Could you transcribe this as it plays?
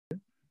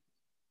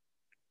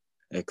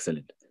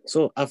Excellent.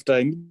 So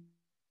after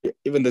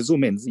even the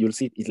zoom ends, you'll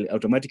see it'll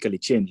automatically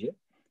change. Yeah?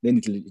 Then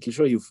it'll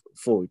show you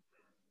four.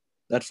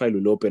 That file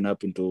will open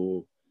up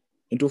into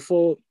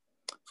four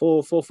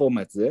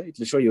formats there.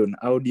 It'll show you an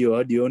audio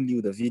only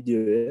with a video.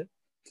 Yeah?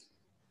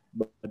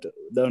 But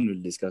that one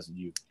we'll discuss with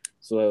you.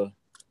 So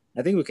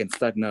I think we can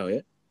start now.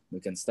 Yeah, we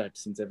can start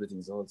since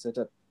everything's all set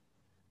up.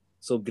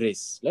 So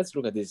grace. Let's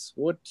look at this.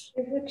 What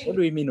do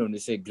we mean when we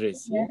say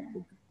grace? Yeah.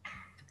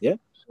 Yeah.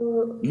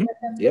 So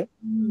yeah.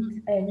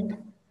 And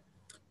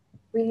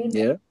will it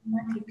yeah.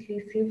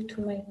 automatically save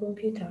to my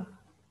computer?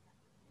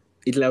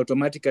 It'll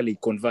automatically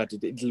convert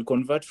it. It'll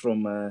convert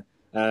from a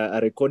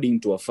recording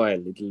to a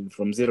file. It'll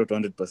from 0 to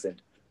 100%.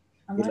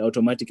 It'll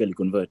automatically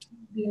convert.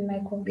 Be in my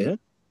computer. Yeah?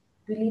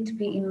 Will it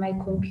be in my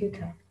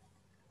computer?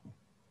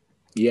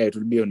 Yeah, it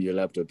will be on your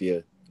laptop. Yeah,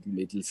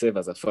 it'll save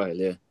as a file.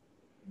 Yeah,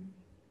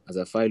 as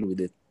a file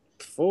with it.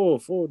 Four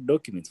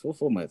documents, 4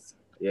 formats.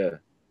 Yeah.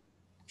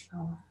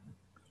 Oh.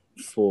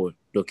 4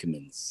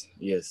 documents.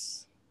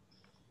 Yes.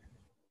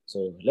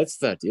 So let's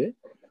start. Yeah.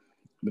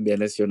 Maybe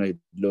unless you'd like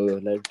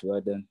to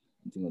add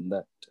anything on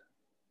that.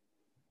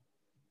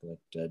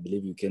 But I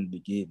believe you can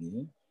begin.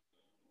 Yeah?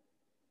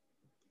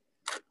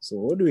 So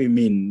what do we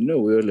mean?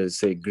 We always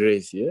say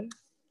grace. Yeah.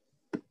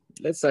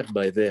 Let's start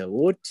by there.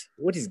 What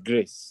is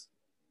grace?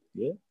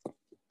 Yeah.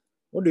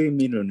 What do we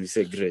mean when we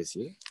say grace?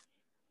 Yeah.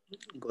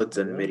 God's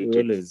unmerited.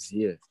 We always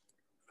hear.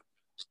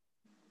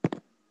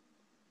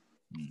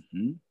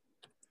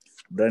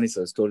 Branis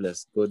has told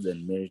us God's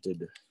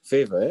unmerited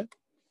favor. Eh?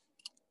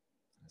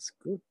 That's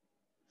good.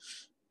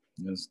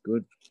 That's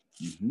good.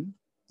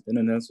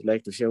 Anyone else would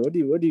like to share? What do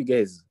you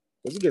guys?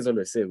 What do you guys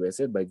always say? We're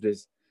saved by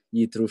grace,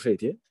 ye through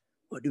faith. Yeah.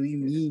 What do we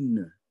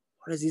mean?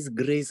 What is this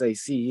grace I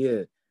see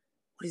here?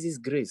 What is this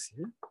grace?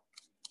 Yeah?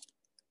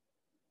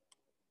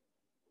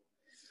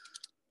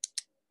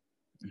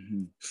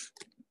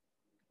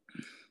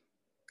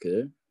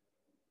 Okay.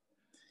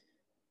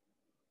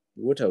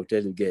 What I'll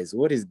tell you guys,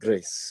 what is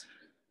grace?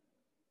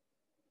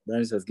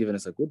 Branis has given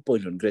us a good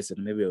point on grace,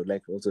 and maybe I would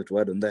like also to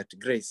add on that.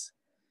 Grace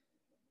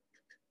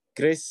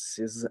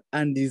is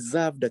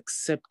undeserved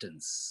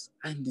acceptance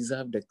and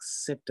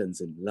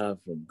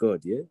love from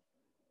God, yeah?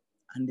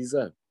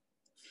 Undeserved.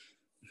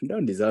 You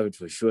don't deserve it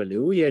for surely.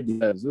 Who here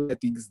deserves? Who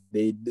thinks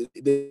they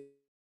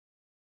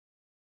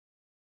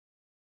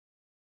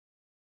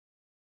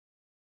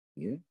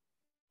yeah?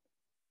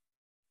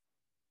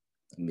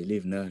 I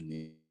believe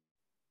none.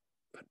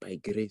 But by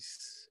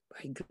grace,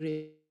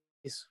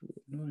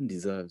 no one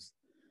deserves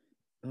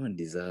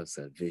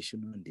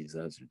salvation, no one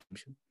deserves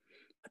redemption.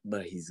 But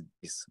by his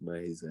grace, by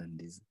his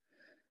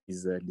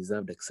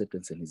undeserved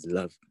acceptance and his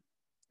love,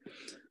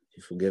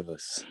 he forgave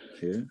us.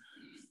 Yeah.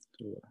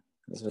 So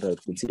that's what I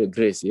would consider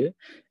grace. Yeah.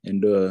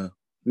 And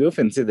we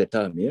often say the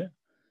term. Yeah.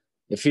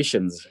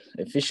 Ephesians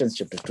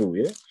chapter 2.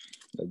 Yeah.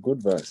 A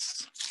good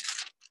verse.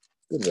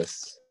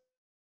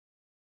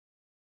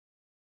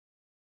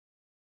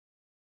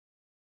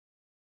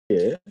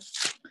 Yeah.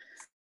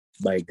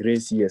 By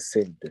grace ye are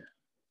saved.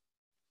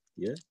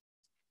 Yeah.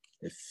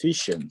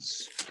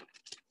 Ephesians,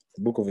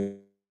 the book of.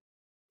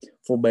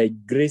 For by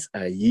grace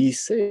are ye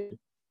saved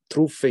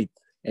through faith,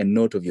 and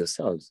not of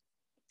yourselves.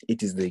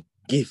 It is the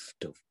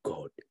gift of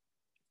God.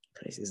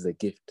 Christ is the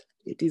gift.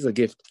 It is a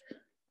gift.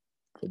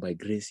 For by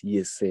grace ye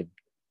are saved,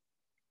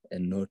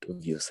 and not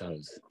of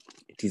yourselves.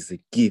 It is a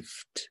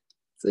gift.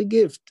 It's a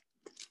gift.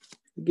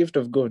 The gift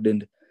of God.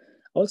 And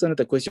also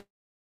another question,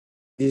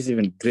 is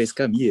even grace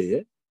come here?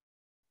 Yeah?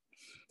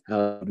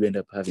 How do we end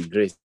up having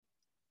grace?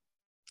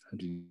 How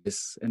do we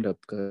just end up?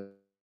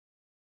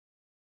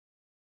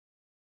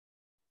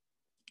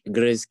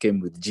 Grace came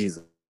with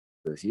Jesus.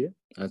 Yeah?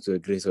 That's where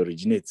grace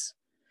originates.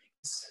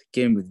 It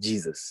came with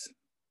Jesus.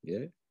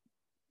 Yeah.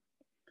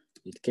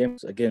 It came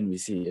again. We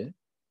see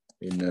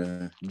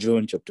in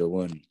John chapter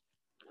 1.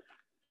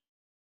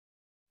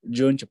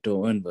 John chapter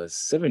 1 verse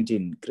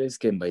 17. Grace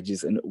came by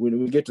Jesus, and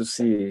we'll get to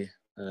see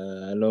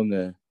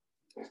we'll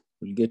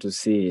get to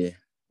see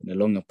in a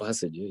longer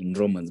passage in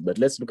Romans. But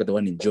let's look at the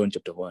one in John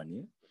chapter 1.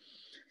 Yeah?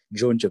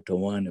 John chapter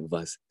 1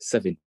 verse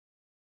 7.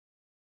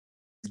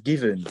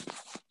 Given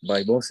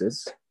by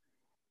Moses,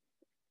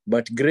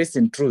 but grace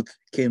and truth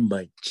came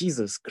by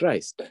Jesus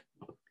Christ.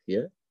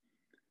 Yeah.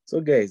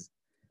 So guys,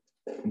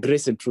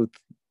 grace and truth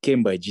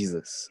came by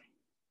Jesus.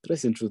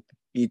 Grace and truth,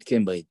 it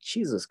came by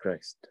Jesus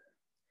Christ.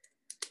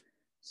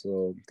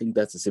 So I think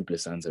that's the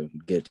simplest answer we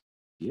can get.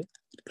 Yeah.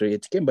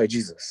 It came by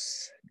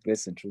Jesus.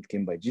 Grace and truth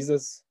came by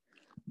Jesus.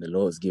 The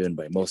law was given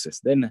by Moses.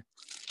 Then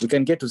we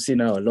can get to see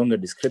now a longer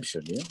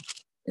description, yeah,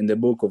 in the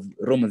book of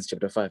Romans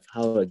chapter 5,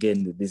 how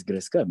again did this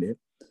grace come, yeah?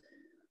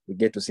 We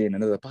get to see in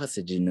another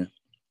passage in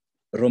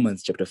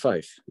Romans chapter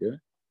 5, yeah?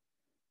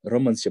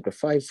 Romans chapter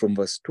 5 from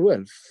verse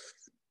 12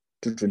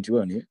 to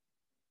 21, yeah?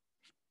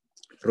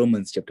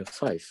 Romans chapter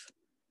 5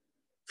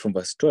 from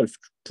verse 12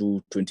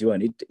 to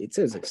 21, it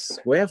says this: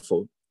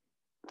 wherefore,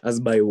 as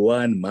by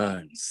one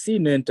man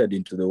sin entered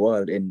into the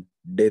world, and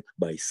death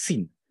by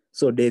sin,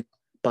 so death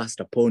passed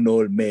upon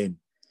all men,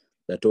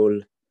 that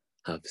all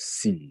have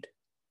sinned.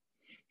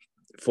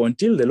 For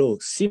until the law,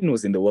 sin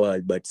was in the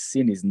world, but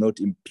sin is not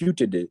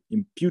imputed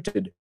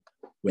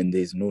when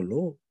there is no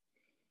law.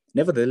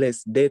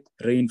 Nevertheless, death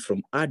reigned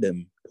from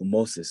Adam to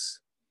Moses,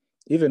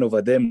 even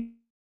over them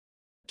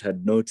that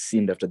had not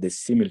sinned after the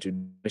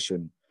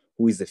similitude,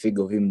 who is the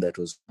figure of him that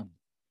was come.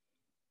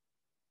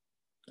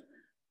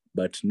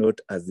 But not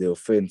as the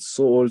offense,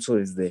 so also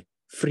is the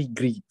free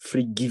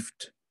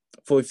gift.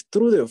 For if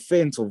through the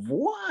offense of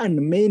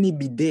one many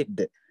be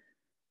dead,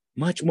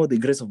 much more the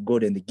grace of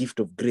God and the gift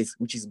of grace,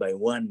 which is by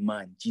one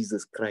man,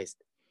 Jesus Christ,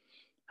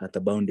 hath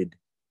abounded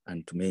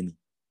unto many.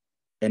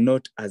 And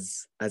not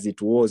as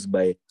it was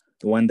by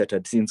the one that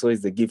had sinned, so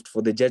is the gift.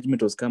 For the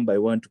judgment was come by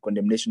one to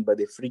condemnation, but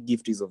the free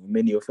gift is of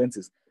many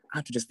offenses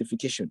unto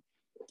justification.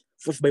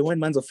 For if by one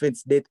man's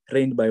offense death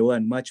reigned by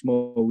one, much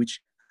more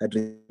which had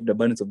received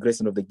abundance of grace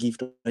and of the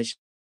gift of life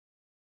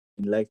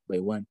in life by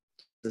one,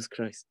 Jesus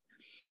Christ.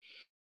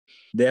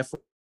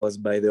 Therefore, was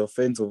by the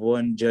offense of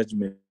one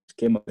judgment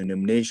came a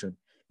condemnation,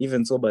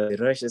 even so by the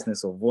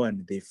righteousness of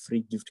one the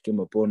free gift came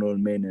upon all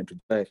men unto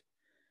life.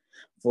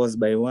 For as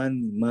by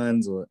one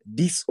man's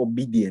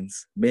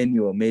disobedience many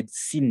were made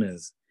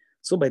sinners,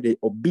 so by the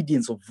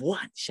obedience of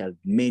one shall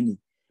many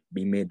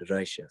be made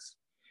righteous.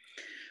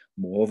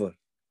 Moreover,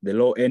 the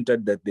law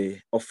entered that the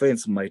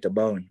offense might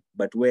abound,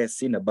 but where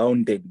sin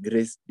abounded,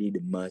 grace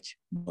did much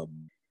more.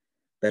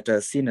 That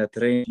as sin hath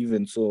reigned,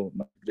 even so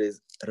much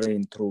grace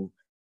reigned through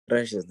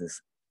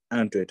righteousness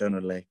unto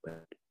eternal life.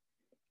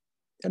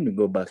 Let me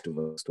go back to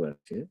verse 12.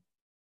 Yeah?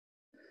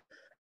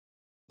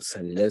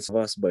 So let's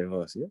verse by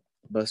verse. Yeah?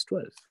 Verse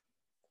 12.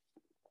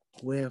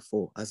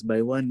 Wherefore, as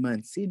by one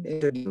man sin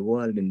entered the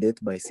world, and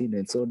death by sin,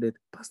 and so death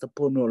passed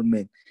upon all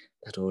men,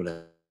 that all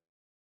are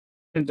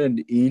entered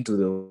into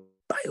the world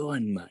by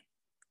one man,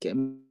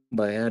 came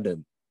by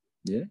Adam.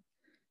 Yeah,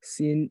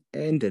 sin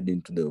entered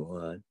into the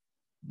world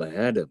by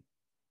Adam.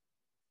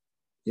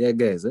 Yeah,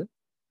 guys,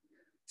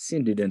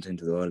 sin didn't enter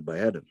into the world by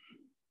Adam.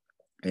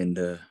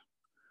 And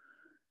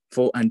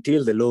for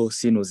until the law,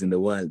 sin was in the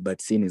world,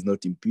 but sin is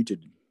not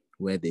imputed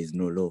where there is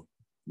no law.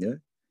 Yeah,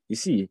 you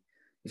see,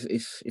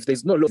 if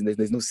there's no law,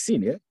 there's no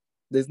sin. Yeah,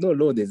 there's no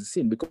law, there's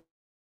sin, because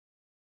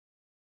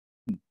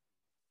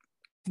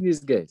these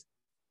guys.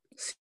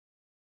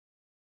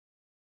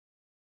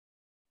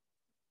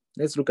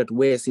 Let's look at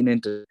where sin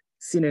entered.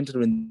 Sin entered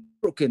when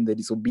broken the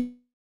disobedience.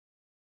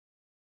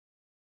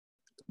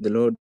 The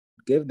Lord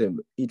gave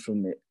them eat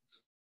from the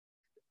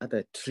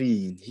other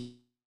tree.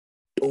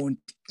 Don't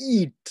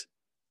eat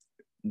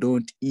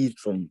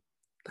from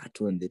that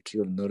one, the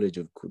tree of knowledge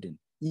of good and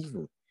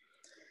evil.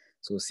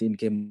 So sin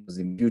came, was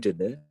imputed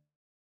there.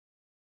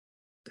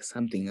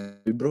 Something has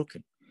to be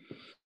broken.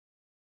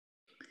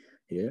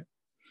 Yeah.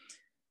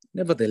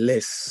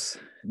 Nevertheless,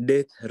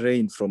 death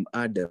reigned from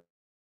Adam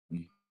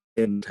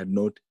and had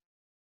not,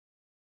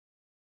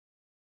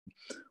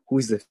 who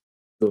is the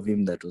figure of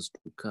him that was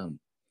to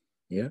come.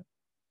 Yeah.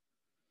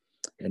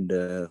 And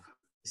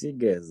see,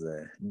 guys,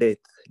 death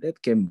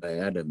came by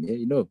Adam. Yeah,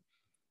 you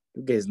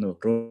guys know,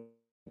 Romans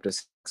chapter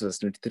 6, verse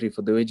 23,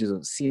 for the wages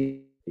of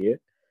sin. Yeah.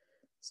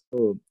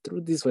 So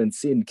through this, when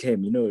sin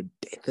came,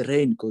 death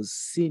reigned because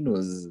sin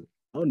was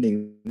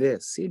abounding there.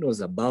 Sin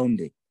was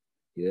abounding.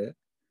 Yeah.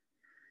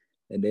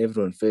 And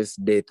everyone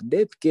faced death.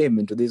 Death came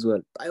into this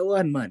world by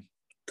one man,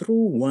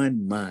 through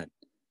one man.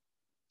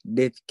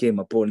 Death came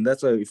upon.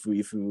 That's why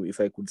if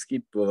I could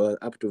skip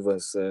up to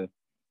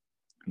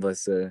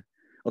verse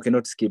okay,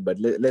 not skip, but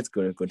let's go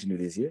and continue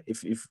this here.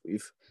 If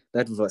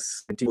that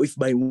verse, if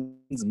by one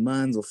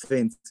man's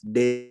offense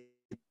death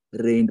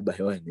reigned by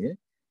one, yeah,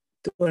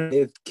 through one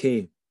death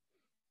came,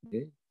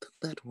 yeah,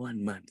 through that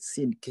one man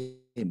sin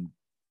came.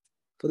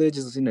 For the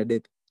wages of sin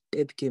and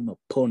death came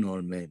upon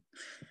all men.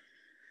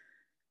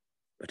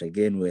 But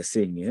again, we're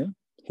saying, yeah,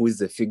 who is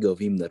the figure of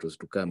him that was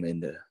to come,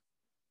 and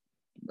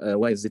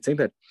why is it saying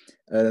that?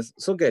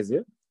 So guys,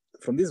 yeah,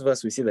 from this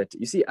verse we see that,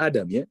 you see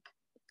Adam, yeah,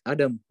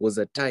 Adam was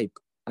a type.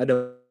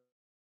 Adam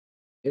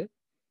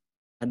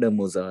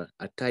was a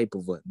type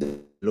of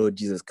the Lord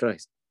Jesus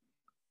Christ.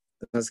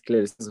 That's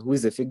clear. Who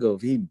is the figure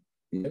of him?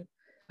 Yeah?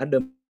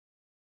 Adam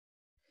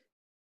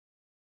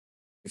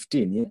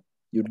 15, yeah?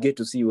 You'd get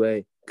to see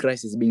why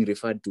Christ is being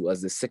referred to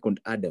as the second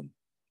Adam.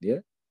 Yeah?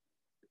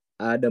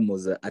 Adam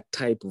was a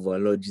type of our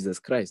Lord Jesus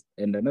Christ.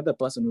 And another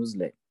person who's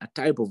like a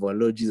type of our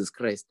Lord Jesus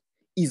Christ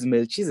is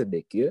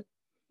Melchizedek. Yeah?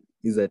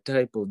 Is a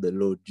type of the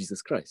Lord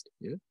Jesus Christ.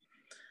 Yeah?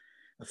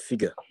 A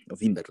figure of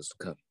him that was to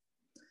come.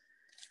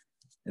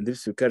 And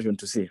this we carry on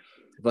to see.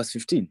 Verse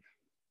 15.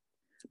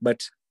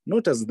 But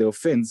not as the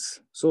offense,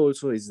 so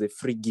also is the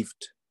free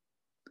gift.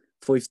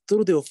 For if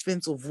through the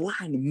offense of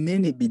one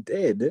many be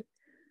dead,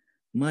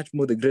 much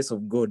more the grace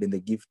of God and the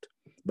gift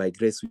by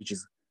grace, which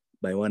is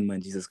by one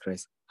man, Jesus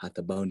Christ, hath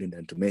abounded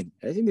unto many.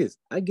 I think this,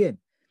 again,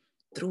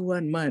 through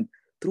one man,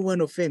 through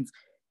one offense,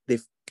 the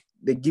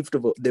gift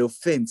of the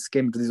offense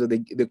came to this,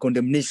 the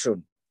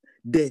condemnation,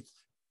 death.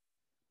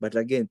 But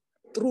again,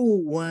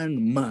 through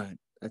one man,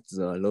 that's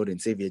our Lord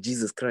and Savior,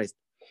 Jesus Christ,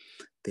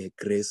 the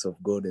grace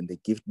of God and the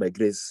gift by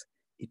grace,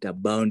 it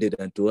abounded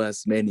unto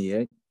us many.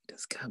 It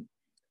has come.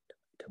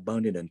 It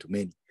abounded unto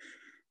many.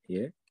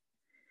 Yeah.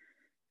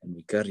 And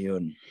we carry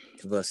on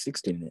to verse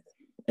 16.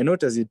 And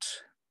not as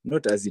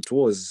it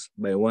was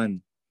by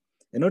one,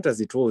 and not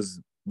as it was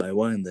by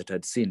one that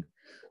had sinned,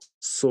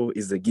 so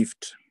is the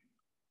gift.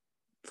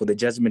 For the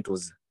judgment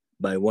was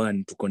by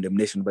one to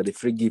condemnation, but the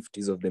free gift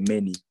is of the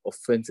many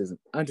offenses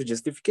unto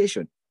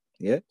justification.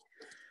 Yeah.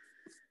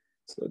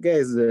 So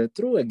guys,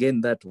 through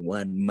again that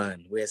one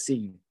man, we are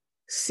seeing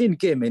sin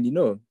came,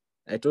 and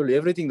I told you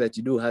everything that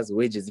you do has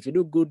wages. If you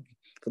do good,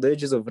 for the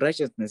wages of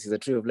righteousness is a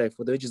tree of life.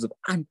 For the wages of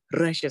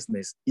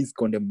unrighteousness is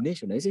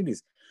condemnation. I see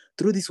this.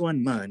 Through this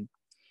one man,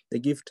 the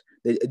gift,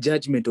 the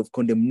judgment of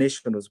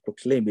condemnation was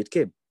proclaimed. It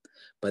came.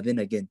 But then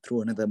again,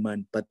 through another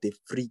man, but the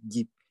free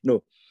gift,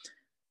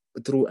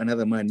 through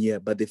another man,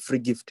 but the free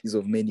gift is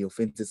of many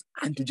offenses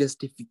unto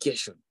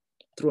justification.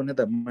 Through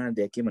another man,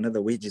 there came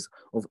another wages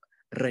of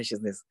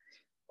righteousness,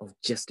 of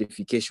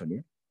justification.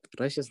 Yeah?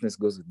 Righteousness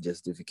goes with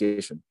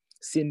justification.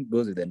 Sin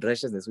goes with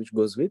unrighteousness, which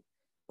goes with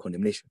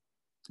condemnation.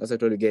 As I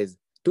told you guys,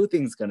 two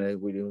things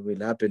will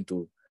happen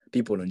to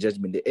people on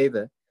judgment day.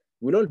 Either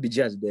we'll all be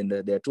judged, and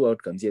there are two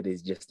outcomes here.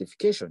 There's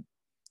justification.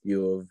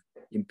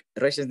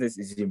 Righteousness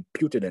is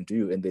imputed unto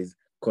you, and there's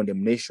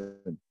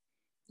condemnation.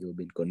 You've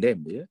been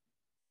condemned. Yeah.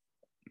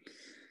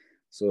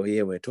 So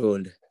here we're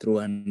told through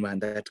one man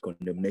that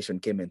condemnation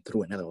came, and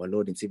through another, our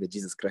Lord and Savior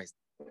Jesus Christ,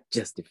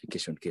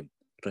 justification came,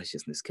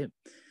 righteousness came.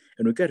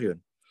 And we carry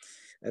on.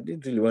 I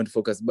didn't really want to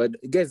focus, but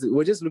guys,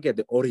 we're just looking at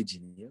the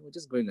origin. Yeah? We're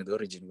just going at the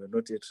origin. We're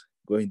not yet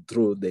going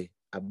through the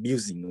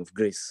abusing of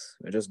grace.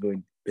 We're just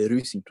going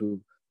perusing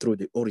through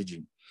the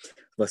origin.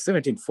 Verse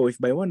 17, for if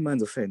by one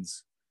man's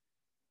offense,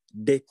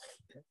 death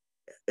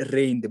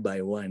reigned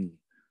by one.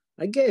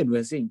 Again,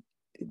 we're saying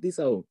this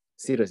is how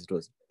serious it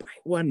was. By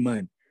one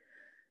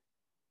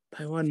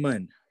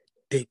man,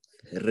 death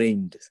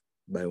reigned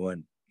by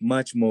one.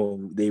 Much more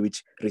they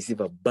which receive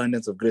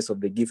abundance of grace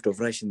of the gift of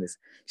righteousness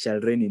shall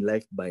reign in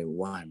life by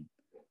one.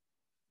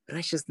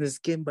 Righteousness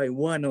came by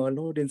one, our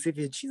Lord and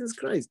Savior Jesus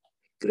Christ.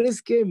 Grace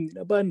came in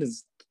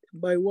abundance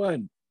by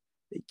one,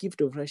 the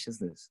gift of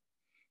righteousness.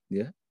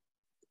 Yeah,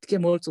 it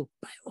came also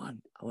by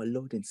one, our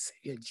Lord and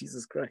Savior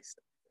Jesus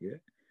Christ. Yeah.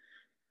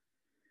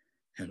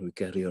 And we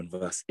carry on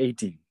verse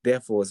 18.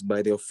 Therefore, as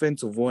by the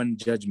offense of one,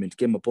 judgment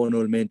came upon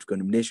all men to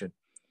condemnation,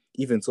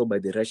 even so by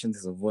the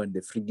righteousness of one,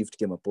 the free gift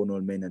came upon all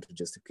men unto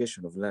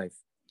justification of life.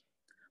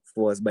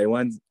 For as by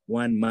one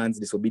man's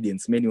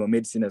disobedience many were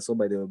made sinners, so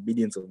by the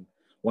obedience of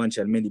one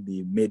shall many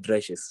be made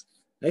righteous.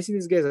 I see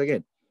these guys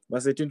again.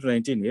 Verse 18 to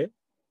 19, yeah?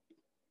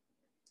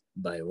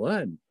 By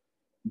one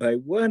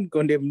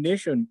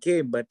condemnation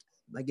came, but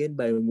again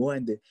by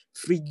one, the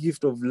free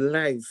gift of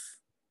life,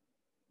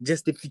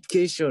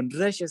 justification,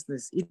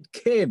 righteousness, it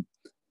came.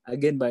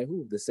 Again by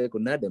who? The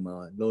second Adam,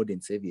 our Lord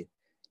and Savior,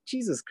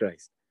 Jesus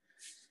Christ.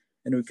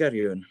 And we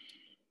carry on.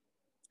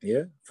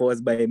 Yeah. For as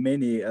by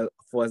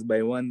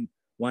one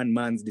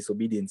man's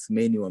disobedience,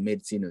 many were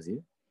made sinners.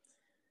 Yeah.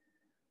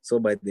 So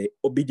by the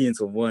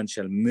obedience of one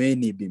shall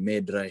many be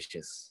made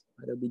righteous.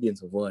 By the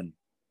obedience of one,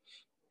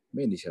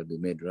 many shall be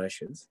made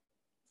righteous.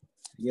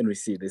 Again, we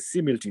see the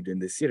similitude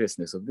and the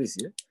seriousness of this.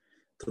 Yeah.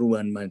 Through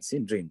one man,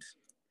 sin reigned.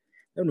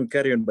 Then we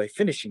carry on by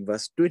finishing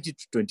verse 20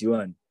 to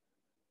 21.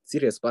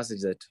 Serious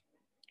passage that,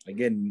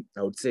 again,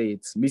 I would say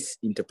it's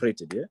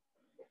misinterpreted. Yeah.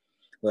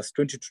 Verse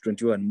 20 to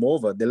 21.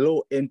 Moreover, the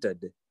law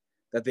entered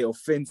that the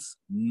offense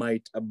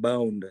might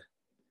abound.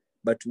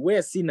 But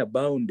where sin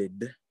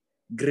abounded,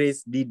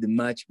 grace did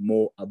much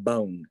more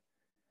abound.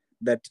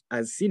 That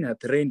as sin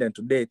hath reigned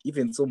unto death,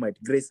 even so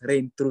might grace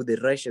reign through the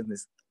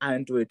righteousness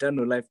unto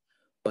eternal life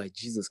by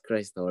Jesus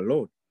Christ our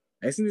Lord.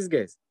 I see this,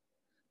 guys.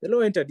 The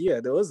law entered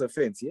here. There was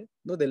offense, yeah?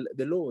 No,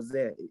 the law was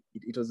there.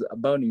 It was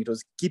abounding. It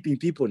was keeping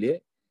people, yeah?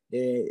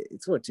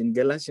 It's what? In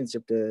Galatians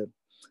chapter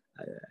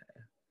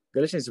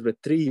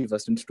 3,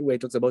 verse 22, where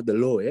it talks about the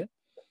law, yeah?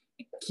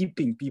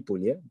 Keeping people,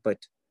 yeah?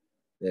 But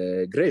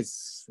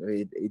grace,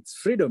 it's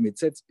freedom. It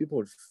sets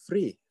people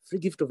free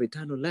gift of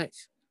eternal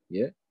life,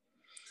 yeah?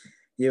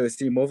 Here we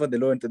see, moreover, the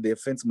law entered the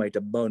offense might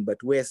abound,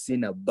 but where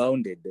sin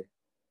abounded,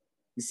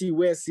 you see,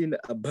 where sin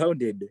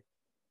abounded,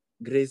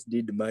 grace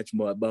did much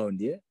more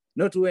abound, yeah?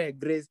 Not where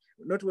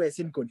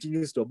sin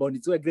continues to abound.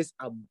 It's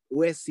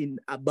where sin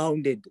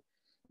abounded,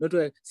 not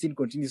where sin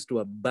continues to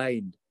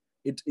abide.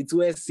 It's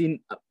where sin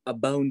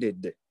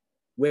abounded,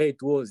 where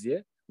it was,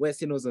 yeah? Where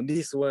sin was on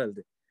this world,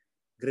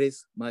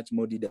 grace much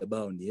more did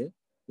abound, yeah?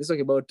 Let's talk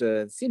about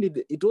sin.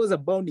 It was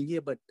abounding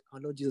here, but our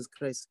Lord Jesus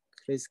Christ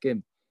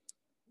came.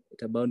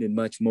 It abounded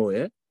much more,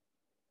 yeah?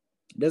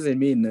 It doesn't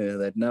mean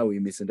that now we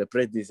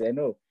misinterpret this. I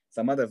know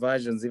some other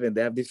versions, even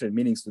they have different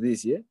meanings to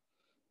this, yeah?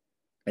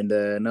 And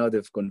now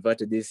they've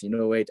converted this,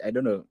 wait, I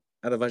don't know.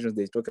 Other versions,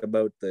 they talk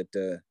about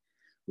that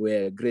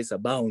where grace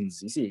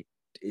abounds. You see,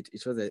 it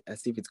shows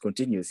as if it's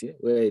continuous, yeah?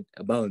 Where it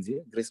abounds, yeah?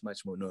 Grace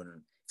much more, no.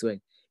 So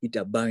it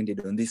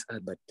abounded on this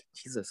earth, but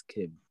Jesus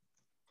came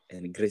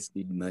and grace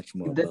did much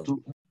more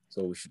abound.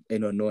 So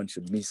no one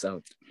should miss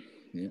out,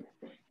 yeah?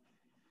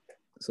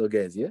 So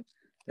guys, yeah?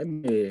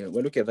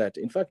 We'll look at that.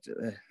 In fact,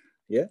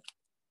 yeah?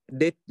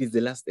 Death is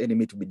the last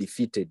enemy to be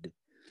defeated.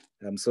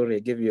 I'm sorry, I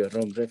gave you a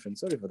wrong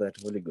reference. Sorry for that.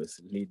 Holy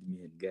Ghost, lead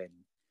me and guide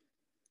me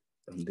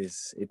on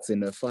this. It's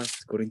in 1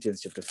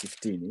 Corinthians chapter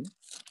 15. Eh?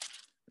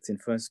 It's in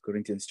 1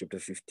 Corinthians chapter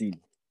 15.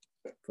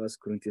 1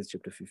 Corinthians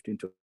chapter 15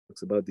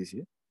 talks about this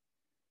here.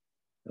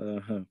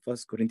 1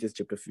 Corinthians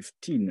chapter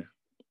 15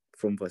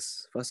 from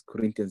verse 1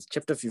 Corinthians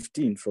chapter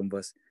 15 from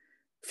verse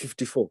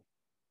 54.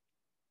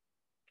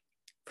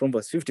 From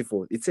verse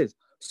 54, it says,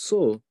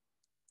 So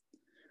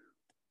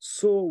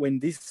when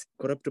this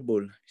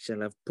corruptible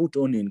shall have put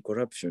on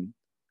incorruption,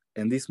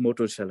 and this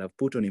mortal shall have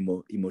put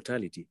on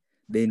immortality,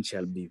 then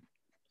shall be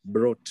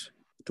brought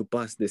to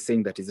pass the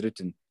saying that is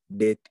written,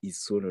 Death is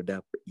swallowed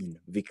up in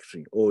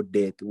victory. O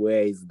death,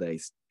 where is thy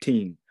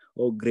sting?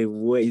 O grave,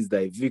 where is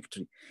thy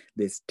victory?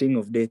 The sting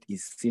of death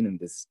is sin, and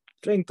the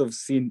strength of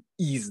sin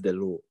is the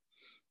law.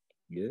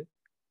 Yeah?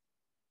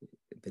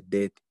 The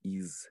death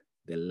is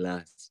the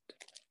last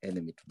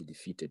enemy to be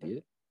defeated.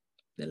 Yeah?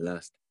 The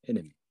last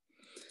enemy.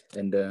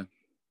 And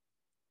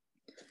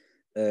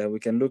we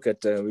can look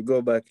at, we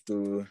go back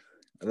to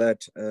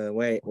that,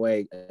 why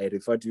I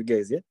refer to you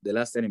guys, yeah? The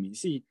last enemy. You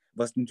see,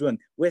 verse 21,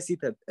 where sin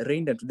hath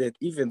reigned unto death,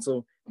 even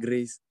so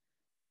grace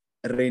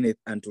reigneth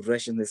unto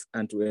righteousness,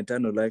 unto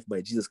eternal life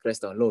by Jesus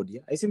Christ our Lord.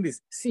 Yeah, I think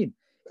this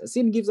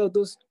sin gives out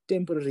those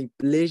temporary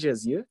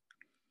pleasures. Yeah,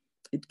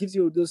 it gives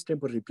you those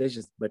temporary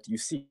pleasures, but you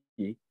see,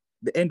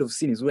 the end of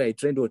sin is where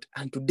it reigned out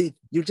unto death.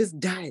 You just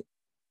die.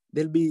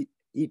 There'll be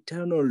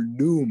eternal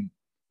doom.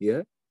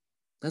 Yeah,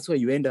 that's why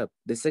you end up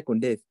the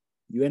second death.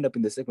 You end up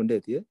in the second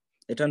death. Yeah,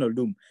 eternal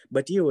doom.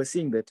 But here we're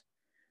seeing that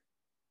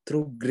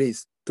through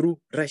grace, through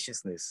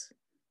righteousness,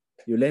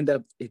 you'll end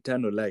up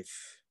eternal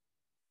life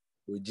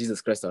with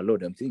Jesus Christ our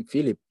Lord. I'm thinking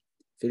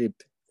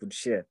Philip could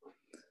share.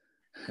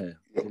 I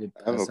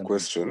have a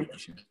question.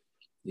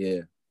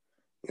 Yeah.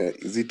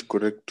 Is it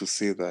correct to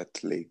say that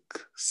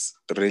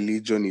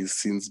religion is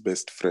sin's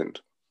best friend?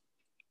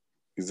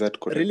 Is that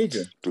correct?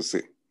 Religion to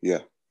say? Yeah.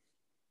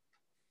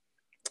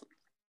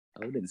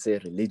 I wouldn't say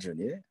religion,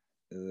 yeah,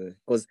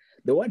 because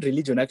the word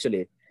religion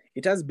actually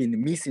it has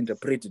been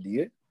misinterpreted.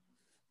 Yeah,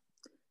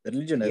 the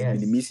religion has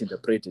been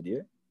misinterpreted.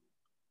 Yeah.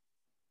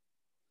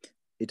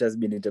 It has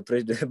been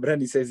interpreted.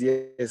 Brandy says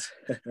yes.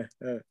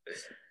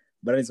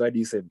 Brandy, why do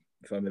you say?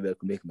 If I'm able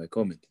to make my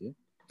comment, yeah.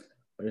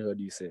 What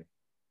do you say?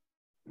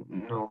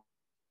 No.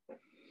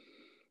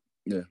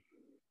 Yeah.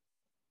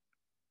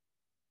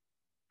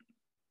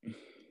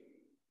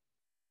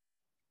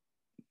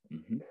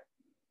 Mm-hmm.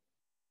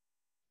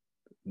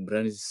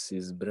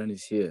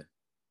 Brandy's here.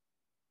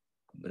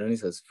 Brandy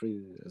has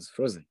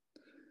frozen.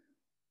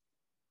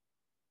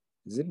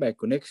 Is it my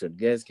connection,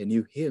 guys? Can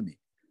you hear me?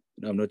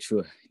 No, I'm not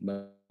sure. It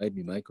might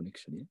be my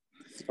connection.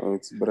 Yeah. Oh,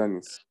 it's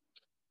Brandy's.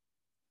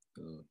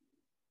 Oh,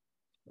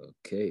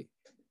 okay.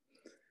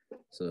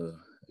 So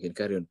I can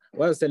carry on.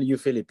 What I was telling you,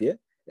 Philip, yeah,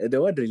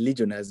 the word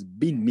religion has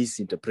been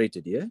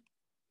misinterpreted. Yeah,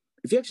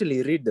 if you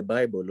actually read the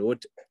Bible,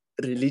 what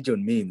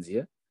religion means,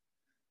 yeah,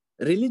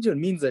 religion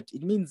means that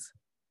it means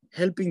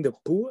helping the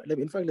poor.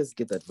 In fact, let's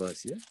get that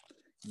verse. Yeah,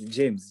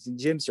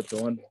 James chapter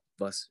 1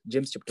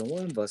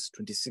 verse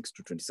 26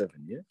 to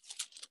 27. Yeah,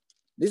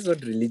 this is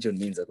what religion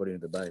means according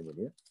to the Bible.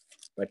 Yeah,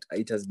 but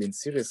it has been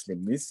seriously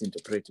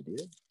misinterpreted.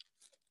 Yeah.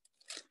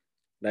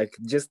 Like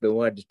just the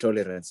word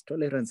tolerance.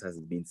 Tolerance has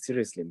been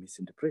seriously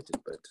misinterpreted,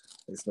 but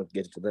let's not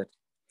get into that.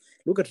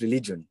 Look at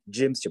religion.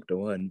 James chapter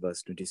 1,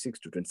 verse 26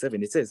 to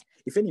 27. It says,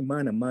 if any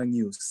man among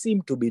you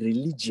seem to be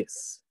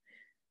religious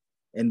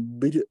and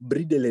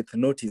bridleth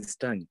not his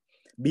tongue,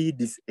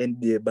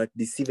 but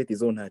deceiveth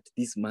his own heart,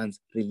 this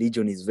man's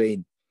religion is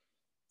vain.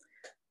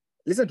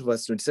 Listen to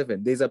verse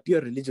 27. There's a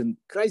pure religion.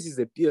 Christ is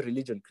a pure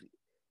religion.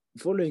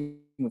 It's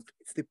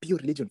the pure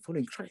religion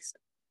following Christ.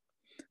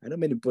 I know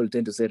many people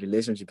tend to say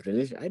relationship.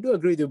 I do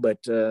agree with you,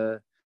 but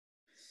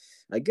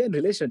again,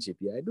 relationship,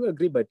 yeah, I do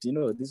agree, but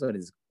this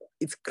one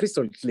it's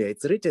crystal clear.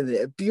 It's written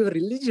a pure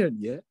religion,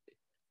 yeah.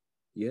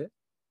 Yeah.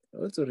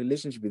 Also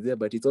relationship is there,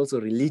 but it's also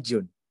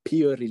religion,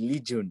 pure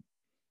religion.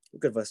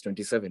 Look at verse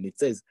 27. It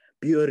says,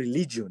 pure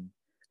religion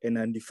and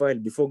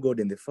undefiled before God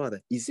and the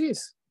Father is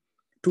this,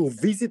 to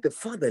visit the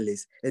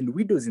fatherless and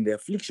widows in their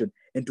affliction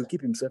and to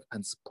keep himself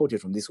unspotted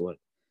from this world.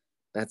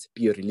 That's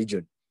pure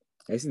religion.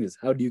 I see this.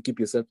 How do you keep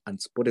yourself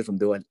unspotted from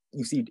the world?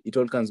 You see, it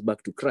all comes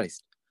back to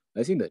Christ.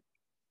 I see that.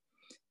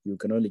 You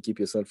can only keep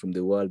yourself from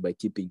the world by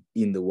keeping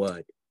in the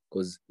word.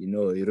 Because,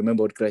 you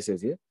remember what Christ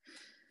says, yeah?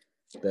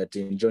 That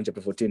in John chapter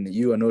 14,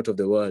 you are not of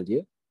the world,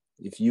 yeah?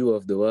 If you are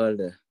of the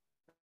world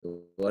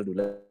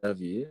will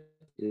love you,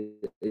 yeah?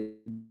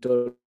 It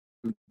all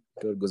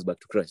goes back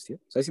to Christ, yeah?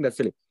 So I think that,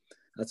 Philip,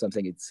 that's what I'm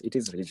saying. It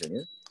is religion,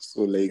 yeah?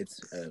 So it's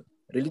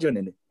religion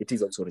and it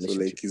is also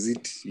relationship. So is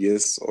it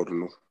yes or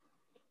no?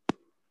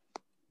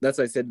 That's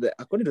why I said that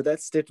according to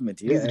that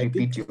statement, yeah, Please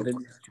repeat your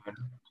question.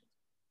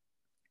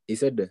 He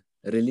said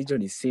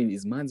religion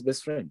is man's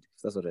best friend.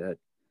 That's what I heard.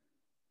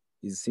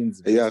 Is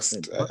sin's best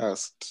friend. I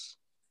asked.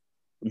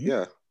 Mm-hmm.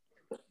 Yeah.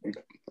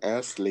 I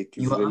asked, is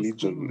you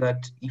religion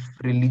that if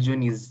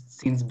religion is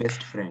sin's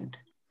best friend?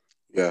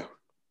 Yeah.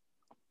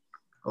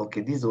 Okay,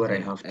 this is what I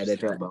have to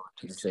say about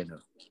it. Say no.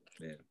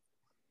 Yeah.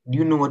 Do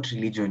you know what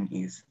religion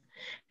is?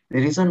 The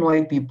reason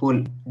why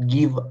people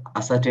give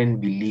a certain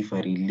belief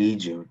a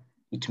religion,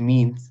 it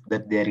means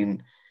that they're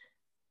in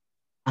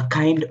a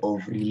kind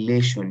of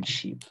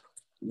relationship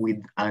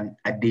with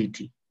a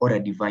deity or a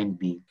divine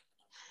being.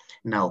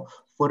 Now,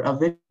 for a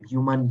very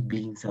human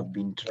beings have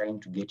been trying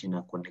to get in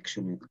a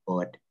connection with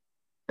God.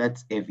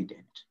 That's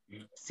evident.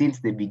 Since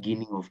the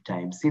beginning of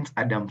time, since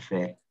Adam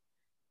fell,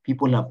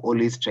 people have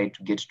always tried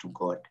to get to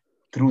God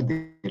through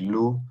the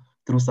law,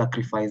 through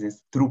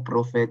sacrifices, through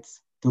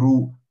prophets,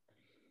 through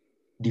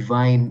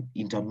divine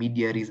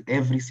intermediaries,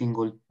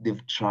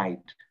 they've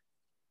tried.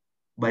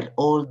 But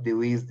all the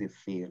ways they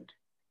failed.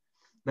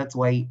 That's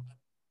why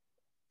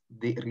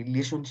the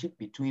relationship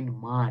between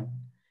man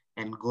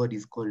and God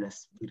is called a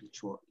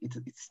spiritual.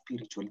 It's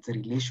spiritual, it's a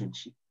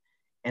relationship.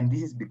 And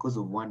this is because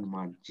of one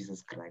man,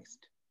 Jesus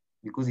Christ.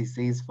 Because he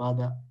says,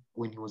 Father,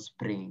 when he was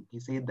praying, he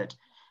said that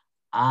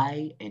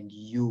I and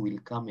you will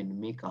come and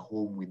make a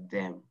home with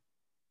them.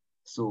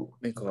 So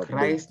Make our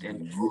Christ bed.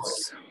 and God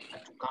Yes. are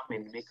to come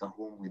and make a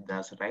home with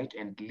us, right?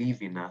 And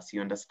live in us,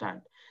 you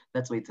understand?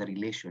 That's why it's a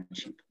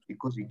relationship,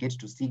 because we get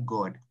to see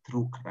God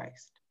through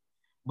Christ.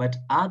 But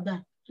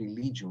other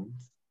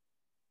religions,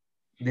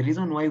 the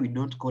reason why we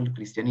don't call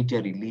Christianity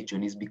a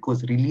religion is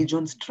because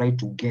religions try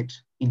to get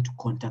into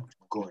contact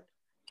with God.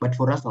 But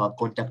for us, our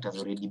contact has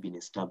already been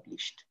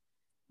established.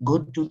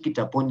 God took it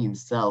upon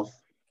himself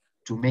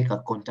to make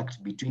a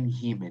contact between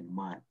him and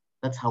man.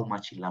 That's how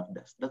much he loved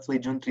us. That's why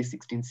John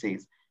 3:16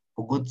 says,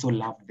 for God so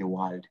loved the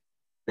world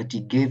that he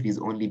gave his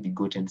only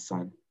begotten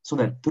son, so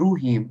that through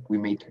him we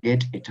might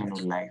get eternal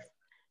life.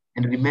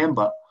 And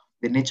remember,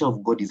 the nature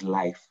of God is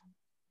life.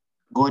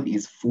 God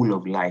is full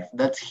of life.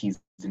 That's his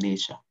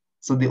nature.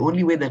 So the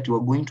only way that we are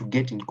going to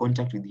get in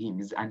contact with him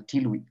is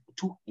until we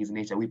took his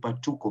nature, we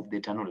partook of the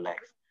eternal life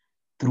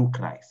through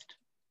Christ.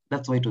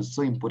 That's why it was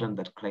so important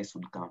that Christ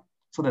would come,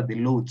 so that the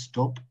law would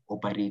stop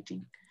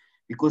operating.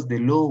 Because the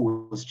law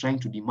was trying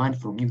to demand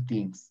from you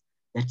things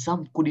that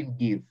some couldn't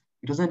give.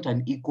 It wasn't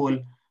an equal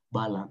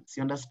balance,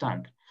 you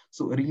understand?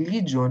 So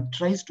religion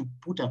tries to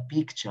put a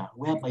picture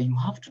whereby you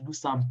have to do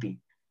something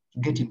to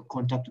get in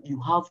contact.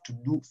 You have to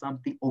do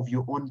something of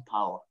your own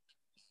power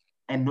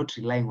and not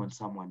relying on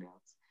someone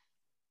else.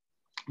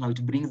 Now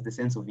it brings the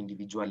sense of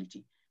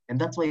individuality. And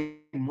that's why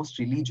in most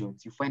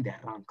religions, you find their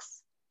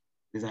ranks.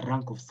 There's a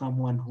rank of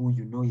someone who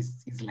you know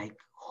is like,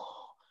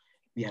 oh,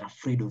 we are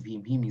afraid of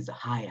him. Him is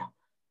higher.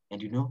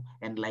 And you know,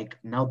 and like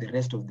now the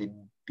rest of the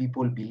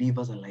people,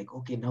 believers are like,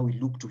 okay, now we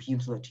look to him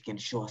so that he can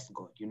show us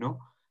God, you know?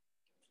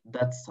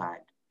 That's sad.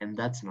 And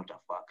that's not a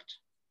fact.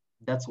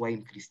 That's why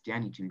in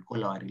Christianity, we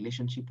call our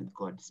relationship with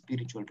God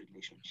spiritual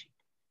relationship.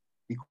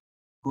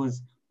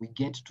 Because we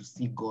get to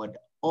see God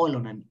all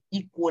on an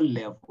equal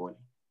level.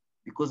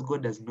 Because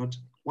God does not,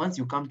 once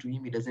you come to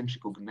him, he doesn't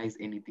recognize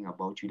anything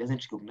about you. He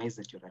doesn't recognize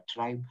that you're a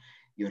tribe,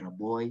 you're a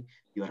boy,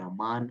 you're a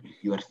man,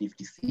 you are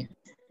 56,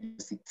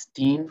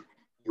 16,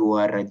 you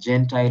are a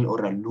Gentile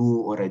or a Luo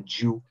or a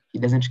Jew. He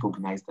doesn't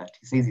recognize that.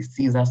 He says he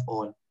sees us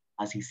all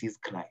as he sees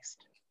Christ,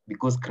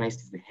 because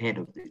Christ is the head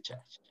of the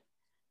church.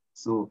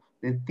 So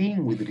the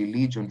thing with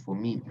religion for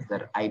me is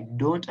that I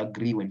don't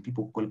agree when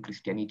people call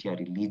Christianity a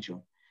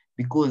religion,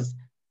 because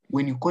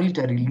when you call it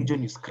a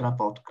religion, you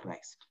scrap out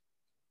Christ.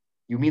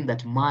 You mean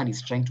that man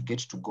is trying to get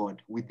to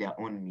God with their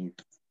own means.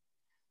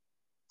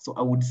 So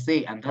I would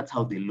say, and that's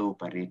how the law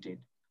operated.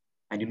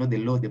 And you know,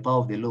 the power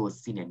of the law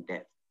was sin and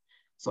death.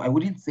 So I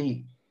wouldn't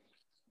say,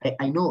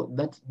 I know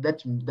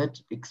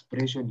that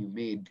expression you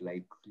made,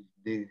 like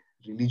the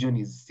religion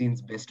is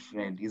sin's best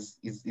friend, is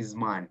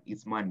man,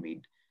 it's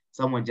man-made.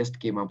 Someone just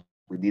came up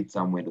with it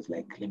somewhere and was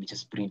like, let me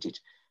just print it.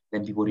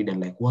 Then people read and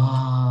like,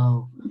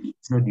 wow,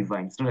 it's not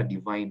divine. It's not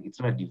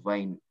a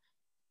divine,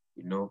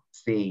 you know,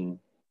 saying.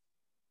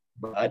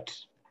 But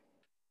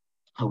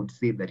I would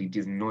say that it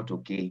is not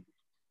okay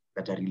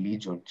that a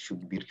religion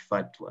should be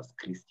referred to as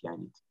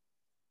Christianity.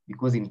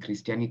 Because in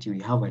Christianity, we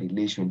have a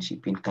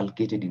relationship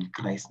inculcated in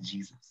Christ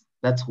Jesus.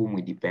 That's whom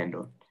we depend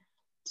on.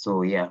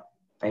 So yeah,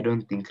 I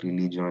don't think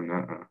religion,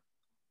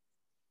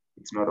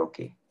 it's not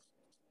okay.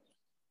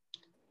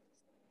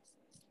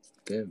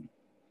 Okay.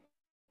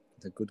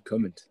 It's a good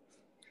comment.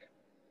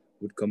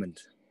 Good comment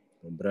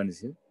from Brani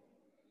here.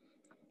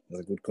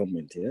 That's a good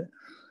comment here.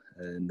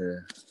 And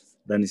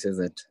Brani says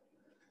that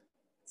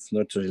it's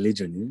not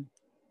religion.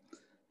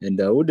 Yeah? And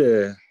I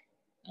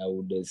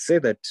would say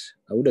that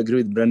I would agree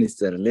with Brani,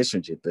 it's a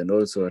relationship and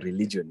also a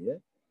religion. Yeah,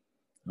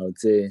 I would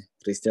say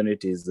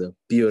Christianity is a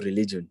pure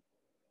religion.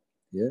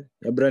 Yeah,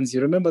 Brani,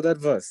 you remember that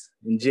verse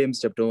in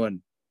James chapter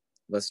 1,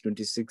 verse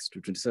 26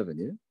 to 27.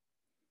 Yeah,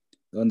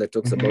 the one that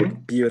talks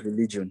about pure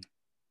religion.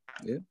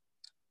 Yeah,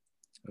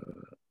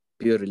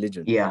 pure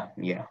religion. Yeah.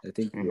 I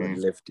think you had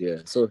left. Yeah,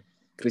 so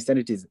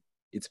Christianity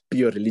it's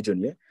pure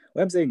religion. Yeah,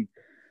 what I'm saying,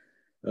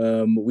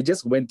 we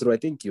just went through. I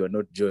think you are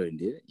not joined.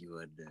 Yeah, you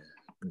had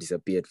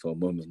disappeared for a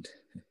moment.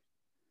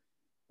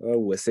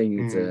 We're saying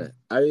it's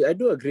I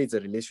do agree it's a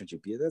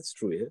relationship. Yeah, that's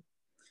true. Yeah,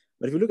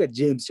 but if you look at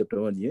James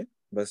chapter 1, yeah,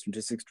 verse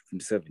 26 to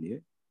 27, yeah,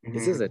 It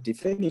says that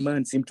if any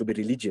man seem to be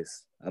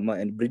religious,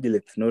 and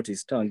bridleth not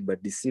his tongue,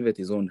 but deceiveth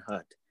his own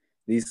heart,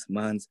 this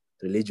man's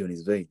religion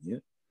is vain. Yeah.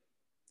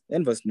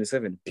 And verse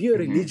 27, pure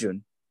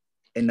religion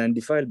and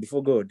undefiled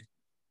before God.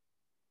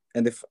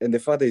 And the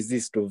Father is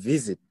this, to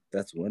visit,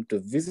 that's one, to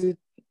visit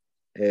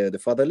the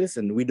fatherless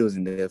and widows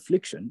in their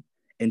affliction,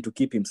 and to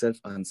keep himself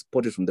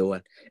unspotted from the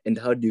world. And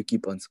how do you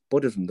keep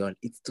unspotted from the world?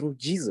 It's through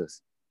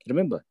Jesus.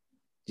 Remember,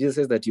 Jesus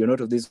says that you're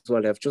not of this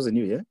world, I have chosen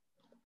you, yeah?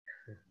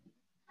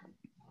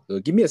 So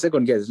give me a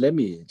second, guys. Let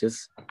me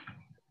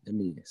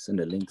send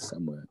a link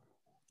somewhere.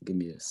 Give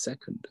me a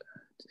second.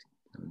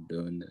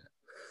 Yeah.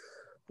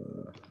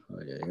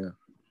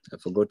 I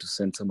forgot to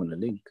send someone a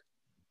link.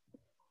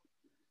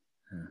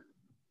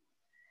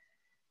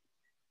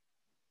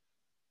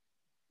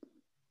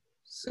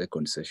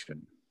 Second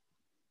session.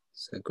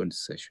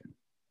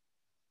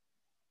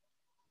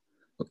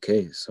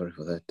 Okay, sorry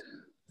for that.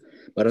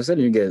 But I was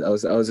telling you guys,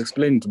 I was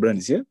explaining to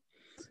Brandis, yeah,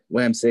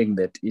 why I'm saying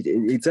that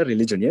it's a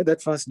religion, yeah.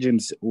 That 1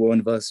 James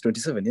 1 verse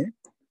 27, yeah.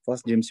 1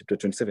 James chapter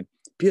 27.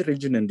 Pure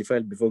religion and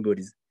defiled before God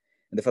is,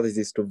 and the Father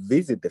is to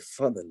visit the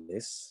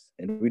fatherless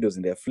and widows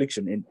in their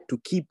affliction, and to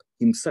keep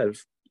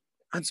himself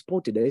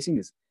unspotted. I think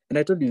this, and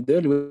I told you the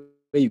only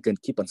way you can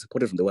keep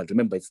unspotted from the world,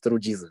 remember, it's through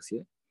Jesus,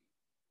 yeah.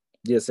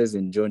 Jesus says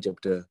in John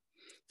chapter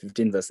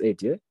 15 verse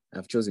 8, yeah,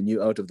 I've chosen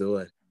you out of the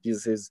world.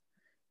 Jesus says,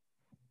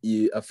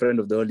 a friend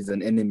of the world is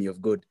an enemy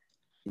of God.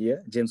 Yeah,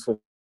 James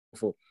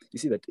 4:4. You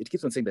see that it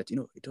keeps on saying that,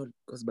 it all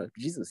goes back to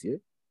Jesus, yeah?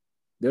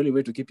 The only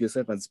way to keep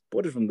yourself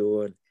unspotted from the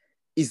world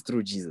is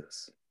through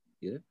Jesus,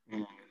 yeah?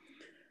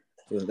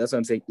 So that's why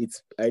I'm saying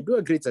I do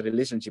agree it's a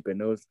relationship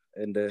and all,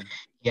 and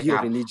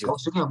pure religion. I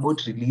was talking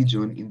about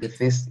religion in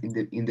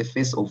the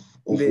face of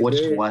what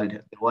the world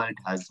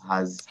has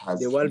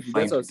the world.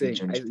 That's what I'm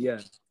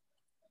saying.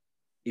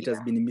 It has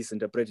been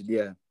misinterpreted.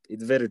 Yeah,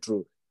 it's very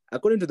true.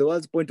 According to the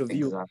world's point of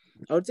view,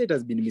 I would say it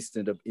has been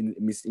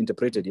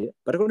misinterpreted. Yeah,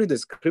 but according to the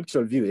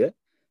scriptural view, yeah,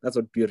 that's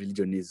what pure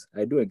religion is.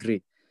 I do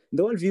agree. In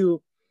the world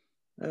view,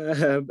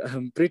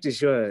 I'm pretty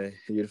sure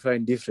you'll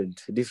find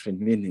different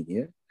meaning.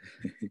 Yeah,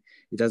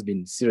 it has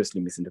been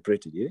seriously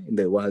misinterpreted. Yeah, in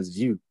the world's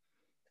view.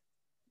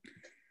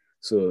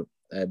 So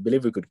I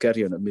believe we could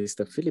carry on.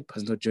 Mr. Philip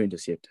has not joined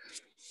us yet.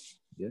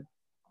 Yeah,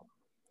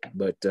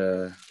 but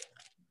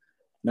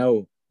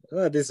now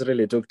this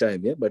really took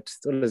time. Yeah, but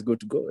it's always good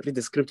to go read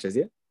the scriptures.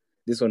 Yeah,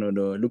 this one on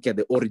look at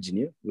the origin.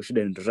 Yeah, we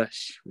shouldn't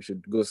rush. We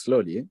should go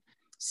slowly. Yeah?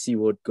 See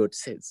what God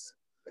says.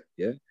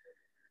 Yeah,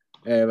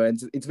 and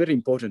it's very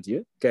important. Yeah,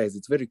 guys,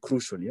 it's very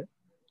crucial. Yeah,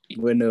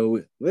 when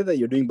whether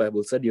you're doing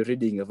Bible study, you're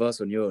reading a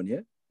verse on your own.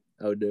 Yeah,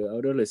 I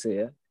would always say,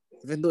 yeah,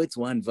 even though it's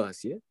one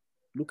verse. Yeah,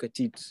 look at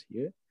it.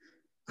 Yeah.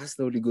 Ask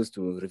the Holy Ghost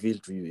to reveal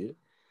to you. Yeah?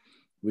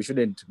 We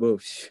shouldn't go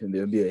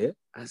and be, yeah?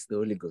 Ask the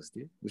Holy Ghost.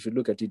 Yeah? We should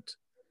look at it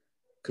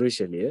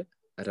crucially, yeah?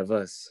 At a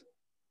verse.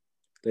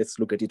 Let's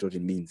look at it, what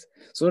it means.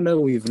 So now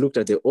we've looked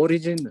at the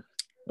origin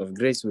of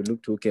grace. We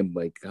looked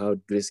how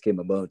grace came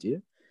about. Yeah.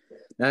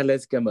 Now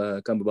let's come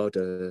about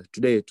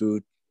today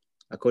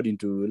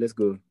let's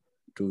go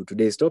to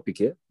today's topic.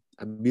 Yeah,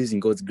 abusing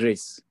God's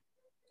grace.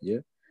 Yeah,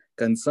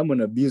 can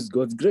someone abuse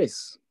God's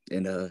grace?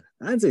 And the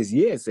answer is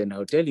yes. And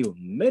I'll tell you,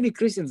 many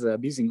Christians are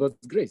abusing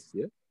God's grace.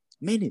 Yeah,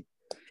 many.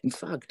 In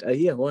fact, I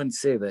hear one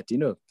say that,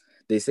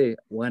 they say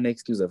one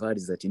excuse I've heard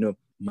is that,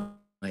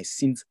 my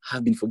sins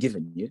have been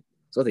forgiven. Yeah.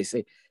 So they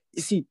say,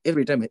 you see,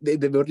 every time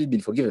they've already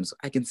been forgiven, so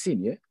I can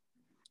sin. Yeah.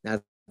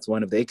 That's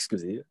one of the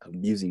excuses, yeah?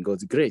 Abusing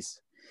God's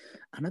grace.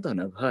 Another one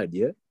I've heard,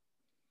 yeah.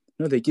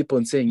 They keep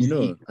on saying,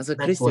 as a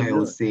Christian. That's why I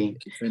was saying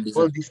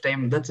all this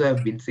time. That's why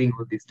I've been saying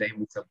all this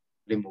time. It's a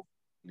problem of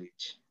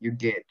knowledge. You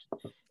get.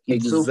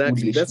 It's so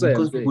foolish. That's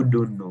because people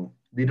don't know.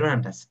 They don't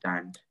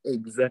understand.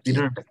 Exactly. They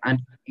don't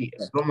understand.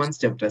 Romans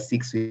chapter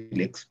 6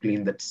 will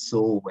explain that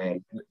so well.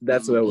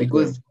 That's where we're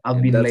because going.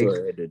 I've been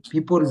like,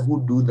 people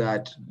who do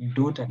that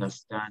don't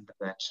understand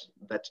that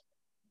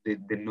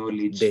the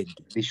knowledge,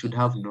 they should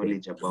have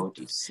knowledge about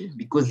it.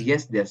 Because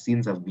yes, their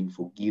sins have been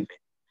forgiven.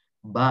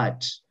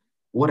 But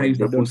what are you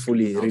supposed to do?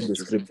 They don't fully read the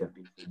scripture.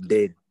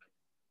 Dead.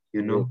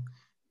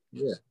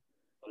 Yeah.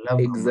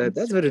 Exactly.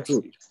 That's very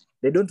true.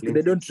 They don't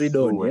read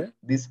on, yeah?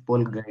 This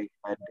Paul guy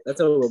that's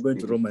how we're going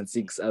to Romans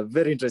 6. A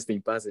very interesting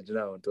passage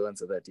now to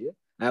answer that, yeah?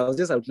 I was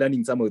just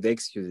outlining some of the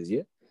excuses,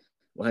 yeah?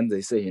 When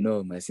they say,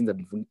 my sins have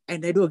been forgiven.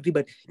 And I do agree,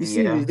 but you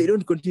see, they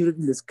don't continue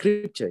reading the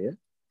scripture, yeah?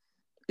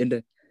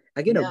 And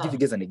again, I'll give you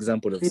guys an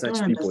example of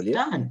such people,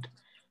 understand.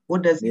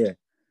 What does it?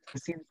 The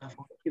sins are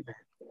forgiven.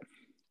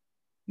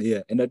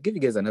 Yeah, and I'll give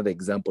you guys another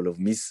example of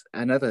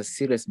another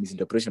serious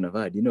misinterpretation I've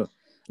had,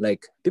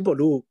 like people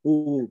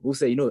who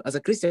say, as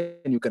a Christian,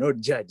 you cannot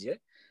judge, yeah?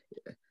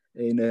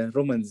 In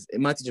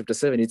Matthew chapter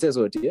 7, it says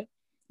what, yeah?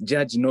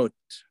 Judge not,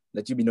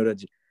 that you be not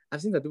judged.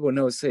 I've seen that people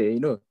now say,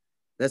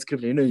 that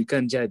scripture, you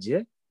can't judge,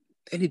 yeah?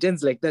 And it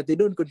ends like that. They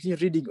don't continue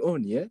reading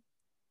on, yeah?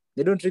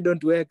 They don't read on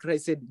to where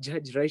Christ said,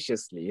 judge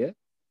righteously, yeah?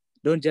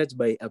 Don't judge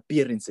by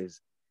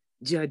appearances.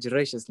 Judge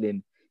righteously.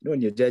 And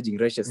when you're judging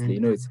righteously,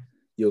 it's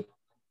you're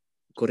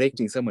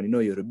correcting someone,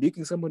 you're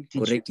rebuking someone,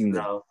 correcting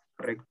them.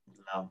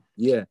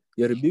 Yeah,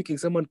 you're rebuking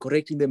someone,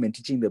 correcting them, and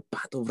teaching the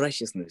path of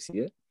righteousness.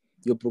 Yeah,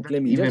 you're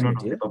proclaiming Even one judgment.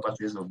 of Yeah, the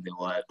purposes of the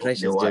word.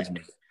 righteous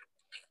judgment.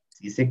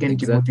 See, 2 Timothy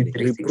Exactly.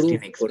 3:16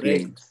 Reproof,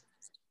 explains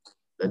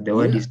that the Yeah,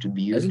 word is to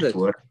be I think used that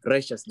for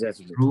righteous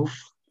judgment,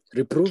 proof,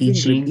 reproving,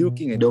 teaching,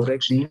 rebuking, and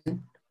correcting.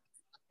 doctrine,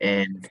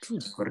 and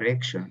Truth.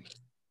 correction,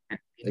 and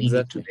leading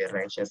it to Exactly. the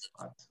righteous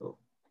path. So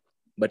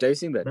But are you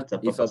seeing that that's the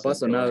if a purpose of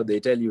person the now word. they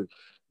tell you,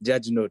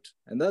 judge not,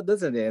 and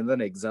that's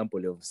another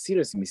example of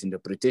serious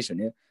misinterpretation.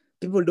 Yeah,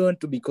 people don't want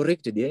to be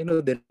corrected. Yeah, you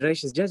know, the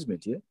righteous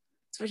judgment. Yeah,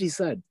 it's very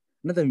sad.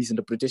 Another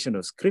misinterpretation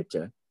of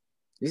scripture.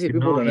 You see, You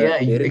people know, gonna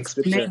you they read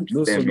scripture, explain to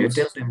no so them, you no.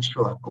 tell them,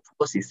 sure, of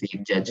course he's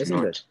saying judge I think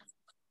not. that.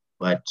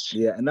 But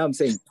Yeah, and now I'm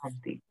saying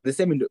something. the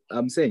same.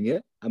 I'm saying, yeah,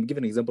 I'm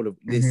giving an example of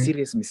the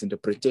serious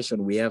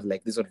misinterpretation we have,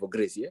 like this one for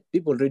grace. Yeah,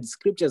 people read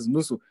scriptures,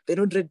 no so they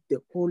don't read the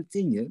whole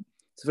thing. Yeah,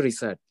 it's very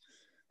sad.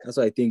 That's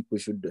why I think we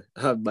should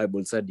have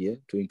Bible study, yeah,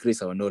 to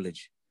increase our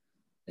knowledge.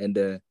 And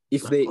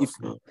if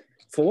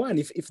for one,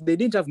 if they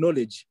didn't have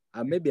knowledge,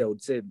 maybe I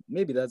would say,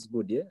 maybe that's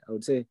good, yeah. I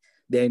would say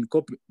they're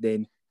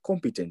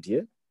incompetent,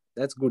 yeah.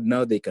 That's good,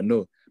 now they can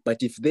know.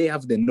 But if they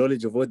have the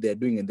knowledge of what they're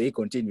doing and they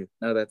continue,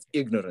 now that's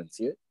ignorance,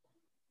 yeah.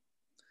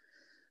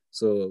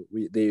 So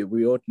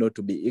we ought not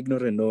to be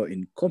ignorant nor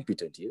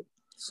incompetent, yeah.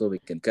 So we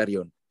can carry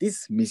on.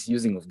 This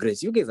misusing of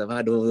grace, you guys have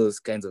had all those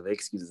kinds of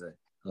excuses.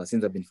 Our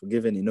sins have been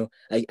forgiven, you know,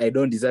 I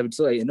don't deserve it,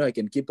 so I know I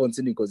can keep on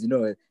sinning because, you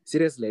know,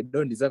 seriously, I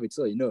don't deserve it,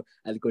 so, you know,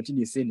 I'll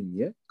continue sinning,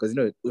 yeah, because,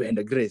 you know, we're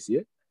under grace,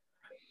 yeah,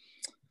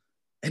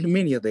 and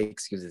many other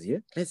excuses, yeah.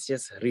 Let's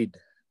just read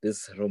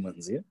this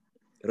Romans, yeah,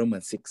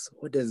 Romans 6.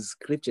 What does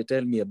scripture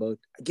tell me about,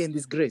 again,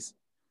 this grace?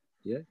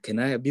 Yeah, can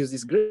I abuse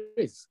this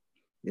grace?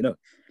 You know,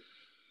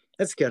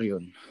 let's carry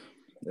on.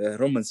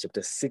 Romans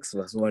chapter 6,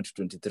 verse 1 to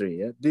 23,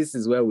 yeah. This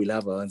is where we'll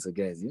have our answer,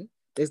 guys, yeah.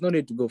 There's no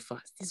need to go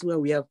fast. This is where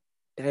we have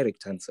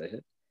direct answer, yeah.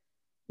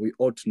 We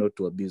ought not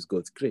to abuse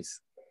God's grace.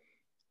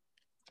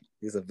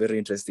 This is a very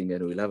interesting,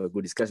 and we'll have a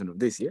good discussion of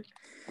this, yeah?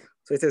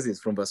 So it says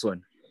this from verse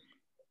 1.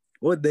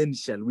 What then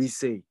shall we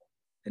say?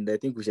 And I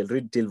think we shall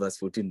read till verse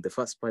 14. The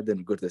first part, then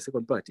we go to the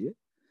second part, yeah?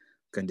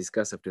 We can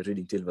discuss after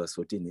reading till verse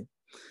 14, yeah?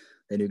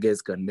 Then you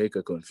guys can make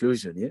a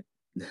conclusion,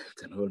 yeah?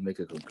 Can all make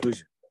a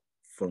conclusion.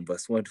 From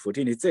verse 1 to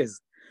 14, it says,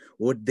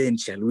 what then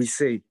shall we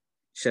say?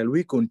 Shall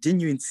we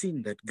continue in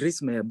sin that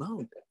grace may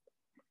abound?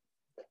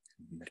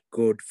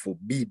 God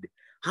forbid.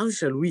 How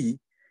shall we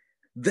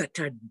that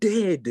are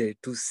dead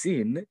to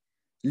sin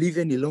live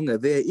any longer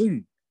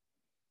therein?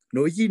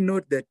 Know ye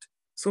not that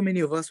so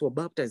many of us were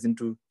baptized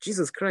into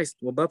Jesus Christ,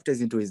 were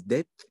baptized into his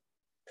death?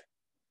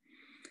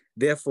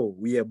 Therefore,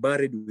 we are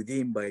buried with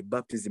him by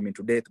baptism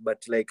into death,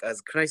 but like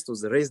as Christ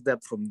was raised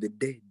up from the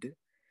dead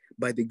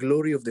by the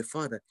glory of the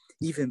Father,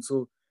 even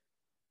so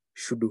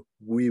should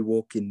we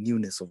walk in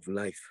newness of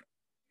life.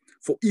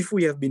 For if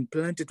we have been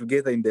planted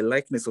together in the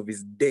likeness of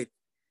his death,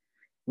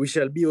 we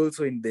shall be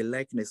also in the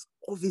likeness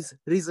of his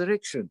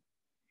resurrection.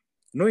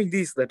 Knowing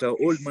this, that our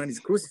old man is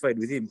crucified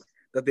with him,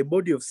 that the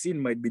body of sin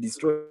might be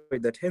destroyed,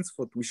 that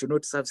henceforth we should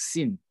not serve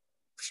sin.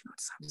 We should not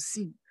serve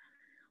sin.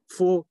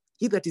 For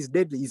he that is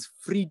dead is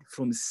freed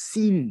from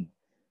sin.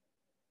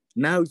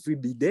 Now, if we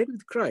be dead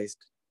with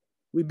Christ,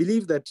 we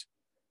believe that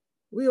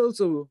we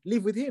also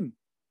live with him.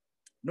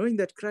 Knowing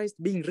that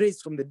Christ, being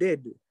raised from the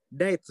dead,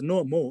 dieth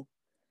no more,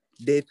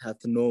 death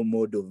hath no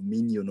more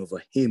dominion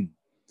over him.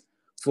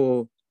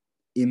 For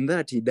in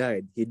that he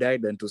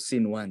died unto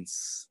sin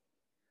once.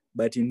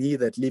 But in he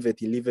that liveth,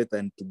 he liveth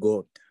unto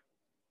God.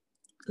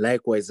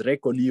 Likewise,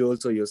 reckon ye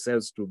also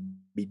yourselves to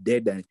be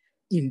dead and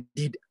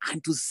indeed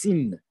unto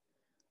sin,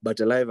 but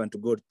alive unto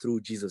God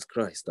through Jesus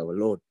Christ our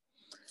Lord.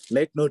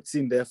 Let not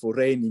sin therefore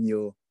reign in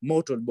your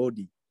mortal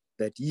body,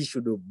 that ye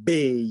should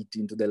obey it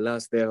into the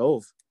lust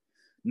thereof.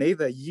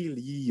 Neither yield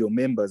ye your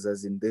members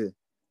as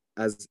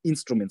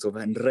instruments of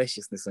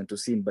unrighteousness unto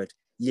sin, but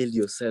yield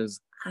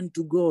yourselves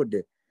unto God,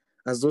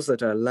 as those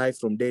that are alive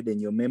from dead,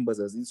 and your members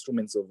as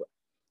instruments of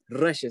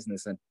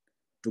righteousness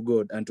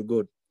unto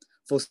God.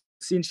 For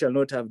sin shall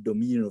not have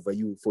dominion over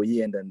you, for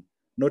ye are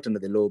not under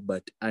the law,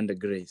 but under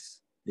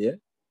grace. Yeah?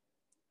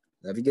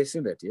 Have you guys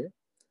seen that? Yeah?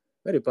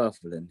 Very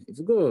powerful. And if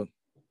you go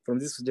from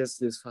this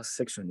first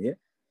section, yeah?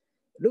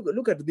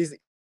 Look at this.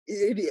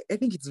 I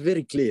think it's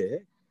very clear. Yeah?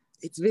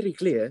 It's very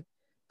clear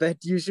that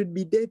you should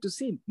be dead to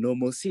sin. No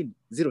more sin.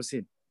 Zero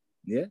sin.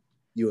 Yeah?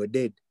 You are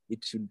dead.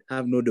 It should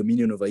have no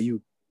dominion over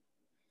you.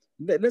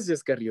 Let's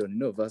just carry on,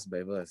 verse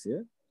by verse.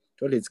 Yeah?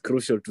 Totally, it's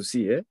crucial to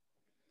see. Yeah?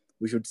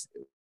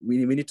 We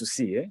need to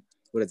see. Yeah?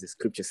 What does the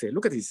scripture say?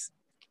 Look at this.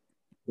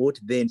 What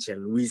then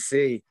shall we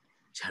say?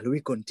 Shall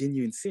we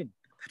continue in sin,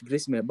 that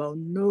grace may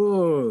abound?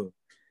 No.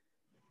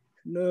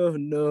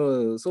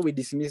 So we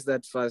dismiss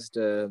that first,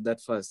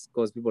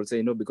 because people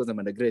say, no, because I'm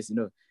under grace,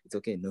 it's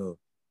okay. No,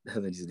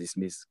 that is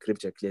dismissed.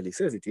 Scripture clearly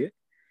says it here.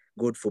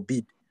 God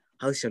forbid.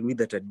 How shall we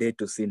that are dead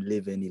to sin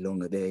live any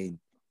longer therein?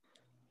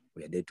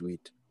 We are dead to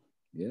it.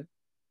 Yeah?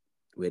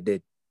 We're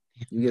dead.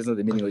 You guys know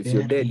the meaning of, if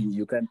you're dead,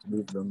 you can't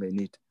live longer in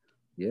it.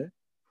 Yeah?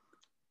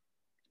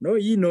 No,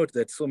 ye note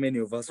that so many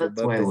of us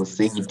That's why I was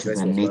saying it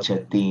is a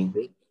nature thing.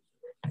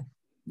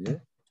 Yeah.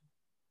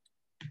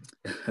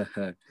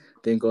 I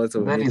think also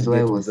we That need to is why I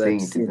get to was that saying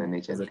it is a sin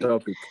nature as a thing.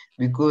 topic.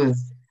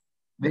 Because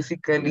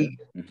basically,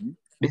 Mhm.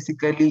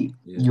 basically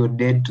Yeah. you're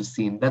dead to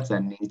sin. That's a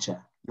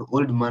nature. Your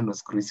old man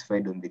was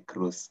crucified on the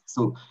cross.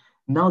 So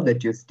now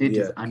that your state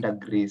is Yeah. under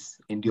grace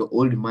and your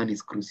old man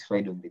is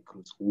crucified on the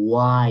cross,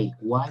 why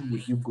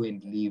would you go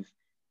and live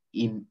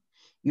in,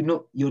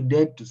 you're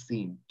dead to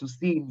sin. To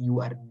sin,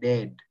 you are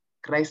dead.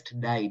 Christ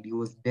died. He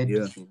was dead to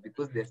Yeah. sin,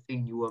 because they're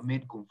saying you were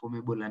made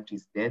conformable unto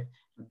his death,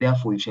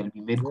 therefore you shall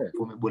be made Yeah.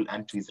 conformable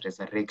unto his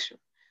resurrection.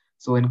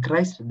 So when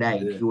Christ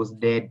died, Yeah. he was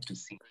dead to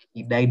sin.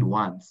 He died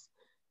once.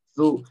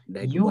 So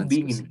Died you once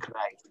being to in sin.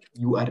 Christ,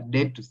 you are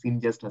dead to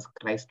sin just as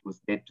Christ was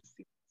dead to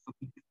sin.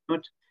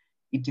 So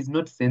it is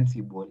not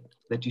sensible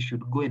that you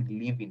should go and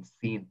live in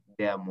sin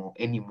there more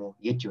anymore,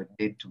 yet you're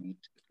dead to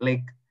it.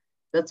 Like,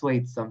 that's why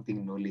it's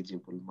something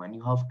knowledgeable, man.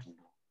 You have to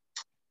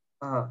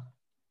know.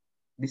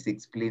 This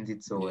explains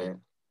it so Yeah.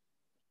 well.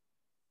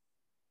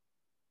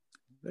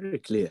 Very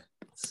clear.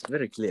 It's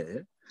very clear.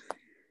 Yeah?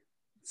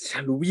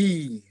 Shall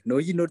we? Know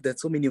ye not that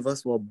so many of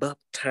us were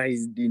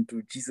baptized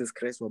into Jesus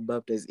Christ, were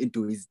baptized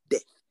into his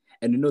death?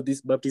 And you know,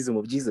 this baptism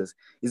of Jesus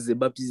is the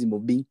baptism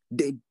of being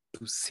dead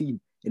to sin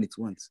in its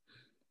once.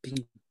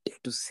 Being dead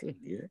to sin,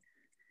 yeah?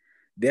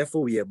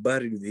 Therefore, we are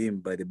buried with him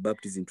by the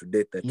baptism to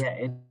death. That, Yeah,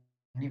 and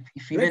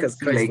if you like even as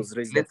see, Christ like, was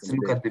raised up let's from the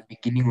look dead. at the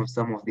beginning of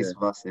some of these Yeah.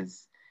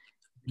 verses.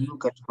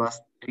 Look at verse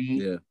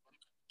 3 Yeah.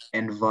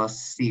 and verse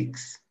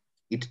 6.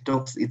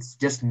 It's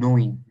just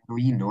knowing, know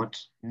ye not,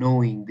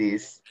 knowing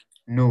this,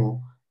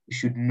 know, you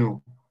should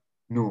know,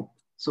 know.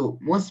 So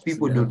most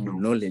people Should don't have know,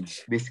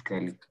 knowledge.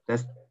 basically.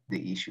 That's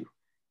the issue.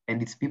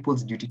 And it's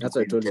people's duty to That's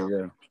go what I and told tell you.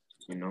 Yeah. them,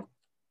 you know.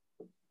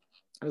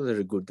 That's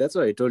very good. That's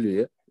why I told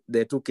you. Yeah.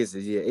 There are two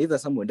cases here. Either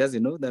someone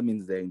doesn't know, that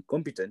means they're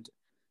incompetent,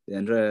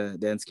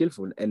 they're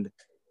unskillful. And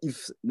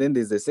if then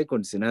there's a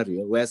second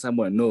scenario where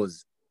someone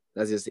knows,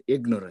 that's just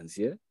ignorance.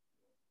 Yeah.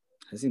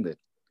 I think that.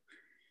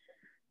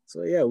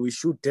 So yeah, we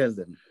should tell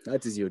them.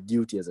 That is your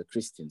duty as a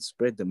Christian.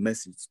 Spread the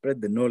message, spread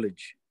the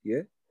knowledge.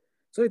 Yeah.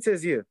 So it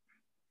says here,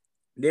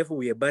 therefore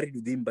we are buried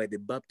with him by the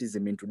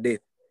baptism into death,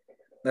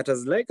 that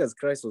as like as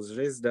Christ was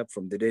raised up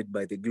from the dead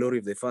by the glory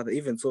of the Father,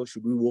 even so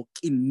should we walk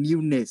in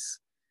newness.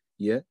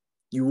 Yeah.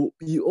 You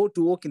ought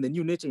to walk in the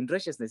new nature in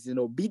righteousness, in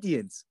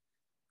obedience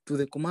to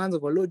the commands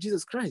of our Lord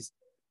Jesus Christ.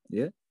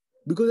 Yeah.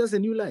 Because that's a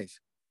new life.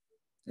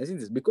 I think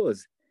this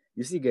because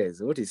you see,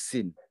 guys, what is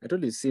sin? I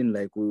told you sin,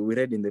 like we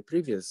read in the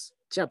previous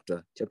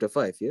chapter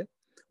 5, yeah?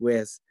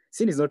 Whereas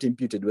sin is not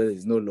imputed where there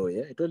is no law,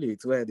 yeah? I told you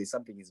it's where there's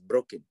something is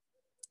broken.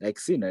 Like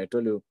sin, I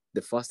told you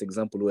the first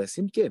example where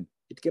sin came.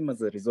 It came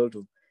as a result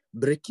of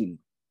breaking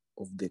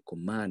of the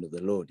command of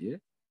the Lord, yeah?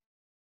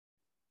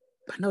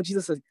 But now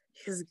Jesus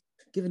has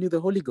given you the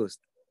Holy Ghost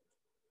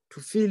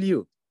to fill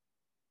you.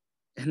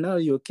 And now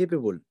you're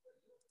capable.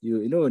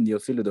 You know, when you're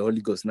filled with the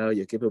Holy Ghost, now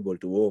you're capable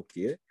to walk,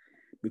 yeah?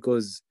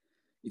 Because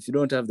if you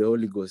don't have the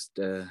Holy Ghost,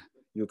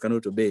 you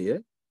cannot obey, yeah?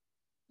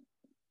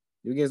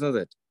 You guys know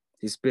that?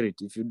 His spirit,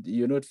 if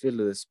you're not filled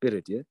with the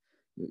spirit, yeah?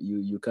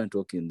 You can't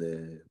walk in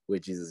the way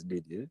Jesus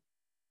did, yeah?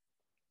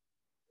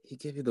 He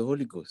gave you the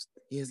Holy Ghost.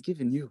 He has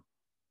given you.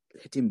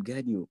 Let him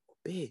guide you.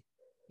 Obey,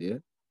 yeah?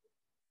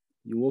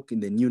 You walk in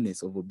the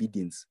newness of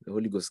obedience. The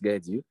Holy Ghost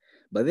guides you.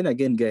 But then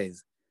again,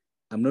 guys,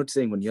 I'm not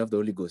saying when you have the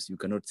Holy Ghost, you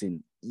cannot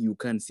sin. You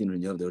can't sin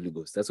when you have the Holy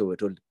Ghost. That's what we're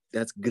told.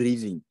 That's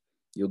grieving.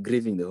 You're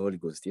grieving the Holy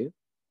Ghost, yeah?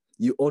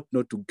 You ought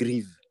not to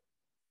grieve.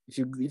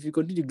 If you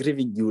continue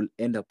grieving, you will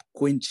end up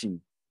quenching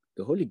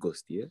the Holy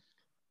Ghost, yeah?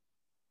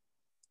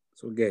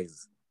 So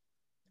guys,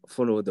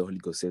 follow what the Holy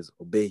Ghost says.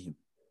 Obey him,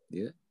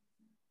 yeah?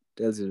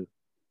 Tells you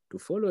to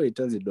follow, it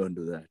tells you don't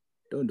do that.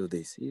 Don't do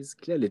this. He's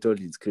clearly told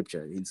in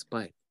scripture,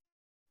 inspired.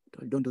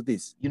 Don't do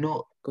this. You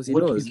know, Because he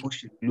what knows. people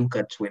should look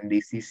at when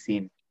they see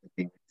sin,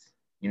 things,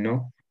 you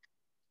know?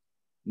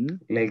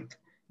 Like, Yeah.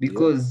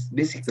 because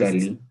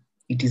basically,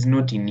 it is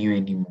not in you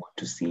anymore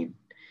to sin.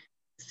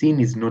 Sin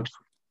is not,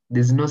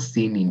 there's no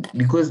sin in,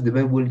 because the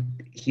Bible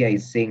here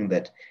is saying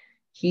that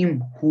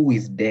him who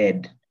is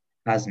dead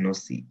has no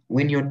sin.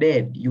 When you're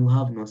dead, you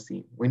have no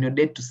sin. When you're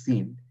dead to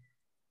sin,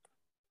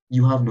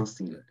 you have no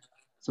sin.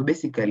 So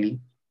basically,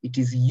 it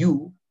is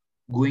you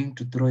going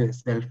to throw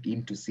yourself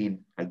into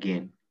sin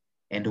again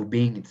and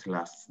obeying its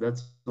lusts.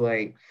 That's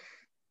why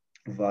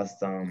verse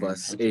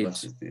 8.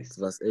 verse is this?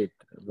 Verse 8.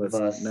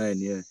 Verse 9,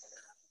 yeah.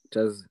 It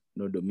has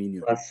no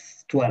dominion.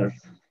 Verse 12,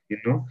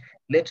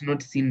 let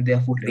not sin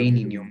therefore reign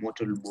in your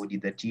mortal body,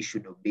 that ye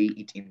should obey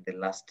it in the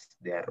lusts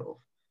thereof.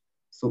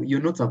 So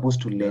you're not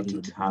supposed to let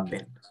it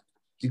happen,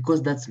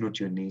 because that's not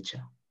your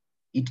nature.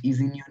 It is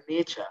in your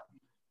nature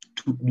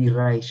to be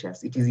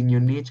righteous. It is in your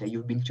nature.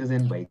 You've been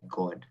chosen by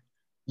God.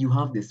 You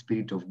have the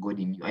Spirit of God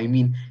in you. I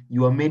mean,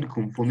 you are made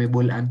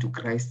conformable unto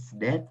Christ's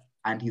death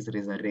and his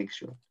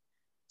resurrection.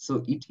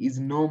 So it is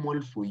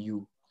normal for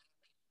you.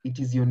 It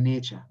is your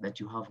nature that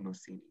you have no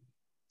sin.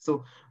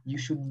 So you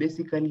should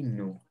basically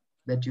know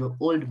that your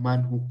old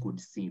man who could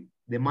sin,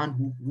 the man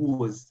who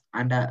was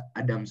under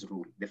Adam's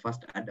rule, the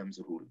first Adam's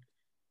rule,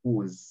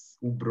 who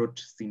brought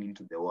sin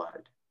into the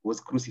world, was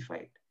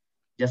crucified,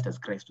 just as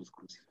Christ was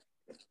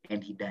crucified.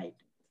 and he died.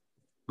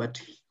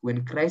 But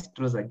when Christ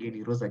rose again,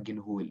 he rose again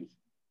holy.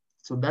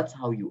 So that's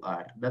how you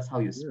are. That's how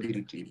your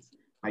spirit is.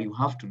 And you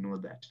have to know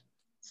that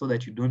so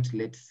that you don't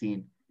let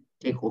sin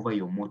take over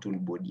your mortal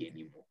body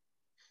anymore.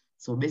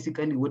 So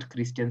basically what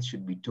Christians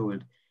should be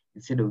told,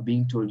 instead of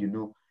being told,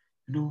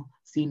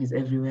 sin is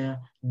everywhere,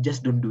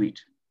 just don't do it.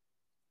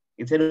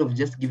 Instead of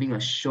just giving a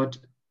short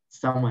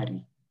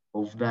summary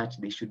of that,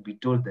 they should be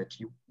told that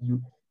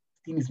sin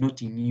is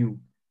not in you.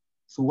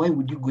 So why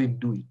would you go and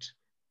do it?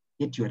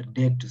 Yet you are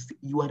dead to sin.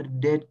 You are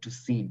dead to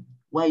sin.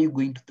 Why are you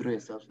going to throw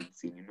yourself in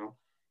sin,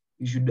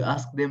 You should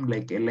ask them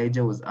like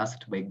Elijah was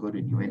asked by God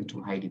when he went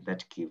to hide in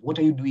that cave. What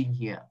are you doing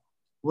here?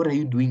 What are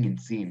you doing in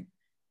sin?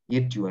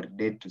 Yet you are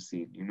dead to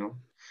sin,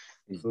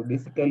 So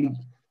basically,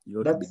 You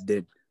ought to be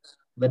dead.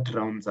 That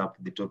rounds up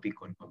the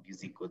topic on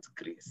abusing God's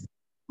grace.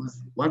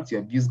 Because once you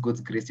abuse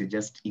God's grace, you're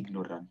just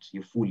ignorant.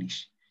 You're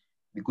foolish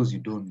because you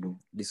don't know.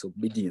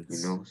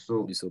 Disobedience.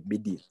 So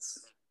disobedience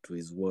to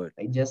his word.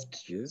 I just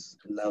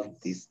love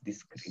this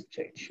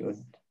scripture.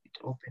 It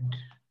opened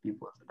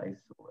people's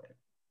eyes so well.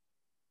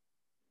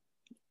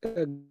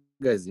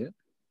 Guys,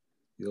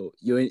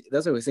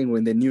 that's why we're saying we're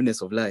in the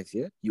newness of life,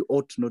 you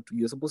ought not to,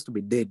 you're supposed to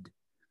be dead.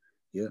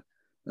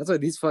 That's why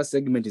this first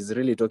segment is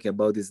really talking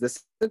about this. The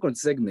second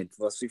segment,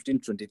 verse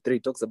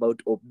 15-23, talks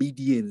about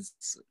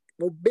obedience.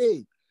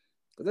 Obey,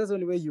 because that's the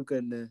only way you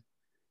can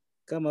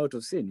come out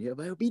of sin,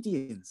 by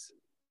obedience,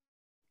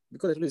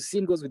 because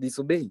sin goes with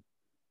disobeying.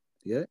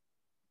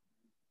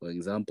 For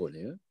example,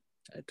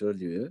 I told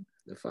you,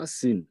 the first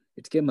sin,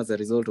 it came as a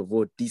result of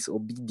what?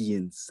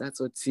 Disobedience. That's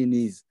what sin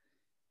is,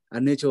 a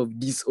nature of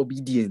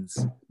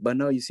disobedience. But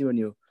now you see, when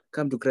you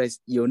come to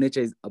Christ, your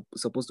nature is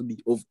supposed to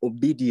be of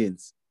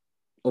obedience,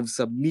 of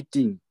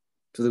submitting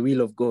to the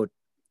will of God,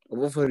 of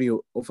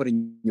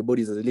offering your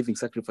bodies as a living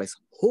sacrifice,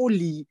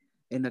 holy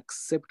and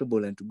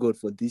acceptable unto God,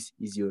 for this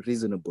is your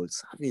reasonable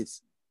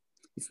service.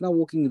 It's now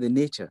walking in the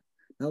nature,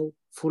 now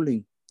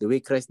following the way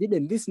Christ did.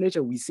 And this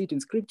nature, we see it in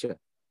scripture.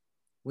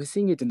 We're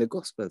seeing it in the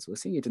Gospels. We're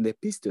seeing it in the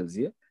epistles,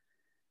 We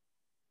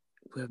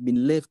have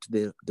been left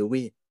the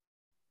way.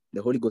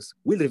 The Holy Ghost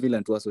will reveal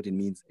unto us what it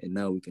means, and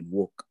now we can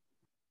walk.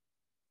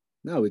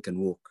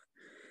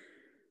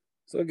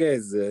 So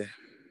guys,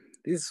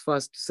 this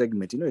first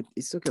segment,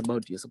 it's talking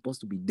about you're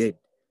supposed to be dead.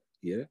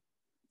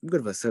 Look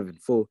at verse 7.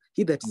 For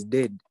he that is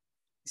dead,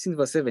 it's in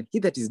verse 7, he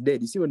that is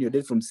dead, you see, when you're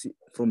dead from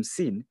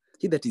sin,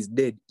 he that is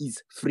dead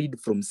is freed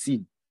from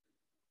sin.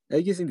 Are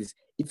you guessing this?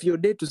 If you're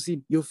dead to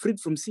sin, you're freed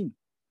from sin.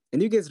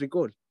 And you guys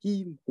recall,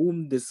 he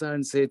whom the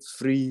Son sets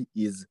free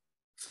is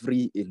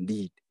free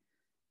indeed.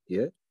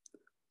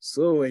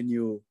 So when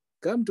you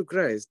come to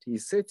Christ, he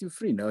set you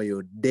free. Now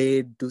you're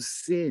dead to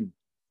sin,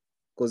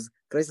 because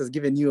Christ has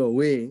given you a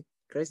way.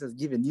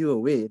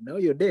 Now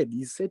you're dead.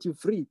 He set you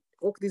free.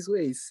 Walk this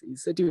way. He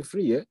set you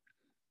free.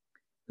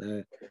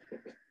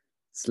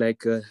 It's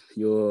like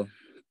you're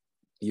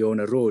on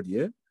a road,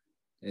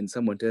 and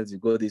someone tells you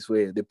go this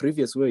way. The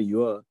previous way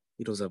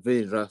it was a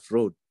very rough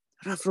road.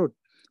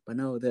 But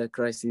now there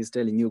Christ is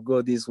telling you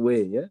go this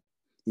way.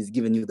 He's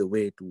given you the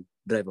way to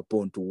drive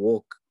upon, to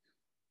walk,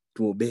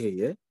 to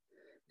obey.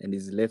 And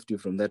he's left you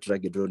from that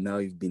rugged road. Now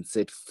you've been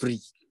set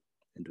free.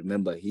 And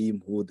remember,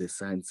 him who the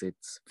Son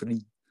sets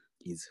free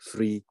is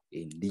free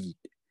indeed.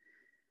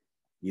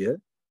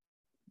 Then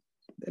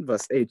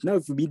verse 8, now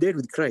if we be dead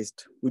with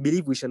Christ, we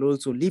believe we shall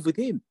also live with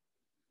him.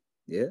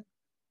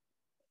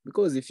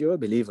 Because if you're a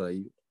believer,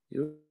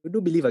 you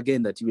do believe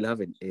again that you will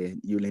have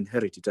you'll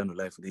inherit eternal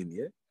life with him.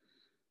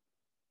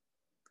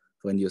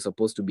 When you're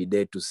supposed to be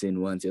dead to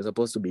sin once, you're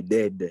supposed to be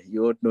dead.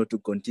 You ought not to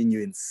continue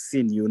in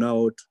sin. You now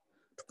ought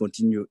to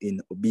continue in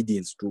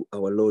obedience to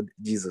our Lord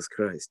Jesus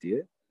Christ.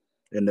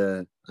 And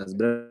as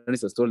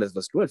Brannis has told us,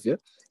 verse 12,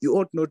 you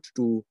ought not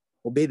to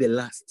obey the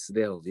lusts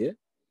thereof.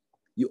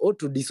 You ought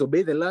to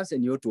disobey the lust,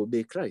 and you ought to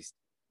obey Christ.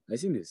 I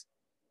see this.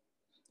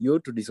 You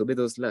ought to disobey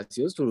those lusts.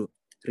 You ought to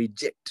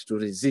reject, to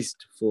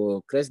resist.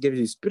 For Christ gave you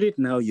his spirit.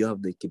 Now you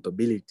have the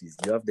capabilities.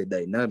 You have the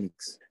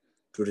dynamics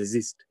to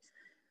resist.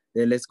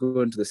 Then let's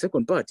go on to the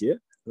second part,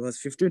 Verse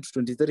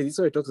 15-23. This is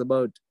why it talks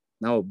about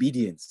now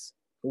obedience.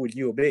 Who will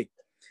you obey?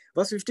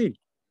 Verse 15.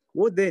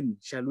 What then?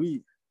 Shall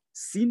we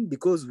sin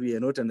because we are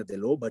not under the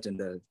law, but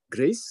under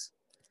grace?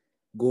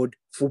 God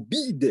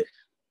forbid.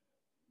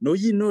 Know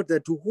ye not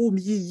that to whom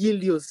ye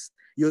yield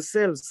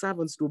yourselves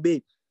servants to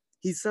obey,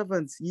 his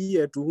servants ye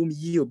are to whom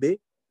ye obey,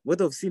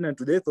 whether of sin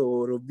unto death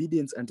or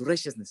obedience unto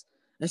righteousness?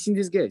 I think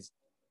these guys,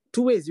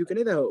 two ways. You can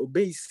either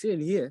obey sin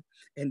here,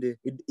 and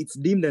it's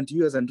deemed unto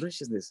you as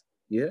unrighteousness,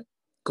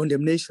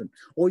 condemnation,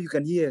 or you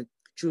can here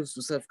choose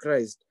to serve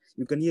Christ.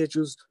 You can here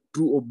choose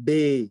to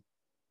obey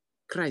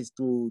Christ,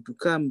 to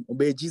come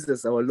obey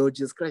Jesus, our Lord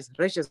Jesus Christ.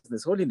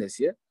 Righteousness, holiness,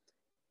 it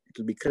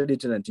will be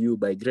credited unto you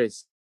by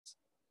grace.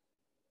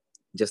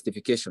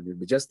 Justification, you'll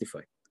be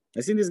justified.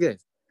 I see these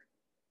guys.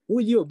 Who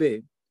will you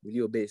obey? Will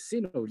you obey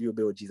sin, or will you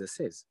obey what Jesus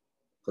says?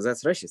 Because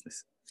that's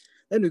righteousness.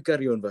 Then we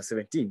carry on verse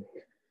 17.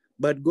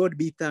 But God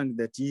be thanked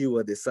that ye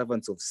were the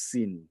servants of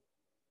sin,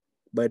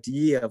 but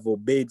ye have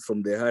obeyed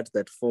from the heart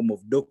that form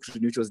of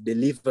doctrine which was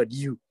delivered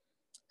you.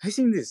 I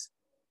seen this.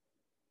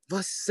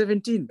 Verse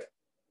 17.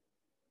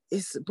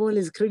 Paul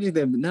is crediting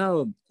them.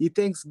 Now he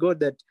thanks God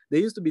that they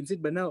used to be in sin,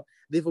 but now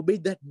they've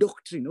obeyed that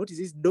doctrine. What is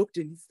this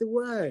doctrine? It's the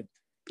word.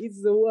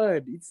 It's the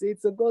word. It's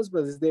the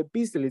gospel. It's the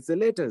epistle. It's the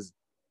letters.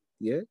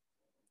 Yeah.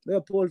 Where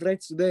Paul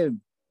writes to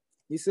them.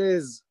 He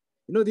says,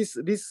 you know, these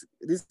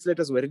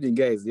letters we're reading,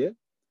 guys. Yeah.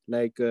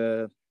 Like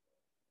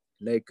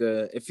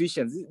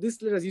Ephesians.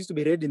 These letters used to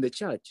be read in the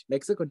church,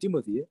 like 2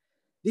 Timothy. Yeah?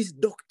 This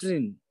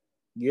doctrine.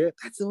 Yeah.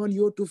 That's the one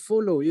you ought to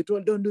follow. You're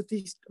told, don't do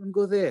this. Don't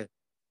go there.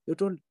 You're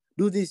told,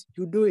 do this,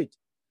 you do it.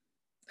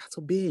 That's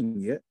obeying,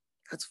 yeah?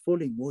 That's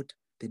following what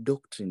the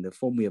doctrine, the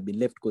form we have been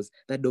left, because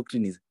that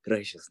doctrine is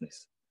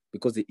righteousness,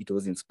 because it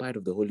was inspired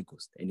of the Holy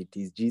Ghost, and it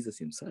is Jesus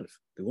himself,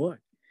 the word.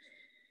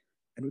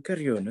 And we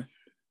carry on.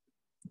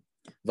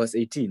 Verse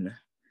 18,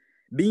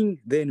 being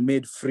then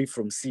made free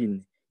from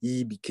sin,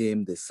 ye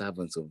became the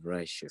servants of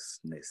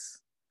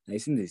righteousness. Now, you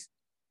see this?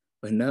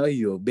 But now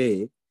you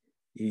obey,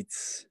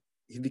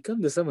 you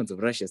become the servants of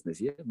righteousness,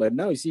 yeah? But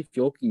now you see, if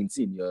you're walking in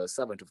sin, you're a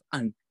servant of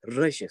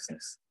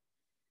unrighteousness.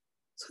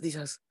 So this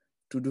has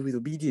to do with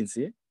obedience,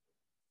 yeah?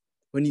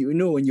 When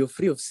when you're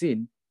free of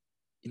sin,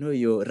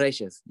 you're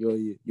righteous,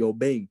 you're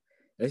obeying.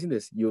 I think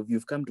this,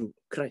 you've come to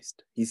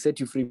Christ. He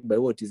set you free by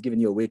what? He's given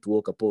you a way to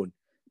walk upon,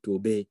 to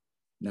obey.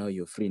 Now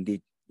you're free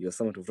indeed. You're a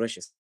servant of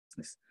righteousness.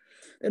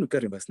 Then we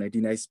carry verse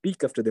 19. I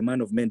speak after the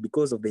man of men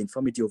because of the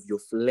infirmity of your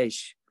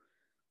flesh.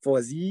 For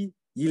as ye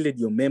yielded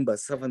your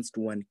members servants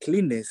to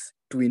uncleanness,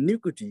 to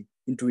iniquity,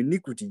 into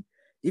iniquity,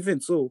 even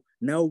so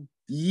now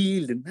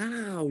yield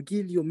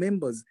your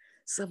members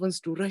servants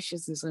to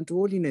righteousness and to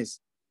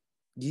holiness.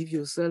 Give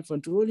yourself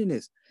unto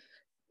holiness.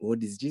 What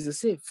does Jesus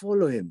say?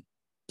 Follow him.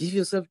 Give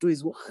yourself to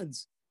his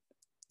words.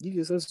 Give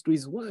yourselves to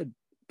his word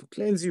to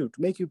cleanse you,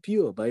 to make you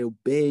pure by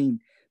obeying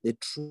the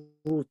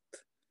truth.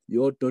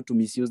 You ought not to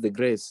misuse the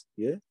grace.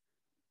 Yeah?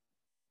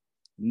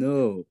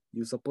 No,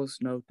 you're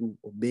supposed now to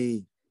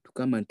obey, to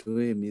come unto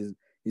him.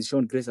 He's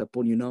shown grace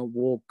upon you. Now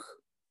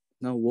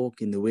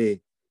walk in the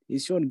way.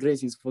 He's shown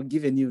grace. He's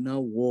forgiven you. Now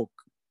walk.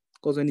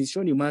 Because when he's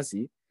shown you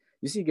mercy,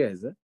 you see,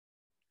 guys,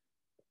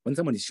 when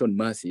someone is shown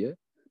mercy,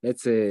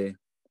 let's say,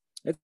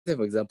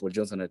 for example,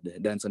 Johnson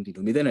had done something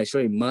to me. Then I show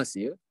him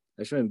mercy.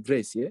 I show him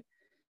grace.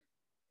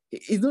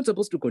 He's not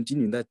supposed to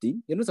continue in that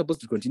thing. You're not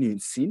supposed to continue in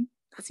sin.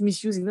 That's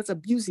misusing. That's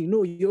abusing.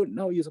 No,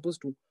 you're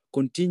supposed to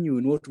continue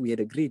in what we had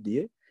agreed.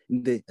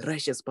 In the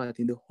righteous path,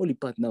 in the holy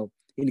path now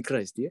in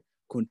Christ.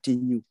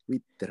 Continue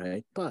with the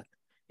right path.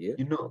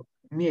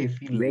 Me, I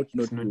feel like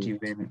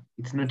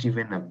it's not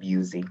even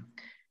abusing.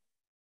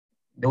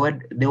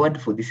 The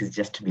word for this is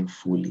just being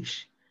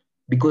foolish,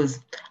 because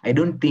I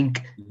don't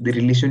think the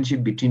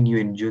relationship between you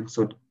and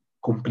Johnson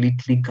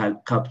completely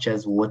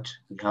captures what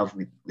we have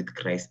with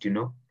Christ.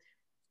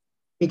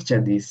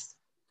 Picture this: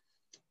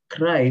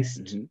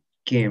 Christ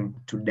came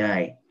to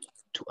die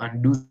to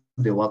undo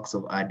the works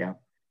of Adam,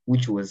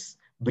 which was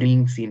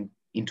bringing sin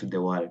into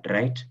the world,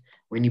 right?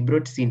 When he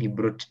brought sin, he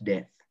brought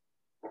death,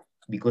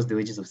 because the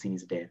wages of sin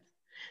is death.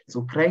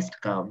 So Christ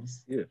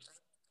comes,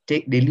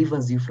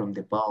 delivers you from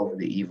the power of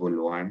the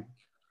evil one,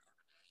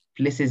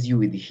 places you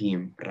with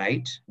him,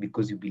 right?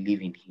 Because you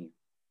believe in him.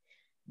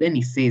 Then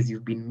he says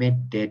you've been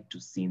made dead to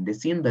sin. The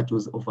sin that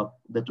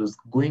was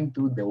going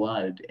through the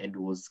world and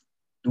was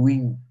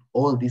doing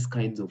all these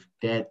kinds of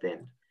death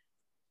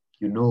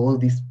and all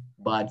this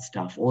bad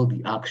stuff, all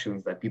the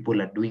actions that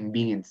people are doing,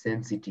 being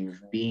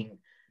insensitive, being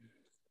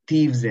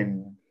thieves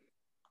and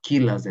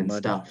killers and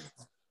stuff.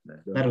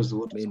 That was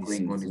what was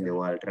going on in the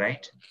world,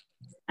 right?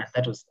 And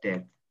that was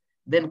death.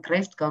 Then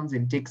Christ comes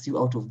and takes you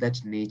out of that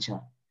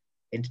nature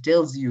and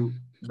tells you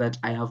that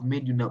I have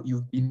made you now,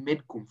 you've been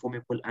made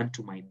conformable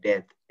unto my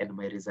death and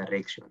my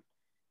resurrection.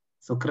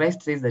 So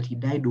Christ says that he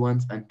died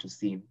once unto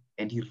sin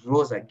and he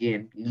rose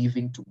again,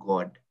 living to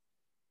God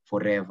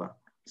forever.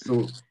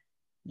 So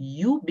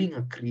you being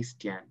a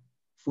Christian,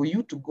 for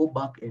you to go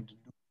back and do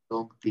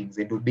wrong things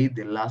and obey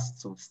the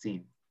lusts of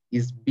sin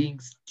is being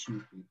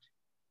stupid.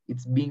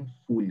 It's being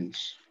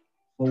foolish.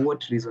 For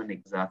what reason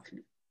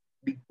exactly?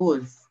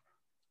 Because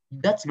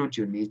that's not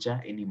your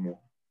nature anymore.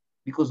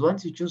 Because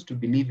once you choose to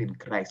believe in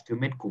Christ, you're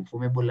made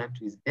conformable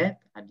unto his death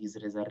and his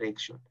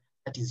resurrection.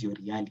 That is your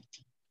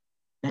reality.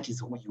 That is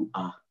who you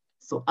are.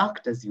 So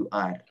act as you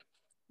are.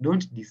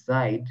 Don't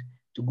decide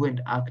to go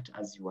and act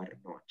as you are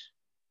not.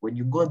 When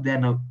you go there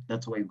now,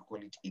 that's why we call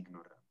it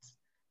ignorance.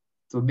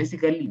 So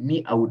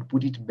basically, I would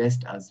put it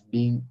best as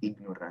being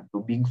ignorant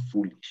or being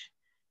foolish.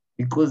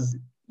 Because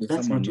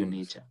that's not your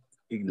nature.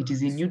 Ignorance. It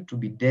is in you to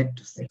be dead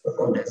to sin.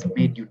 God has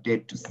made you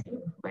dead to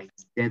sin by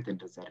his death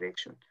and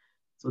resurrection.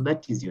 So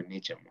that is your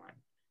nature, man.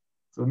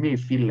 So I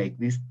feel like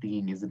this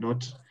thing is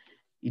not,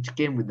 it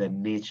came with the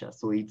nature.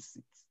 So it's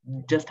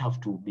just have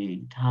to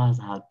obey. It has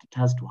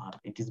to happen.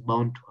 It is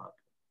bound to happen.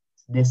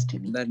 It's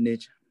destiny. That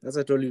nature. That's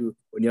what I told you,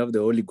 when you have the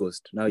Holy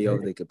Ghost, now you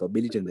have the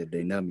capability and the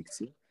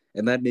dynamics.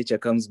 And that nature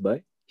comes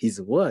by his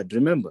word,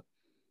 remember.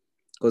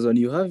 Because when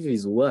you have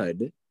his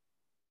word,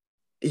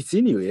 it's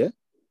in you,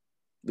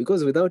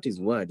 Because without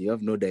his word, you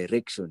have no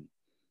direction.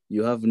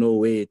 You have no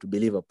way to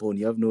believe upon.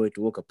 You have no way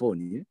to walk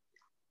upon.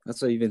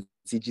 That's why you even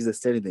see Jesus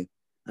telling them,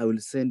 I will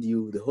send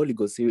you the Holy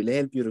Ghost. He will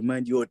help you,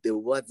 remind you of the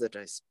words that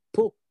I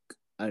spoke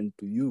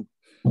unto you.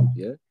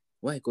 Yeah.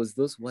 Why? Because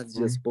those words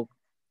Jesus spoke,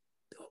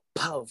 they were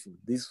powerful.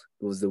 This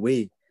was the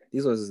way.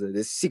 This was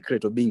the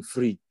secret of being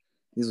free.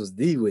 This was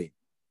the way.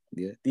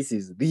 Yeah. This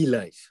is the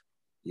life.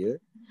 Yeah.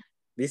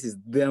 This is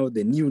now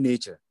the new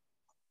nature.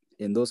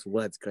 And those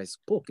words Christ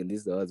spoke, and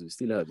these are the words we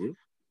still have. Yeah?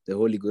 The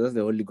Holy Ghost,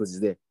 the Holy Ghost is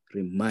there.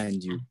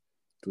 Remind you,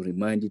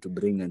 to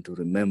bring unto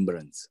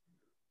remembrance.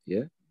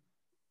 Yeah.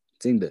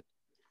 Think that.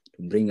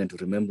 To bring unto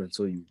remembrance,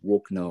 so you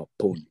walk now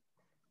upon.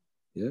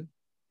 Yeah.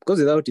 Because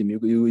without him,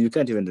 you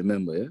can't even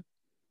remember. Yeah.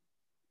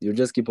 You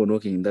just keep on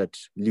walking in that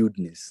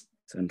lewdness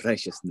and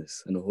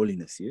righteousness and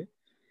holiness. Yeah.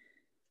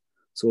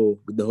 So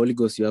with the Holy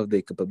Ghost, you have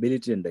the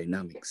capability and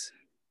dynamics.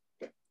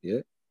 Yeah.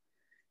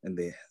 And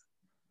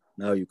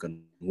now you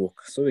can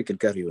walk. So we can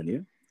carry on. Yeah.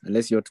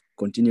 Unless you want to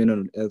continue,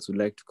 anyone else would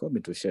like to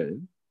comment or share.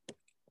 Yeah?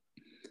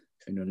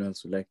 Anyone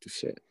else would like to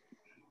share?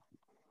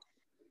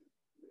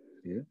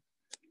 Yeah.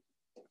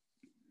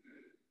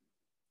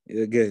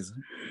 Yeah, guys.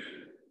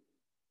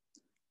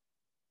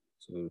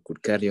 So we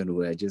could carry on.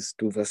 We're just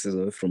 2 verses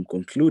away from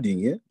concluding.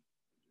 Yeah.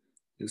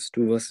 Just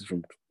 2 verses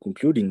from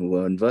concluding.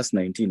 We're on verse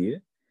 19. Yeah.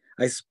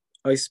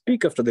 I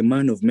speak after the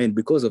man of men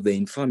because of the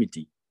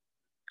infirmity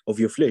of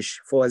your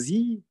flesh. For as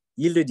ye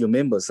yielded your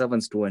members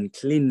servants to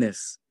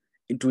uncleanness,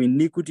 into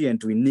iniquity and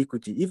to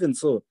iniquity, even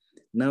so,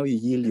 now ye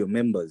yield your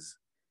members.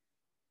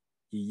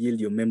 Ye yield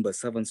your members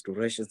servants to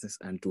righteousness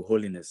and to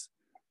holiness.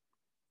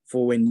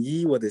 For when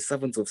ye were the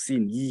servants of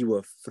sin, ye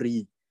were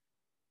free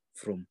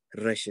from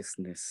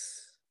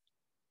righteousness.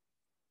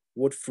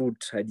 What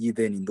fruit had ye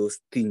then in those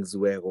things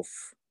whereof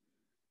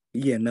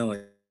ye are now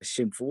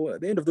ashamed? For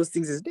the end of those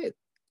things is death.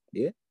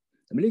 Yeah.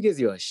 I mean, because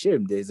you're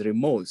ashamed, there's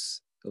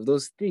remorse of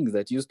those things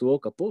that you used to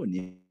walk upon.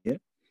 Yeah.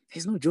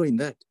 There's no joy in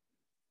that.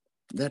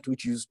 That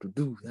which you used to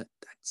do, that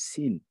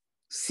sins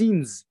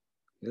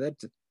that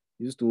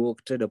you used to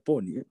tread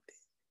upon. Yeah.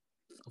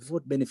 Of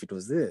what benefit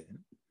was there?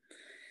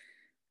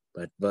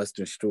 But verse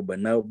 22, but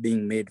now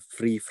being made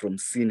free from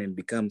sin and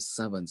become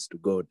servants to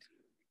God,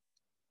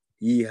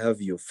 ye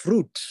have your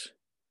fruit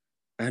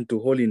unto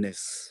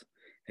holiness,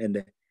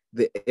 and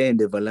the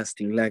end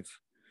everlasting life.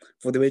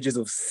 For the wages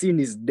of sin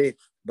is death,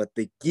 but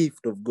the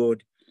gift of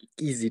God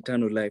is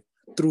eternal life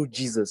through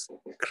Jesus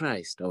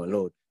Christ our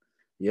Lord.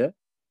 Yeah?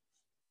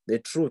 The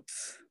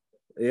truth.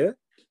 Yeah?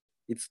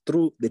 It's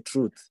through the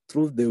truth,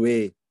 through the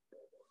way.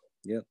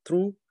 Yeah?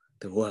 Through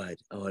the word,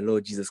 our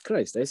Lord Jesus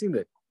Christ. I see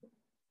that.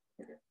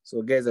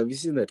 So guys, have you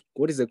seen that?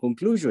 What is the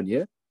conclusion?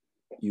 Yeah?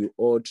 You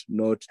ought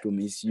not to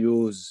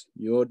misuse.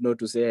 You ought not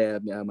to say,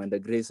 I'm under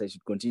grace, I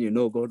should continue.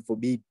 No, God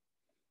forbid.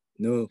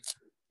 No.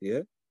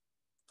 Yeah?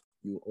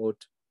 You ought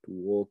to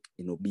walk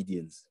in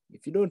obedience.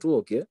 If you don't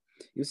walk, yeah,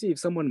 you see, if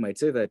someone might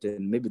say that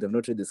and maybe they've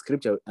not read the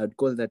scripture, I'd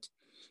call that,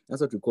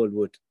 that's what we call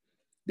what?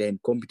 They're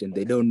incompetent,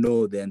 they don't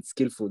know, they're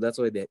unskillful, that's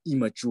why they're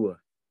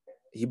immature.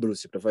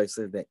 Hebrews chapter 5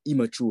 says they're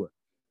immature,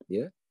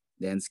 yeah,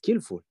 they're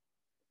unskillful.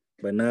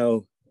 But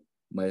now,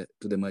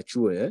 to the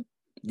mature, yeah,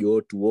 you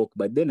ought to walk.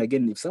 But then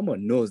again, if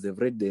someone knows, they've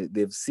read,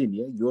 they've seen,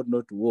 yeah, you ought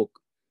not to walk.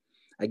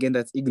 Again,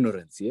 that's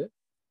ignorance, yeah.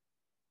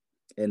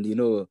 And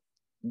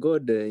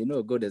God,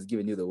 God has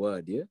given you the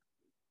word, yeah.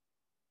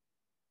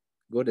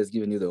 God has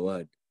given you the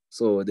word.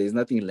 So there's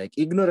nothing like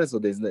ignorance, or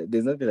there's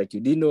nothing like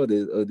you didn't know,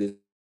 or there's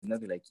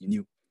nothing like you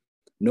knew.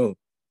 No,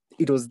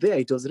 it was there.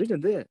 It was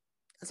written there.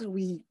 That's why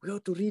we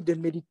ought to read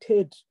and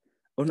meditate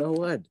on our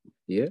word.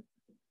 Yeah.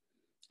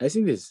 I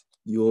think this,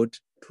 you ought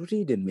to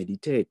read and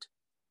meditate.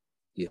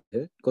 Yeah.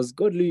 Because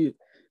God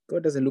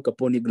doesn't look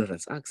upon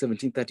ignorance. Acts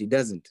 17:30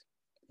 doesn't.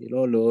 He'll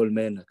hold all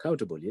men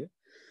accountable. Yeah.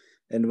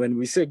 And when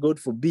we say God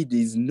forbid,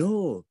 is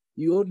no.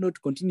 You ought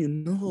not continue.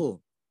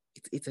 No.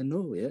 It's a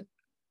no. Yeah.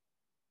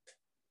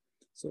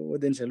 So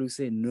what then shall we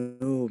say?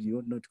 No, you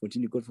ought not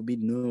continue. God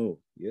forbid, no.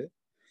 Yeah.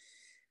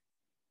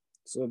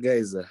 So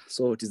guys,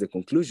 so what is the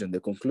conclusion? The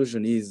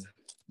conclusion is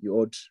you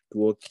ought to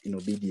walk in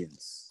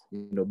obedience,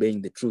 in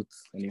obeying the truth.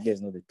 And you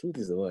guys know the truth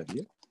is the word,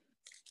 yeah?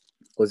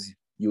 Because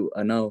you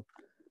are now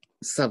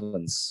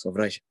servants of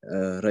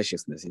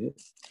righteousness, yeah?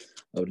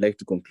 I would like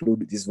to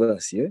conclude this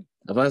verse, yeah?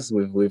 A verse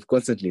we've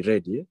constantly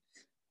read, yeah?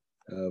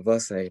 A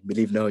verse I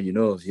believe now you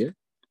know of, yeah?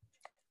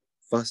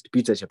 1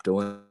 Peter chapter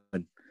 1,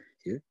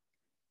 yeah?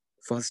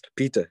 1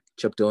 Peter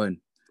chapter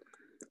 1.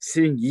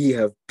 Seeing ye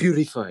have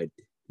purified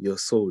your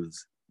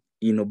souls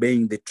in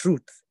obeying the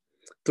truth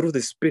through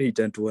the Spirit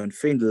unto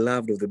unfeigned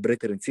love of the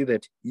brethren, see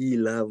that ye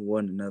love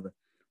one another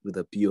with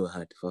a pure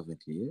heart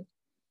fervently. Yeah?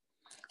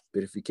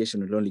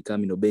 Purification will only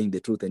come in obeying the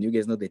truth, and you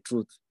guys know the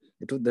truth.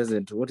 The truth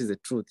doesn't. What is the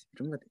truth?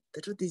 Remember,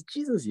 the truth is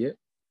Jesus. Yeah,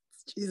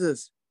 it's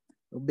Jesus.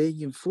 Obeying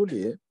Him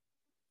fully. Yeah,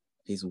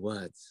 His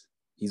words,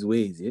 His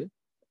ways. Yeah.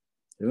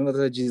 Remember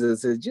that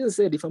Jesus said. Jesus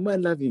said, "If a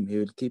man love Him, he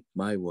will keep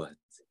my words."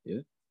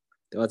 Yeah,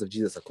 the words of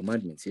Jesus are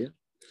commandments. Yeah.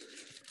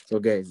 So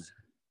guys,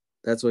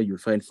 that's why you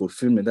find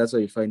fulfillment. That's why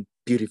you find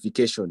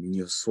purification in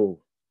your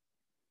soul.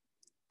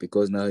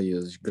 Because now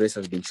your grace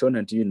has been shown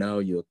unto you, now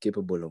you're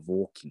capable of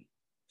walking.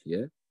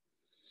 Yeah.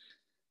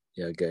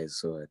 Yeah, guys.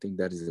 So I think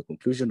that is the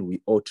conclusion.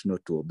 We ought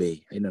not to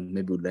obey. I know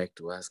maybe would like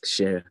to ask,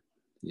 share,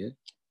 yeah,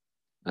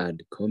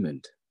 add,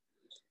 comment.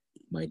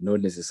 Might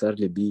not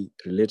necessarily be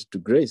related to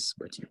grace,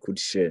 but you could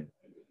share.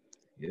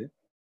 Yeah.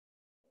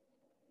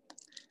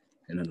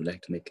 And I would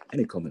like to make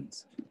any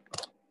comments.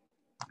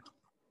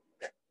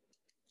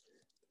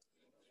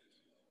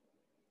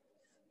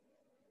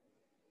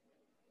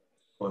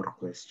 Or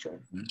question.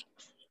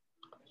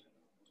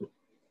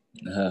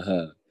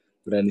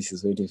 Branis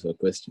is waiting for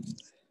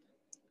questions.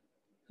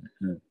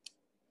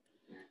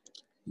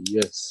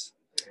 Yes.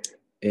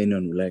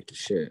 Anyone would like to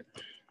share?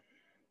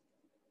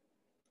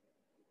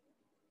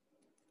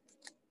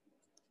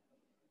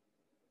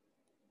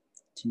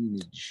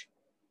 Teenage.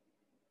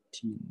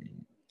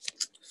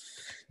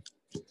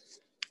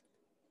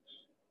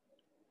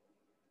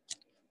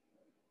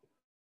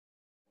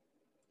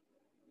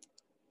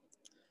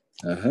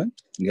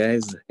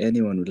 Guys,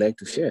 anyone would like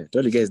to share?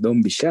 Tell you guys,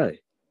 don't be shy.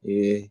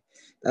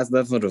 That's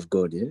not of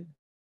God, yeah?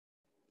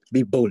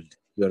 Be bold.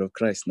 You're of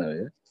Christ now,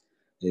 yeah?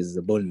 There's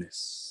the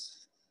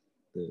boldness.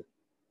 The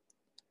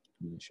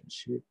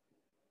relationship.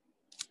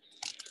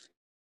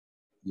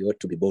 You ought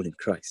to be bold in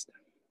Christ.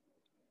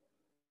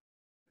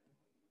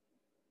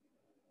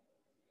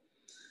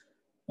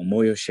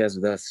 Omoyo shares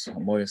with us.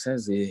 Omoyo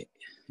says,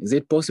 is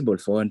it possible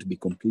for one to be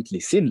completely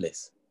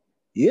sinless?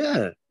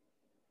 Yeah,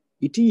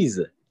 it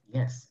is.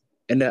 Yes.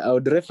 And I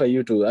would refer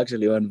you to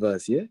actually one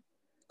verse, yeah?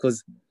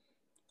 Because,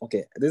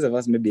 okay, there's a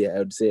verse maybe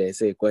I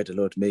say quite a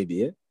lot, maybe,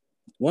 yeah?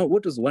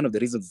 What was one of the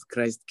reasons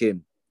Christ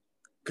came?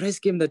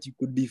 Christ came that you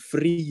could be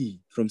free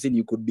from sin,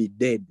 you could be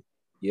dead,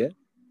 yeah?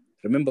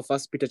 Remember 1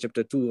 Peter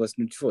chapter 2, verse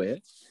 24, yeah?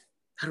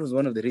 That was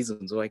one of the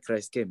reasons why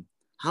Christ came.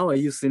 How are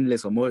you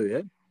sinless, Omoyo,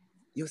 yeah?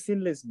 You're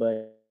sinless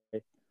by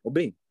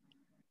obeying,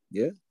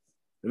 yeah?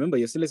 Remember,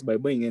 you're sinless by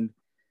obeying, and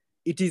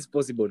it is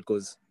possible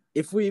because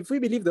if we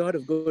believe the word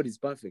of God is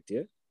perfect,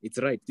 yeah? It's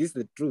right. This is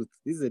the truth.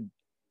 This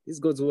is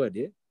God's word,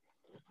 yeah?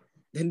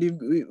 Then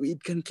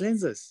it can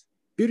cleanse us,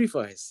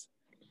 purify us,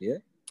 yeah?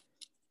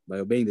 By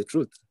obeying the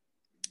truth,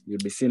 you'll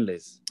be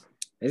sinless.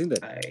 Isn't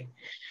that?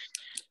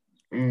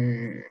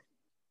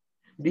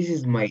 This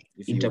is my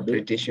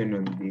interpretation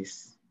on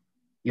this.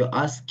 You're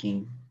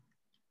asking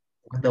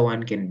whether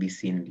one can be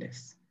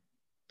sinless.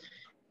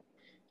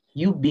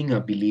 You being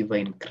a believer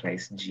in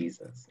Christ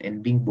Jesus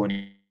and being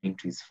born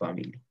into his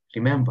family.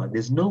 Remember,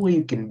 there's no way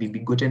you can be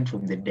begotten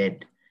from the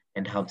dead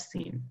and have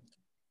sin.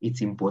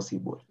 It's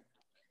impossible.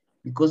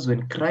 Because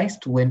when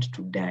Christ went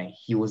to die,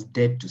 he was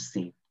dead to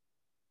sin.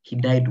 He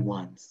died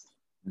once.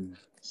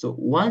 So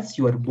once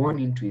you are born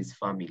into his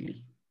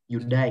family, you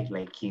die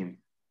like him.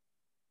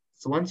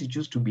 So once you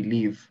choose to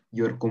believe,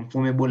 you're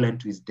conformable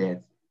unto his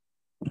death.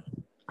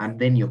 And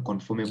then you're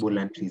conformable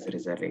unto his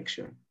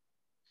resurrection.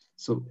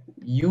 So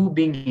you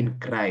being in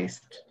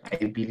Christ,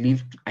 I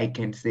believe I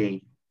can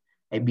say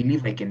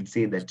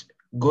that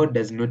God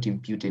does not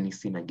impute any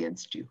sin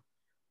against you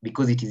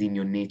because it is in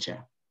your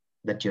nature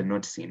that you're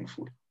not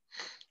sinful.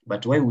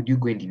 But why would you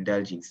go and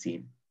indulge in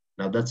sin?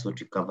 Now that's what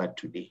we covered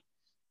today.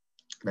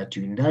 That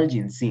you indulge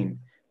in sin.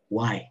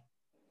 Why?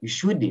 You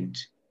shouldn't,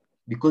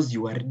 because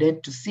you are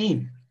dead to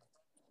sin.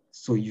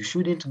 So you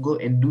shouldn't go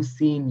and do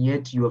sin,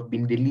 yet you have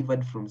been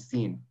delivered from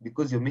sin,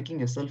 because you're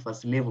making yourself a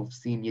slave of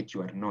sin, yet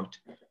you are not.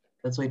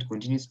 That's why it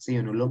continues to say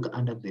you're no longer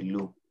under the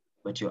law,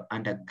 but you're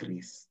under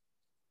grace.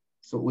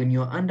 So when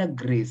you're under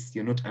grace,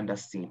 you're not under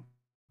sin.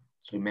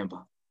 Remember,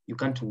 you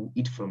can't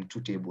eat from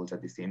two tables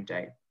at the same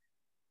time.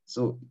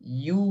 So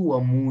you,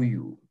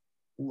 Wamuyu,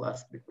 who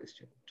asked the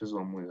question? It was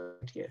Wamuyu,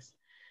 yes.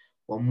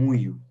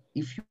 Wamuyu,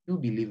 if you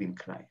believe in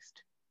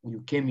Christ,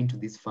 you came into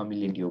this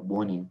family and you're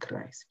born in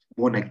Christ,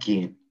 born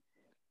again,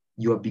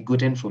 you are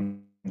begotten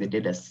from the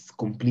dead as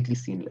completely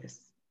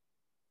sinless.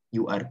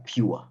 You are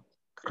pure.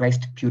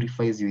 Christ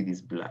purifies you with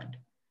his blood.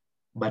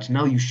 But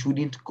now you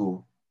shouldn't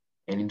go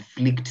and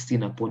inflict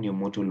sin upon your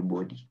mortal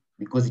body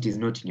because it is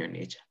not in your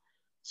nature.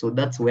 So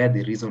that's where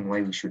the reason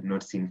why we should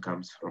not sin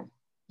comes from,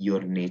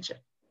 your nature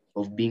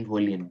of being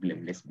holy and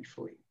blameless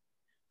before him.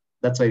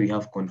 That's why we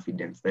have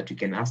confidence that we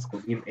can ask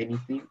of him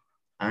anything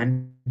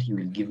and he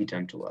will give it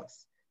unto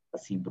us,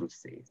 as Hebrews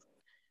says.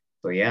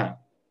 So yeah,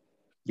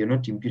 you're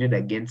not imputed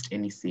against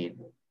any sin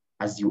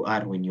as you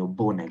are when you're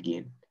born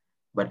again.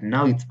 But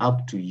now it's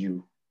up to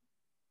you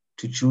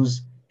to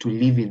choose to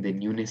live in the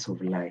newness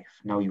of life.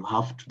 Now you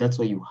have to, that's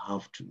why you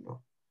have to know.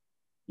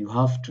 You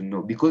have to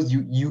know because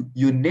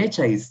your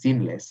nature is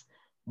sinless,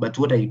 but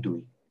what are you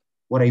doing?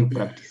 What are you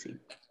practicing?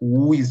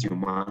 Who is your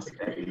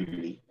master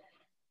really?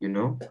 You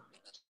know?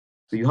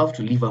 So you have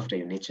to live after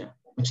your nature,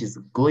 which is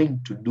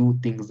going to do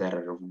things that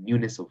are of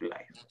newness of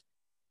life.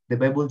 The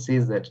Bible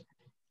says that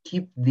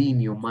keep thee in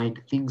your mind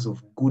things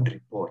of good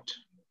report.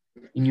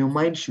 In your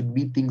mind should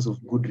be things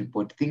of good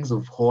report, things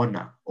of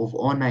honor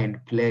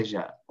and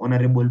pleasure,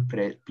 honorable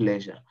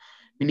pleasure,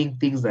 meaning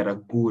things that are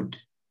good,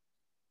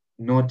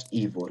 not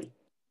evil.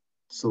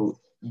 So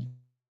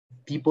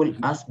people,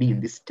 us being in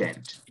this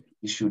tent,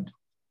 you should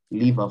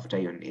live after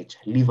your nature,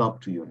 live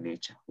up to your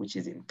nature, which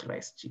is in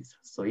Christ Jesus.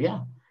 So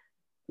yeah,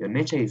 your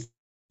nature is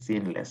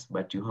sinless,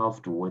 but you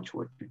have to watch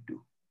what you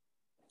do.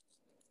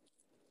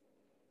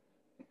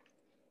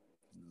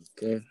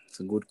 Okay, it's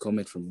a good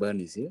comment from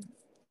Bernice here.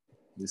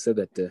 You said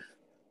that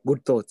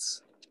good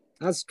thoughts.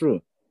 That's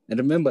true. And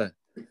remember,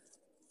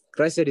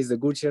 Christ said he's the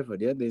good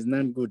shepherd, yeah? There's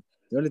none good.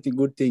 The only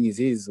good thing is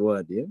his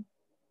word, yeah?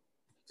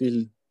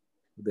 Feel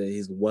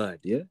his word,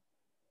 yeah?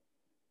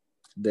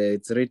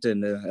 It's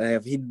written, I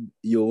have hid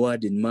your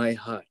word in my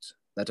heart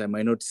that I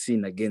might not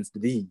sin against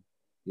thee,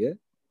 yeah?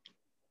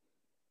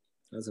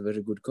 That's a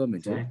very good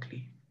comment, Exactly.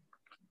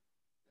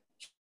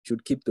 Yeah?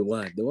 Should keep the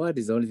word. The word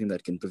is the only thing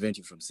that can prevent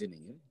you from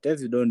sinning, yeah? It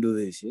tells you don't do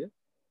this, yeah?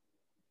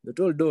 You're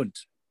told don't.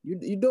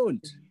 You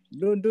don't. You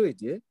don't do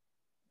it, yeah?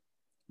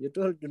 You're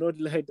told do not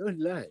lie, don't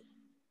lie.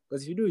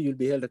 Because if you do, you'll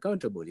be held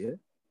accountable, yeah?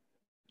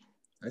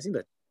 I think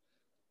that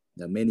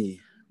there are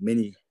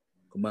many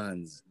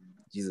commands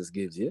Jesus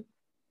gives, yeah?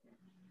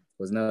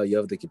 Because now you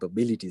have the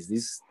capabilities.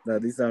 This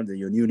sounds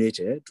your new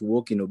nature, yeah? To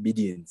walk in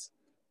obedience,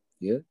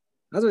 yeah?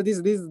 That's why this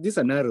is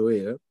a narrow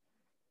way, yeah?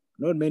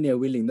 Not many are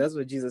willing. That's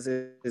what Jesus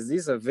says. This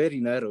is a very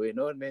narrow way.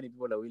 Not many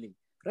people are willing.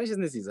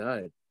 Righteousness is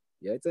hard,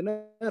 yeah? It's a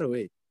narrow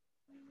way.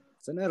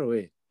 It's a narrow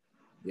way,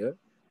 yeah?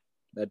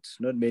 That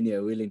not many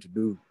are willing to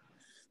do,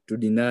 to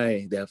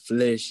deny their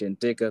flesh and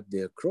take up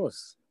their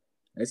cross.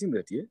 I think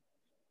that, yeah?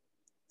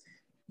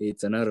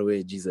 It's another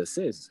way Jesus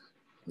says,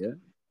 yeah?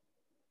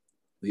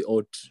 We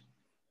ought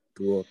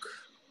to walk.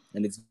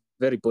 And it's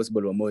very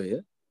possible, Wamoy, yeah?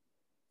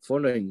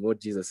 Following what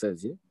Jesus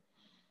says, yeah?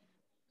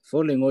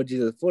 Following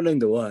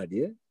the word,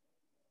 yeah?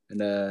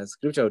 And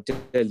scripture will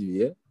tell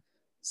you, yeah?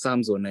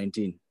 Psalms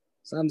 119.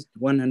 Psalms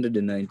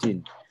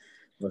 119,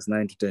 verse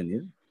 9 to 10,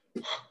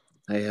 yeah?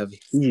 I have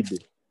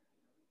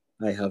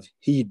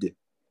hid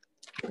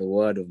the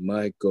word of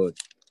my God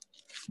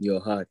in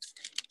your heart.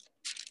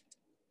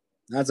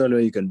 That's the only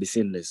way you can be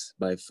sinless,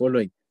 by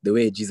following the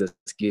way Jesus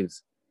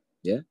gives,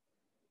 yeah?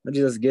 Not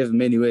Jesus gave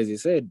many ways. He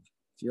said,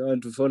 if you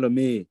want to follow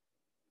me,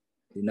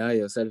 deny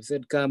yourself. He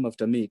said, come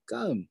after me,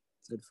 come.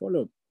 He said,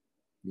 follow.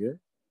 Yeah?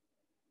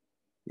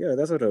 Yeah,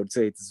 that's what I would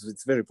say.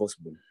 It's very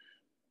possible.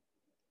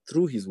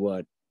 Through his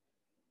word.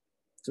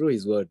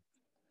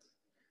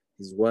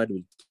 His word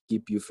will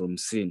keep you from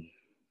sin.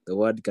 The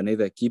word can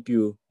either keep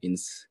you in,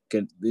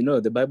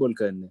 the Bible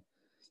can,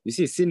 you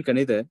see, sin can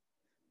either,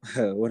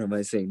 what am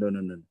I saying? No.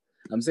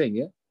 I'm saying,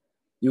 yeah,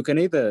 you can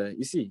either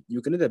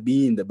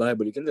be in the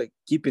Bible, you can either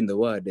keep in the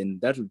word, and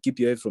that will keep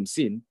you away from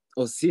sin,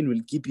 or sin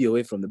will keep you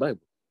away from the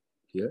Bible.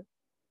 Yeah?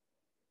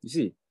 You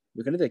see,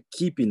 you can either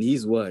keep in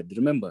his word.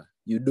 Remember,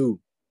 you do.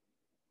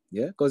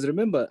 Yeah? Because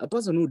remember, a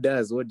person who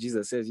does what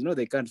Jesus says,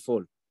 they can't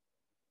fall.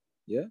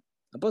 Yeah?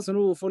 A person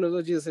who follows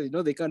what Jesus says,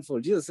 they can't fall.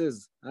 Jesus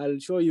says, I'll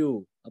show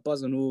you a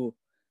person who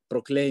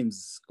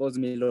proclaims, calls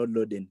me Lord,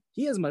 Lord, and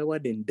hears my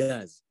word and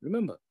does.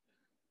 Remember,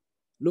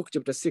 Luke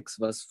chapter 6,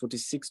 verse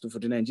 46 to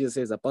 49, Jesus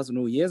says, a person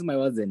who hears my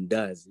words and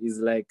does is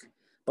like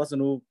a person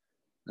who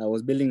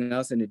was building a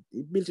house and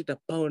he built it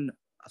upon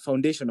a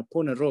foundation,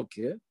 upon a rock,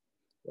 yeah?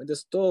 When the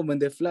storm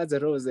and the floods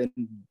arose and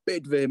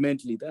beat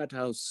vehemently, that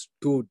house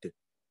stood.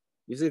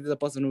 You see, there's a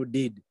person who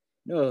did.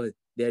 No,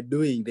 they're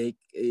doing.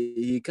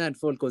 He can't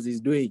fall because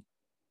he's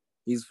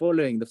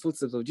following the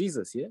footsteps of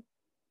Jesus, yeah?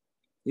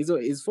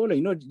 He's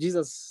following.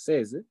 Jesus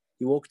says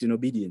he walked in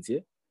obedience, yeah?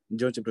 In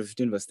John chapter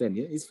 15, verse 10,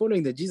 yeah? He's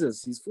following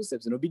his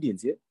footsteps in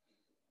obedience, yeah?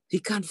 He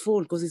can't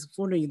fall because he's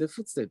following the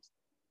footsteps.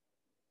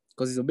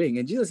 Because he's obeying.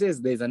 And Jesus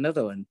says there's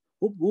another one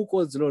who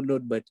calls Lord,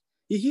 Lord, but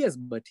he hears,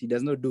 but he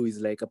does not do. He's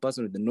like a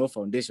person with no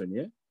foundation,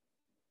 yeah?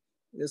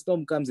 The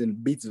storm comes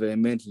and beats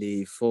vehemently,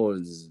 he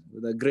falls.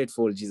 With a great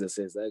fall, Jesus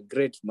says, a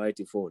great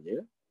mighty fall,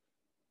 yeah?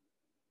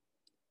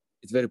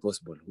 It's very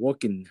possible.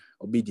 Walk in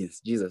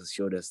obedience. Jesus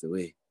showed us the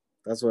way.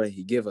 That's why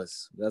he gave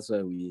us. That's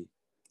why we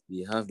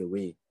have the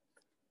way.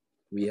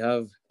 We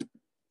have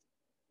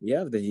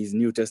his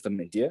New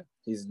Testament, yeah?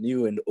 His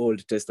New and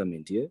Old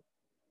Testament, yeah?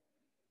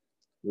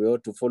 We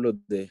ought to follow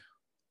the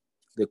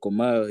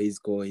command, his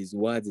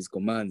words, his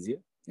commands, yeah?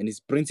 And his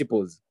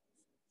principles.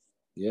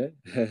 Yeah,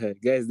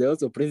 guys, there are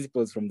also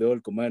principles from the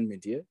old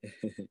commandment, yeah?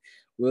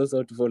 We also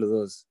have to follow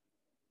those.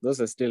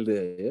 Those are still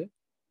there, yeah?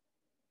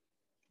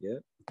 Yeah,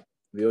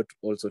 we ought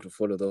also to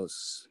follow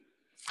those.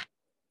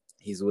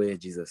 His way,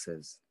 Jesus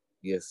says.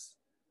 Yes.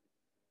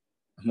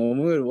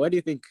 Momoy, what do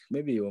you think?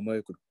 Maybe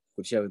Momoy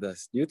could share with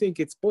us. Do you think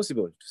it's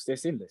possible to stay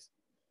sinless?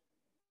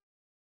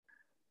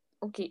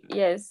 Okay,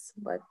 yes,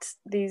 but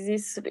there's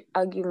this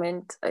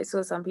argument I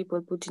saw some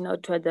people putting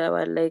out where they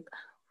were like,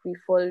 we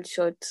fall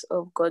short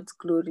of God's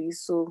glory.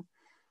 So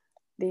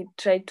they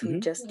try to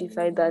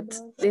justify that.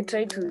 They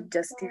try to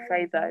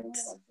justify that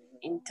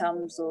in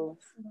terms of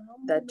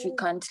that we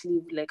can't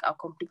live like a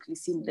completely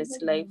sinless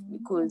life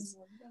because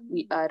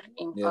we are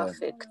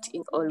imperfect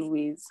in all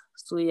ways.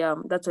 So yeah,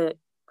 that's why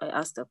I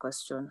asked the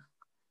question.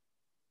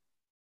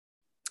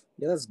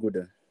 Yeah, that's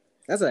good.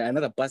 That's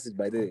another passage,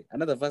 by the way.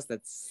 Another verse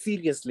that's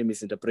seriously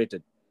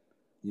misinterpreted.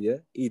 Yeah,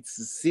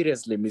 it's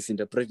seriously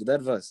misinterpreted,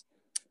 that verse.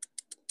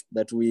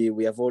 that we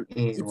have all.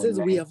 Eh, It says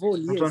we wallahi. have all,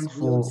 That yes, one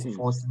we all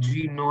for sinned.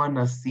 G, no one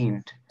has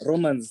sinned.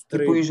 Romans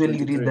People usually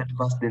read 3:23. that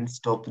verse, then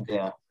stop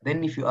there.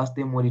 Then if you ask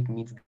them what it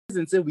means, It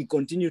doesn't say we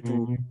continue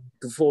Mhm.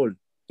 to fall.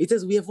 It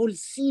says we have all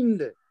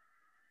sinned.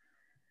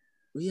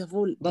 We have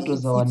all. That was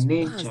it's our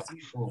nature past.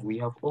 before. We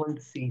have all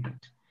sinned.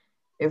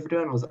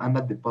 Everyone was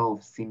under the power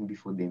of sin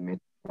before they met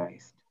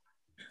Christ.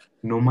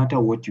 No matter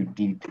what you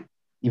did,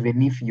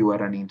 even if you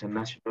are an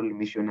international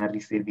missionary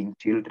saving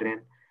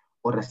children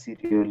or a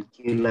serial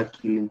killer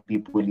killing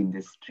people in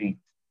the street,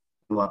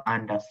 you are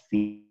under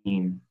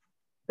sin.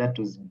 That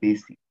was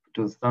basic.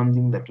 It was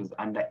something that was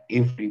under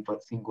every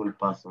single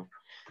person.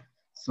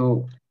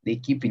 So they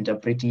keep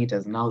interpreting it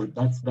as now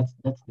that's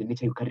the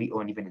nature you carry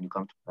on even when you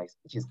come to Christ,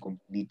 which is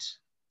complete.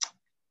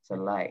 It's a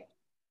lie.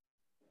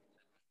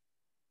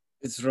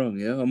 It's wrong,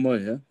 yeah,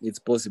 Amoy, yeah? It's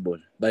possible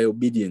by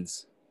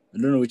obedience. I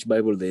don't know which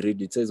Bible they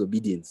read. It says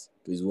obedience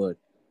to His word.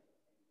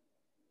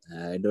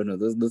 I don't know.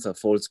 Those are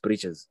false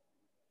preachers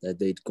that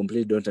they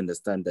completely don't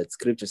understand that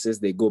Scripture says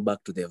they go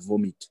back to their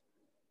vomit.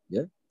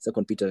 Yeah,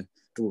 2 Peter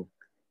 2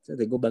 says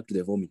they go back to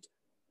their vomit.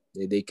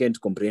 They can't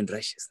comprehend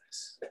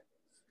righteousness.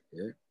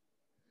 Yeah.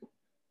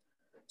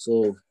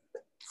 So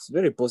it's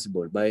very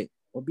possible by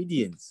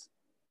obedience.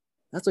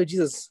 That's why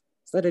Jesus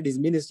started His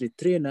ministry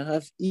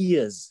 3.5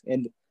 years,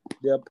 and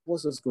the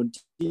apostles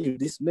continued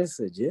this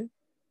message. Yeah,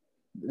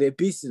 the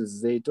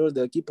epistles they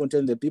keep on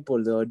telling the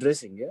people they were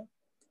addressing. Yeah,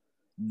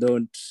 they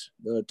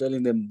were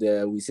telling them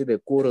that we see the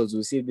quarrels,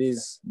 we see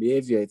this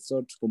behavior. It's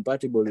not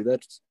compatible with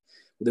that,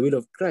 with the will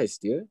of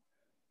Christ. Yeah,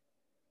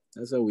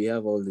 that's why we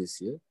have all this.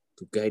 Yeah,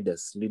 to guide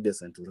us, lead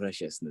us unto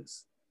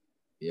righteousness.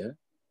 Yeah.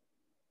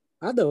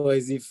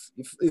 Otherwise, if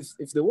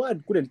the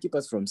word couldn't keep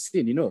us from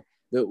sin,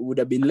 there would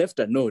have been left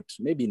a note,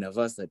 maybe in a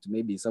verse that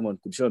maybe someone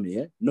could show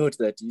me, note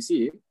that you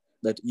see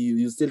that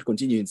you still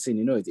continue in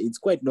sin. It's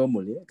quite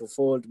normal, to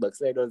fall, to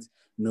backslide.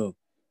 No,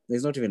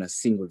 there's not even a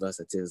single verse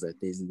that says that.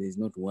 There's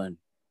not one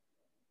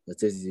that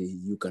says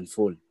you can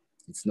fall.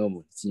 It's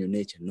normal. It's in your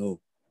nature. No.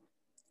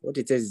 What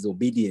it says is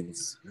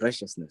obedience,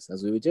 righteousness.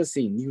 As we were just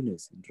saying,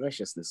 newness and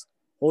righteousness,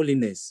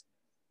 holiness.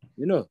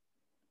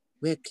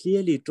 We're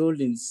clearly told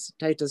in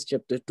Titus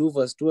chapter 2,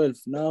 verse 12,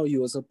 now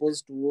you are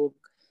supposed to walk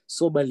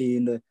soberly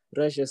in the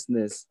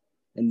righteousness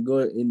and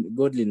in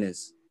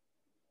godliness.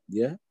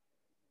 Yeah?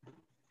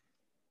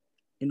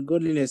 And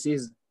godliness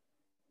is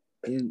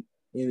in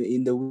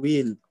the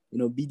will,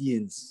 in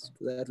obedience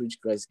to that which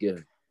Christ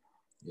gave.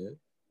 Yeah?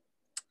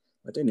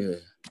 But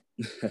anyway,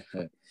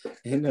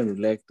 anyone would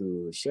like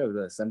to share with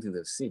us something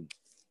they've seen?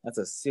 That's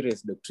a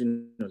serious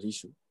doctrinal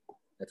issue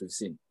that we've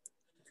seen.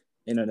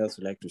 Anyone else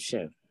would like to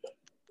share?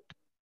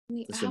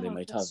 Question they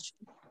might have.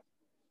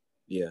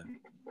 Yeah.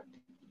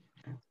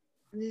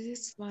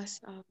 This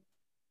verse I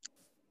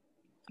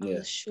Yeah.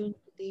 was shown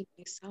today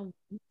by someone,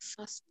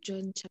 1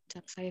 John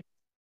chapter 5,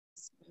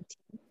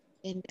 17,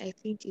 and I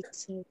think it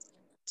says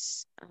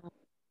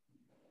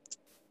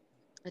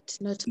that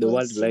not The all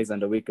world sin, lies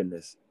under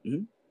wickedness.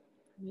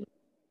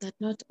 that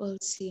not all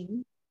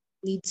sin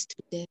leads to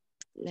death.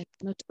 Like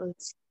not all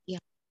sin, yeah.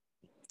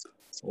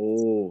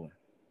 Oh,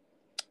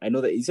 I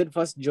know that. You said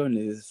 1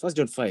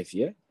 John 5,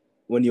 yeah?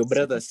 When your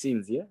brother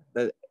sins, yeah?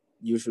 That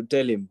you should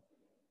tell him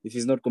if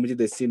he's not committed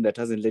the sin that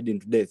hasn't led him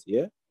to death,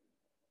 yeah?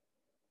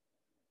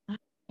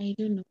 I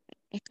don't know.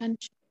 I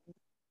can't.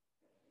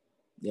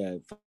 Yeah,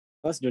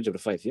 1 John chapter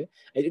 5, yeah?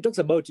 And it talks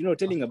about,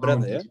 telling a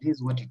brother, yeah? This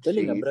is what it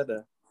Telling a says.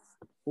 brother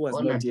who has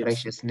All not yet.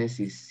 unrighteousness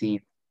is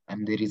sin,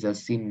 and there is a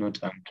sin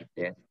not unto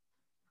death.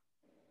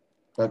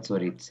 That's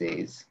what it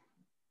says.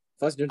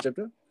 1 John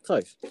chapter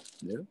 5,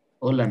 yeah?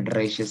 All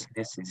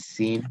unrighteousness is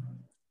sin,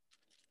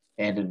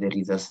 and there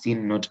is a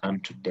sin not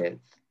unto death.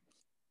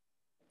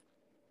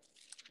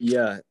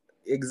 Yeah,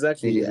 There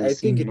exactly. is a I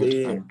sin think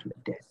not unto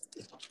death.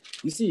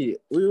 you see,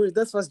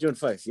 that's 1 John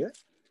 5, yeah?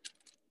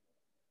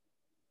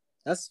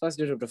 That's 1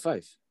 John chapter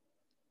 5.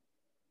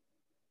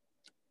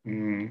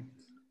 Mm.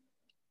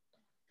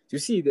 You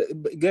see,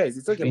 guys,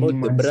 it's talking If any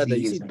about the man brother.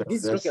 see You his see,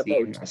 this is brother talking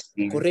sin about a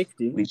sin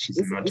correcting. which is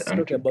This not is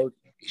talking unto about.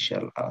 death, he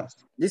shall ask.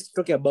 This is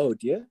talking about,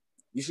 yeah.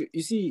 You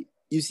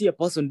see a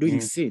person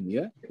doing sin,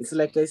 yeah. It's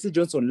like I see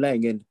Johnson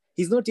lying, and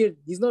he's not dead,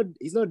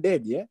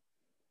 yeah.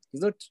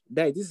 He's not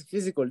died. This is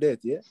physical death,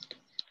 yeah.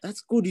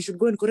 That's good. You should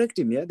go and correct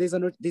him, yeah. There's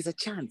a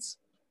chance,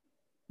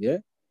 yeah.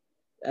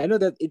 I know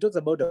that it talks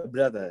about a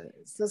brother.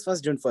 It's just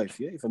 1 John 5,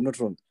 yeah, if I'm not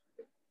wrong.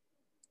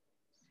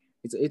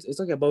 It's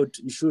talking about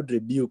you should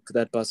rebuke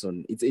that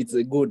person. It's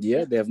a good,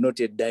 yeah. They have not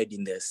yet died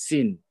in their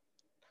sin.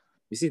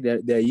 You see,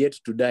 they are yet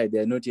to die. They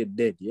are not yet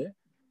dead, yeah.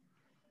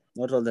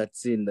 Not all that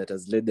sin that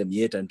has led them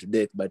yet unto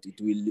death, but it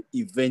will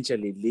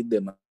eventually lead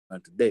them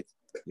unto death.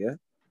 Yeah.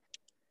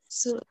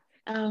 So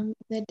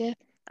the death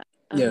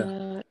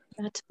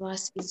that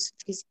verse is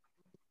physical.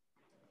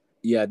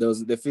 Yeah,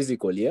 those the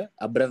physical, yeah.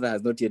 A brother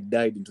has not yet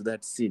died into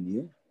that sin,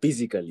 yeah.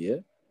 Physically, yeah.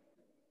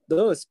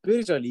 Though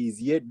spiritually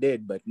he's yet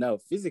dead, but now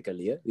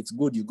physically, yeah, it's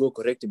good you go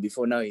correct him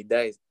before now he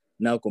dies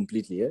now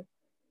completely, yeah.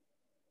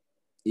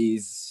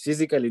 He's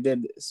physically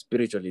dead,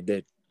 spiritually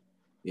dead.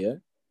 Yeah.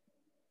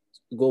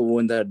 Go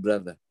warn that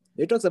brother.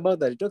 It talks about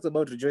that. It talks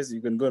about rejoicing.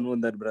 You can go and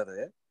warn that brother.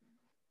 Yeah,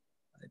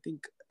 I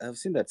think I've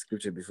seen that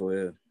scripture before.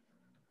 Yeah.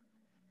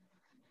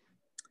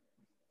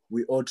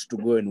 We ought to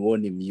go and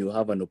warn him. You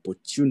have an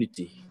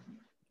opportunity.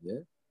 Yeah.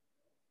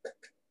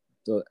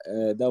 So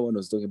that one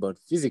was talking about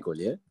physical.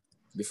 Yeah.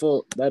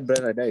 Before that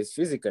brother dies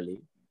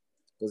physically,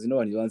 because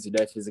once you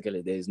die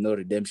physically, there is no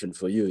redemption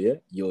for you. Yeah.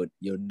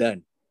 You're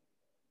done.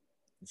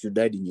 If you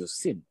died in your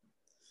sin,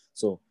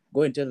 so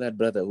go and tell that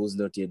brother who's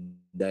not yet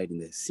died in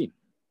the sin.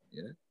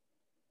 Yeah.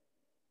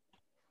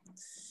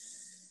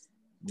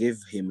 Give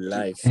him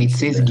life. And it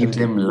says give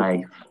them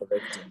life.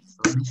 Correction.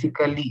 So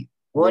basically,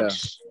 what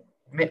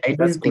I That's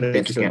don't think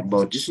they're talking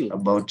correction.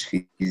 about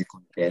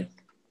physical death.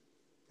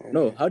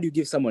 No, how do you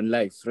give someone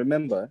life?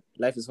 Remember,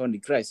 life is found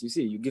in Christ. You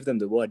see, you give them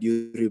the word,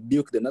 you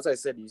rebuke them. That's why I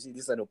said, you see,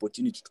 this is an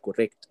opportunity to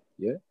correct.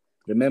 Yeah.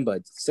 Remember,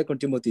 2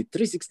 Timothy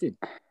 3:16.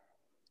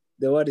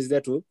 The word is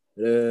there to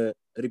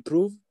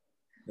reprove,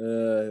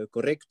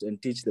 correct,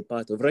 and teach the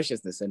path of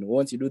righteousness. And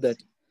once you do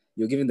that,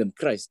 you're giving them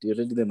Christ. You're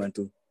leading them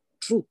unto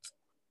truth.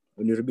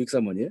 When you rebuke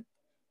someone, yeah,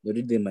 you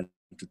lead them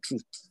unto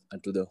truth,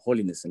 unto the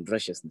holiness and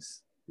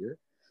righteousness. Yeah.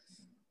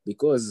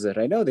 Because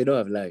right now they don't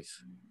have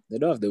life. They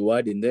don't have the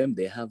word in them.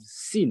 They have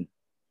sin.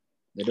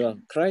 They don't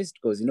have Christ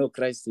because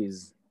Christ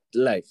is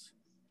life.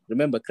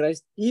 Remember,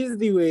 Christ is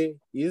the way,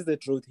 He is the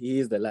truth, He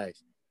is the life.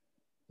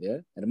 Yeah.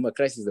 And remember,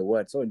 Christ is the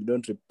word. So when you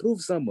don't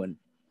reprove someone,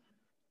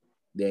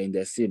 they're in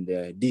their sin.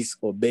 They're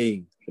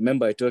disobeying.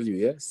 Remember, I told you,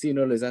 yeah, sin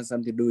always has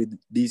something to do with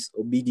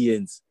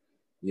disobedience.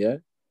 Yeah.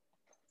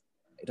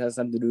 It has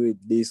something to do with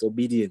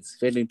disobedience,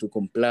 failing to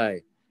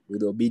comply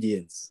with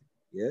obedience.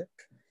 Yeah.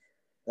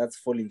 That's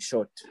falling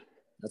short.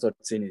 That's what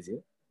sin is.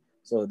 Yeah.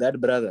 So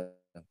that brother,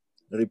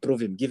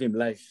 reprove him, give him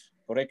life,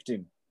 correct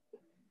him.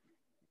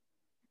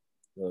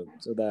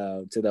 So that I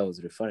would say that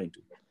was referring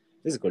to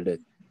physical death.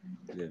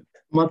 Yeah.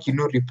 Mark,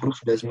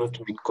 reproof does not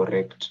mean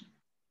correct.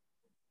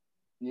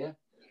 Yeah.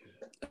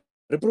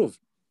 Reprove.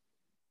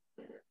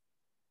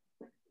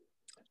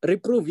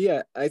 Reprove,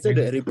 yeah. I said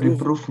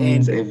reprove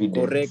means and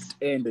evidence. Correct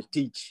and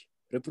teach.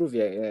 Reprove,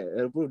 yeah.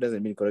 Reprove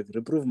doesn't mean correct.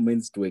 Reprove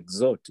means to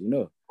exhort,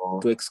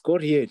 to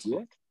excoriate,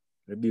 yeah.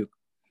 Rebuke.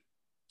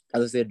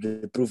 As I said,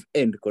 reprove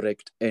and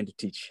correct and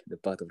teach the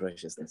path of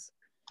righteousness.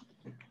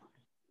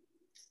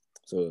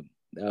 So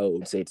I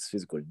would say it's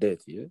physical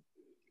death, yeah.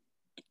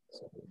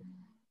 So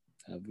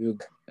have you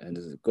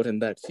gotten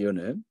that,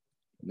 Fiona?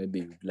 Maybe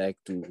you'd like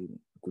to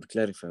could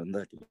clarify on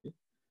that. Yeah?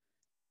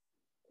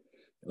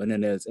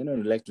 Anyone else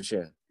would like to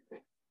share?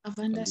 I've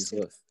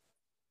understood.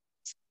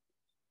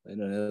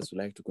 Anyone else would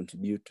like to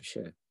contribute to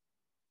share?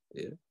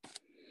 Yeah.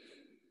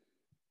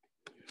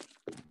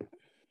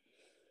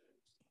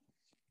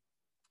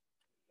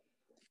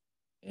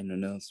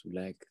 Anyone else would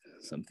like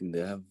something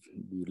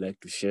you'd like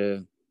to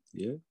share?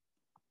 Yeah.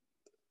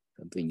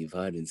 Something you've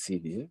heard and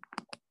seen, yeah.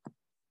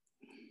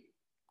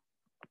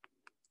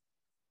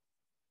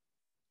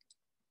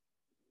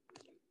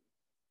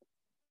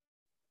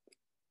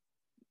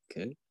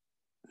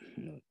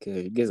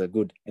 Okay, you guys are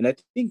good. And I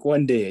think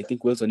one day,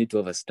 we also need to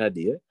have a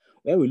study, yeah,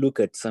 where we look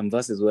at some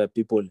verses where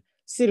people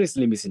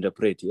seriously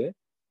misinterpret, yeah.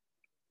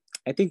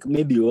 I think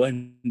maybe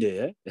one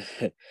day,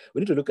 yeah, we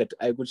need to look at,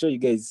 I could show you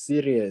guys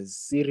serious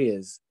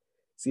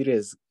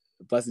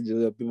passages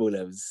where people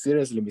have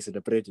seriously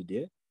misinterpreted,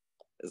 yeah.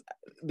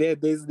 There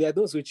are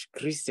those which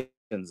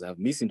Christians have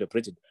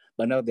misinterpreted,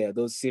 but now there are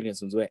those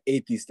serious ones where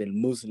atheists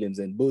and Muslims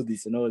and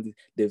Buddhists and all this,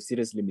 they've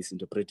seriously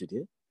misinterpreted,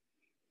 yeah.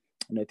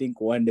 And I think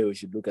one day we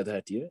should look at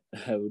that, yeah.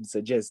 I would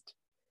suggest,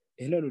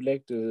 anyone would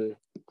like to,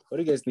 what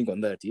do you guys think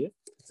on that, yeah?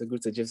 It's a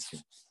good suggestion.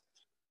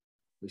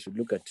 We should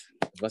look at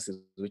verses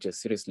which are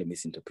seriously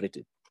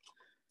misinterpreted.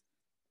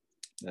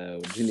 I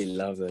would really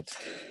love that.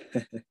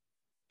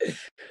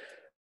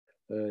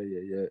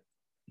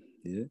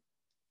 Yeah.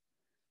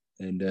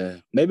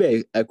 And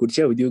maybe I could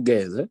share with you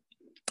guys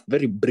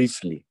very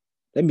briefly.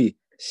 Let me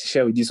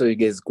share with you so you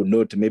guys could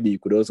note. Maybe you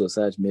could also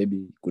search, maybe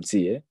you could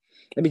see, yeah?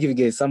 Let me give you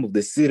guys some of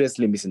the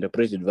seriously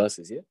misinterpreted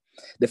verses, yeah?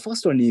 The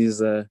first one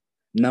is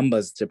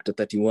Numbers chapter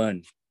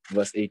 31,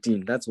 verse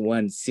 18. That's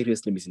one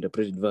seriously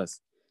misinterpreted verse.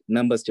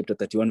 Numbers chapter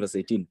 31, verse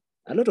 18.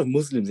 A lot of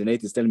Muslims and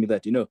atheists tell me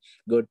that,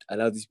 God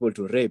allows these people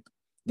to rape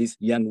these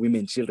young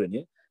women, children,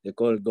 yeah? They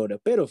call God a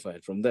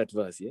pedophile from that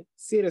verse, yeah?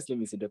 Seriously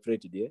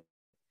misinterpreted, yeah?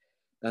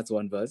 That's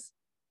one verse.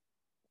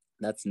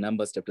 That's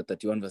Numbers chapter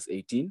 31, verse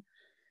 18.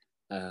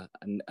 A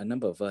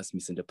number of verses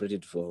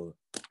misinterpreted for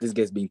these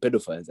guys being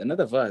pedophiles.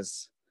 Another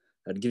verse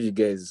I'd give you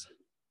guys,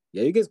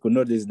 yeah, you guys could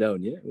note this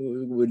down, yeah?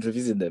 We'll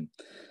revisit them.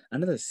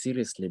 Another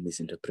seriously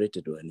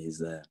misinterpreted one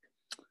is,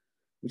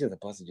 which other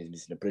passage is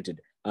misinterpreted?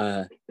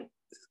 1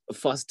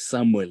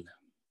 Samuel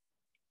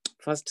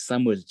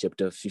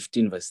chapter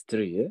 15, verse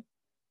 3, yeah?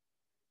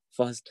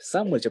 1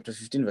 Samuel chapter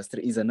 15, verse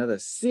 3 is another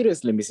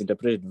seriously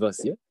misinterpreted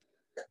verse, yeah?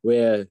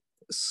 Where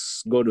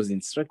God was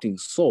instructing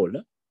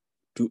Saul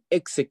to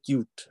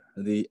execute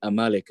the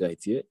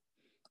Amalekites, yeah?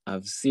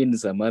 I've seen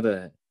some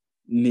other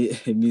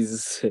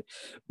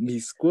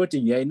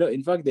misquoting, yeah?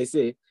 In fact, they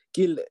say,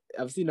 kill,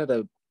 I've seen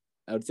other,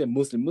 I would say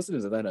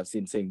Muslims are that I've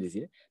seen saying this,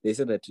 yeah? They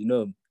say that,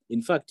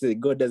 In fact,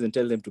 God doesn't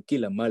tell them to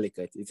kill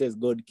Amalekites. It says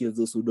God kills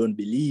those who don't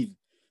believe.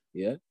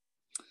 Yeah.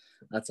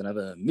 That's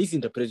another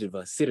misinterpreted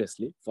verse,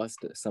 seriously. First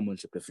Samuel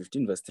chapter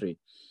 15, verse 3.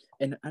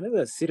 And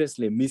another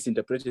seriously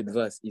misinterpreted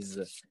verse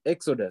is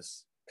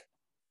Exodus.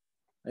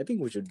 I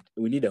think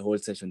we need a whole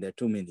session. There are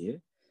too many. Yeah?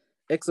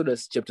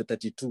 Exodus chapter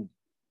 32.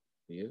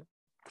 Yeah.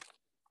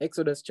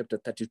 Exodus chapter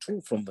 32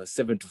 from verse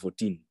 7 to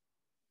 14.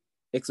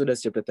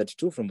 Exodus chapter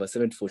 32 from verse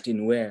 7 to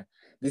 14, where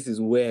this is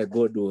where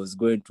God was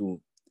going to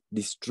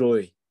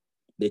destroy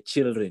the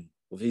children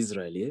of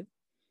Israel. Yeah?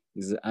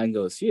 His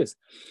anger was fierce.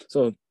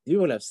 So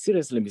people have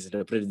seriously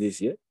misinterpreted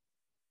this, yeah?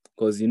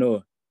 Because,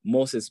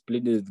 Moses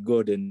pleaded with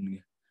God,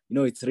 and,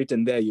 it's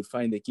written there, you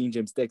find the King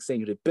James text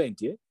saying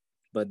repent, yeah?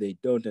 But they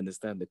don't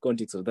understand the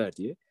context of that,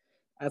 yeah?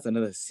 That's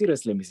another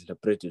seriously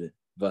misinterpreted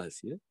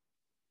verse, yeah?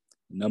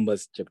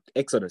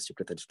 Exodus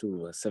chapter 32,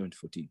 verse 7 to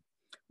 14.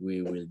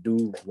 We will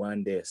do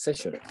one day a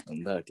session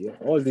on that, yeah?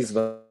 All these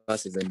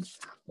verses, and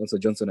also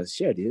Johnson has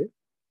shared, yeah?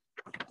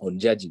 On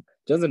judging.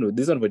 Johnson,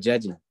 this one for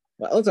judging.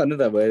 But also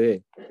another, by the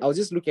way, I was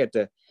just looking at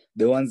the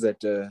ones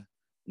that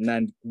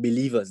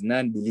non-believers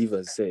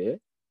say, eh?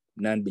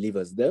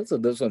 Non-believers. There are also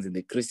those ones in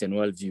the Christian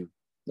worldview.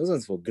 Those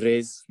ones for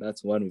grace,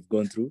 that's one we've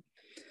gone through.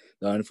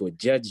 The one for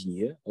judging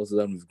here, also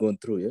that we've gone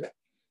through here.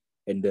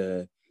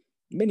 And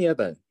many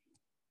other,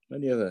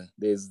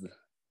 there's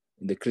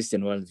in the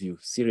Christian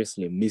worldview,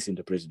 seriously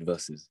misinterpreted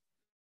verses.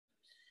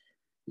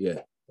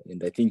 Yeah,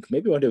 and I think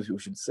maybe one day we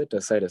should set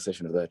aside a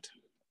session of that.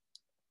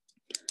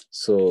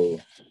 So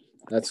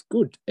that's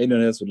good.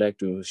 Anyone else would like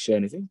to share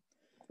anything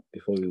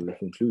before we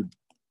conclude?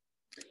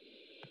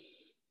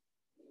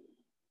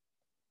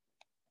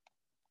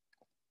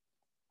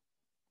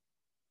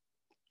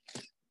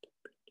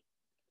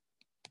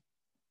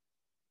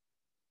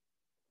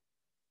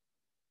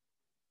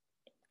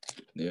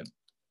 Yeah.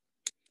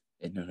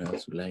 Anyone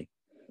else would like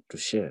to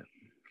share?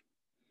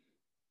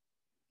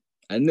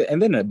 And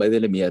then, by the way,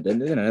 let me add,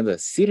 and then another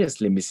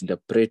seriously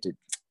misinterpreted,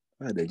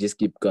 they just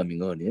keep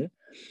coming on, yeah?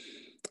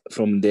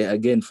 From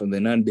the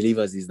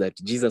non-believers is that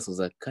Jesus was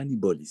a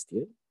cannibalist,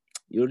 yeah?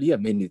 You'll hear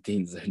many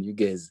things, and you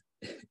guys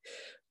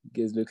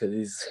look at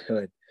this,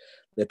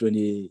 that when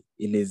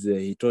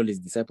he told his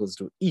disciples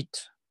to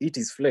eat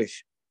his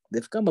flesh,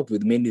 they've come up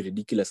with many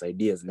ridiculous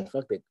ideas. In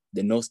fact,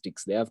 the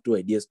Gnostics, they have two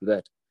ideas to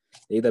that.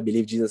 They either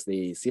believe Jesus,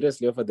 they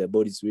seriously offer their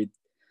bodies with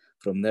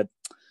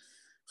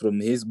from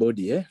his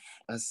body, yeah?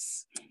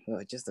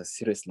 Just as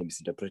seriously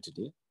misinterpreted,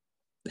 yeah?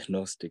 The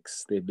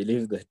Gnostics, they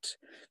believe that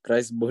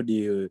Christ's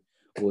body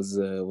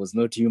was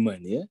not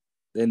human, yeah?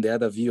 Then the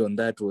other view on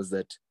that was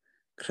that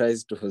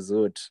Christ was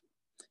what?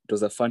 It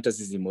was a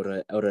phantasm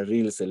or a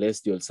real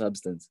celestial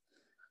substance.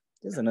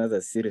 There's another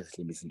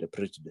seriously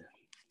misinterpreted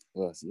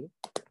verse, yeah?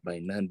 By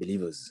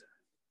non-believers.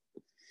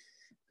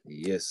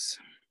 Yes.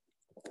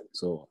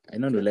 So I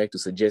don't would like to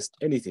suggest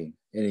anything,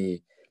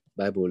 any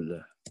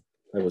Bible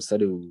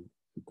study we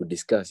could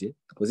discuss, yeah?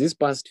 Because these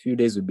past few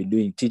days we've been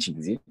doing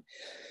teachings, yeah?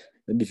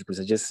 Maybe if you could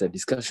suggest a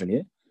discussion,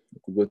 yeah? We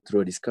could go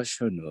through a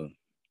discussion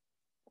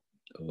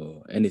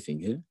or anything,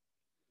 yeah?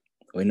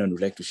 Or anyone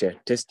would like to share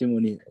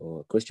testimony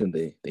or a question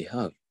they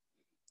have,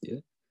 yeah?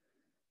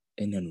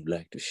 Anyone would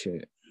like to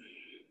share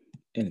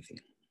anything?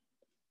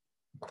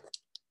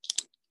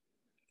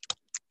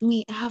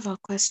 Me, I have a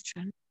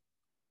question.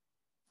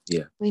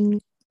 Yeah. When you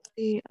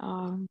say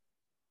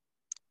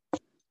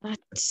that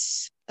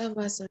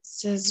verse that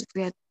says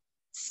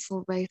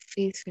for by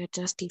faith we are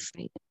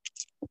justified,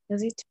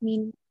 does it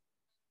mean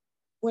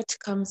what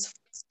comes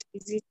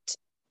first?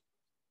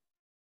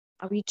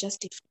 Are we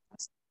justified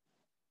first?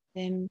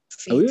 Then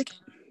Are we?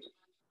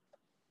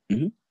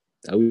 faith.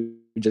 Are we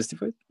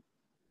justified?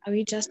 Are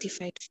we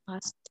justified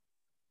first?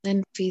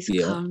 Then faith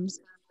comes.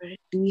 Or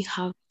do we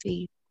have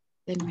faith?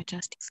 Then we're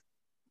justified.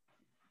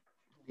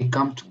 They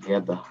come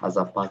together as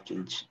a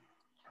package.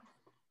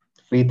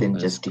 Faith and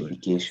That's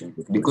justification.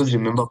 good. Because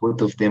remember,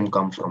 both of them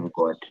come from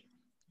God.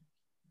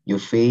 Your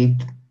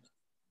faith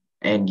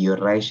and your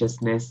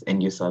righteousness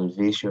and your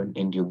salvation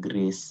and your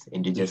grace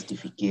and your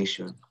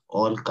justification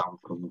all come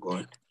from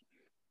God.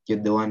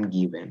 You're the one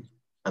given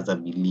as a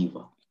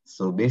believer.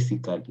 So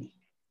basically,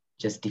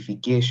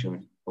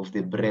 justification of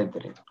the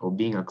brethren or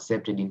being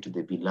accepted into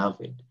the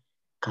beloved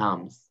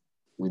comes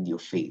with your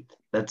faith.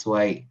 That's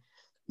why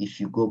if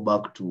you go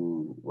back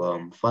to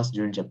 1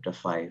 John chapter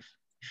 5,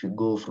 if you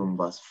go from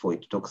verse 4,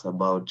 it talks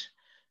about,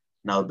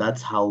 now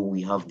that's how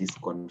we have this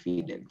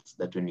confidence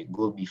that when we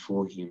go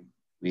before him,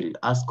 we'll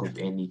ask of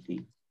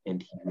anything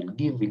and he will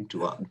give it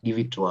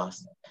to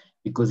us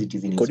because it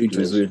is in according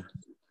his pleasure.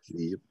 To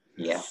his will. Yep.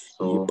 Yeah,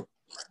 so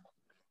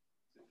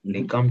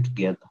they come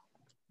together.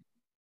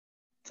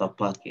 It's a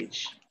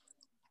package.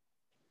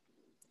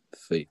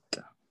 Faith,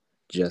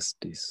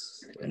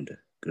 justice, and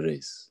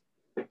grace.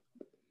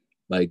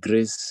 By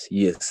grace,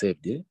 ye are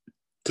saved, yeah?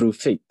 Through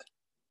faith.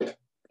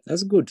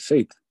 That's good,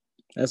 faith.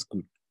 That's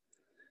good.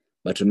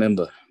 But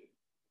remember,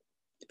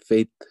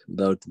 faith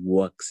without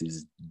works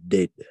is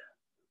dead.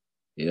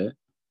 Yeah?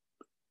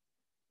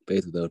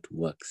 Faith without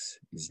works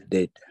is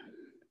dead.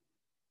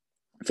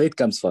 Faith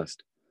comes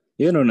first.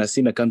 Even when a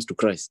sinner comes to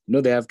Christ,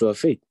 they have to have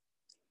faith.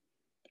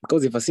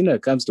 Because if a sinner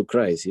comes to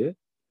Christ,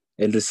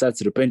 and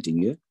starts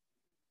repenting,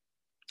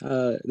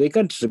 they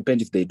can't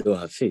repent if they don't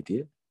have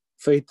faith,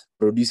 Faith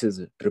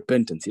produces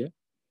repentance,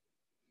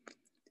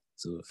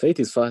 So faith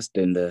is first,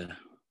 and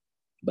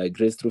by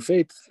grace through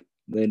faith,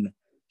 then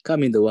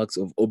come in the works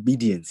of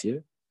obedience,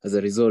 As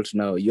a result,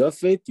 now you have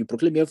faith, you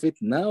proclaim your faith,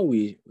 now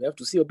we have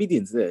to see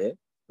obedience there,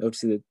 We have to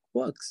see the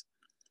works,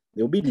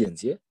 the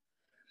obedience,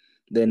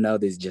 Then now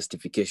there's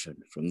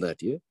justification from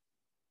that,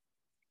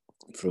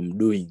 From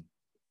doing,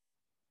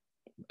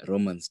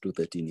 Romans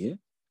 2:13,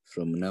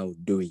 From now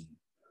doing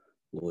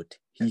what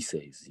he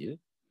says,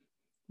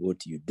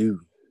 What you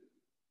do.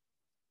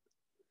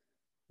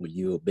 Will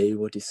you obey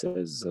what he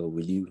says, or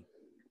will you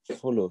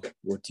follow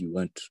what you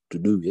want to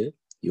do,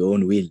 Your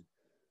own will.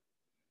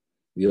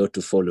 We ought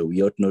to follow.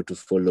 We ought not to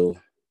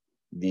follow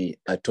the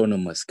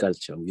autonomous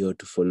culture. We ought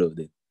to follow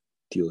the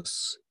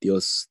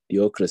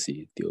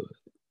theocracy,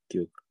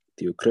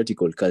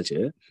 theocratical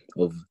culture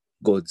of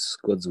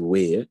God's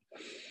way,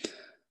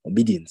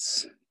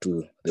 obedience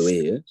to the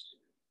way.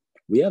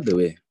 We have the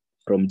way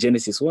from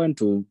Genesis 1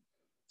 to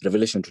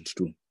Revelation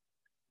 22.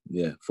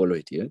 Follow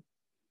it,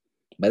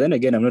 But then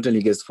again, I'm not telling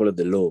you guys to follow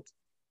the law,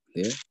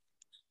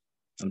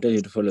 I'm telling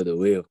you to follow the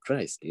way of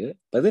Christ,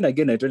 But then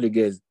again, I told you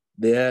guys,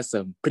 there are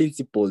some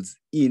principles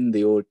in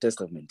the Old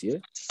Testament,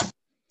 You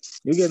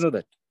guys know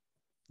that?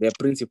 There are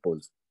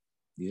principles,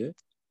 Well,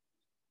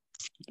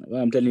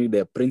 I'm telling you,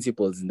 there are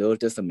principles in the Old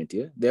Testament,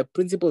 There are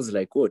principles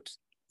like what?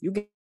 You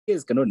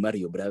guys cannot marry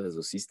your brothers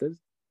or sisters.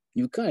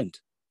 You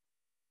can't.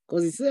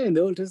 Because it's there in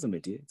the Old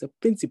Testament, It's a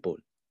principle,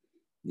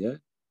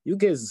 You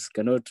guys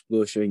cannot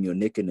go showing your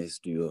nakedness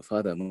to your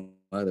father,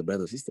 mother,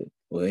 brother, sister,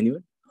 or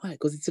anyone. Why?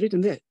 Because it's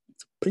written there.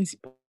 It's a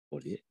principle,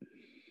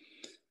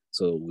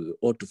 So we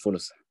ought to follow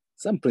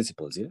some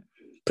principles,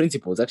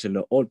 Principles, actually,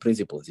 not all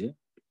principles,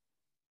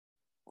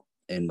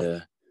 And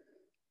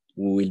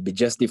we will be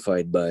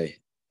justified by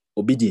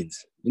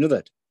obedience. You know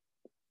that?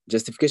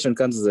 Justification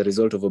comes as a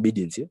result of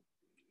obedience,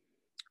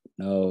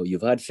 Now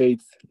you've had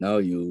faith, now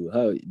you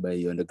have, by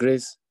your under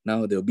grace,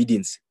 now the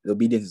obedience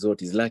is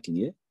what is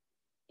lacking,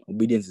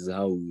 Obedience is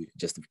how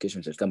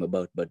justification shall come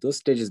about. But those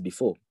stages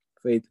before,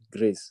 faith,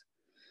 grace,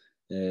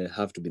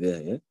 have to be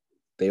there,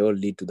 They all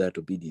lead to that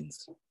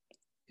obedience.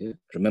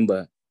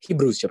 Remember,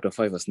 Hebrews chapter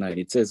 5 verse 9,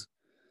 it says,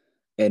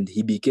 and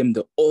he became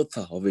the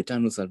author of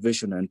eternal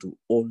salvation unto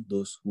all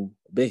those who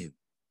obey him.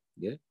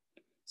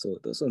 So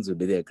those ones will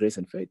be there, grace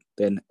and faith.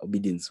 Then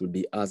obedience will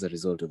be as a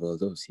result of all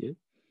those,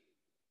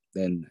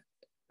 Then,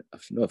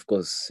 of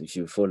course, if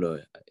you follow,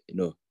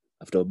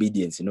 after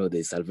obedience,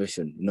 there's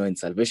salvation. In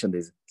salvation,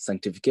 there's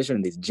sanctification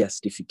and there's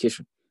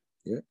justification.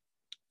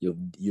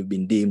 You've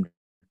been deemed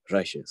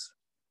righteous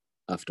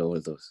after all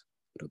those.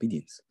 But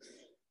obedience.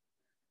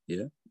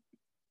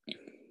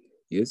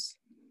 Yes.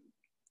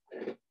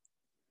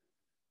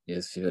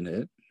 Yes,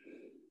 Fiona.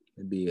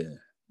 Maybe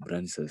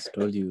Brands has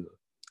told you,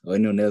 or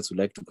anyone else would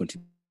like to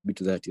contribute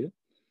to that,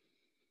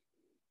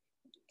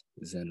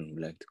 Is anyone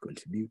would like to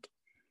contribute?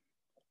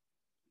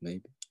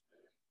 Maybe.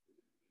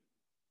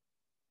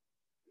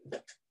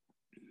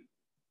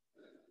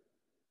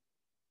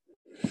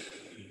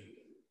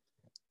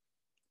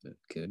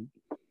 Okay.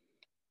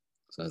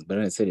 So as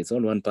Brian said, it's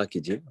all one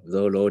package, with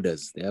all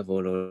orders. They have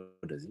all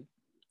orders,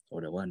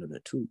 Order 1, order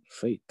 2,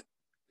 faith.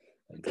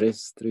 And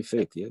grace, 3,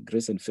 faith,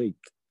 Grace and faith.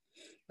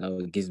 Now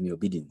it gives me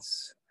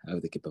obedience. I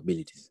have the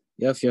capabilities.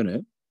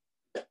 Fiona,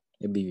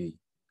 maybe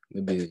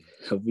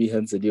have we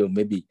answered you?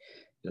 Maybe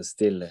you're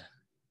still,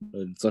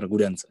 it's not a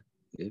good answer.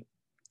 It's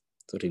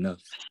not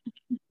enough.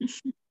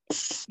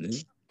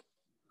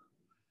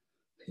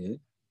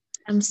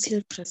 I'm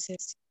still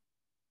processing.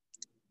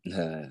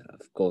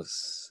 Of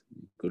course,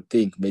 you could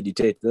think,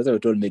 meditate. That's what I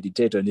told,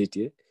 meditate on it,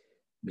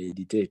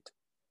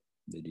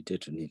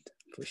 Meditate on it,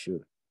 for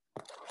sure.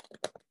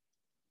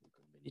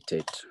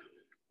 Meditate.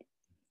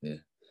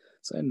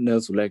 So anyone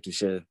else would like to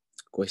share a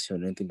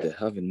question, anything they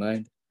have in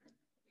mind?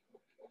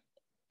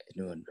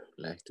 Anyone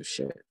would like to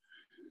share?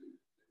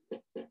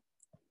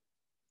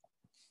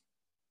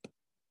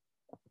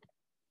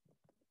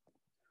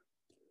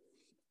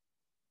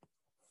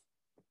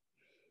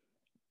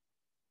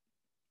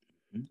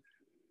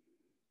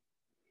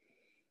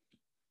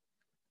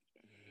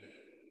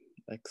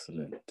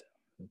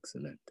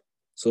 Excellent.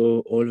 So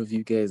all of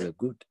you guys are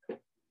good,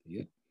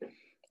 and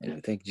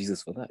we thank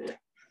Jesus for that.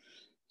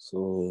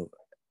 So,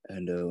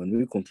 and when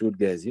we conclude,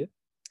 guys,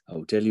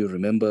 I'll tell you,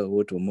 remember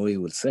what Omoi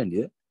will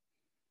send,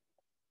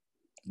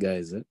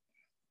 Guys,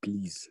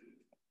 please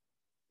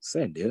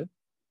send,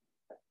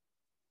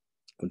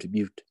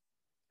 contribute,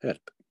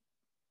 help.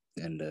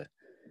 And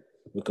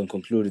we can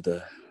conclude with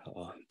a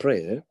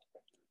prayer.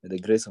 May the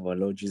grace of our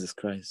Lord Jesus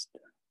Christ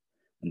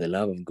and the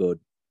love of God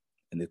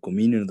and the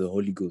communion of the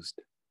Holy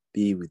Ghost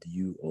be with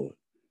you all.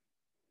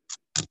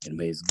 And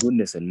may his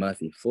goodness and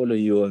mercy follow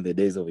you all the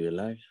days of your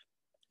life.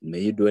 And may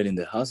you dwell in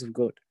the house of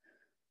God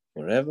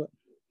forever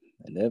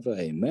and ever.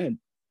 Amen.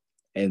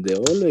 And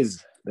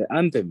always the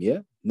anthem,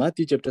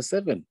 Matthew chapter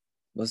 7.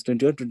 Verse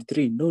 21,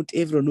 23, not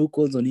everyone who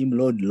calls on him,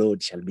 Lord,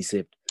 Lord, shall be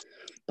saved.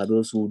 But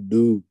those who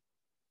do,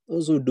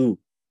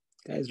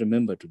 guys,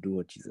 remember to do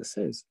what Jesus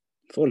says.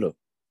 Follow,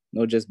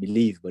 not just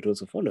believe, but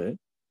also follow. Eh?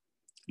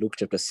 Luke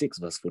chapter 6,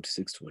 verse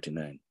 46 to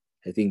 49.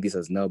 I think this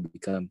has now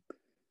become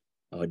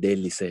our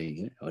daily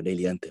saying, our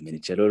daily anthem, and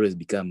it shall always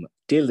become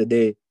till the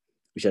day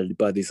we shall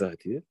depart this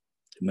earth. Yeah?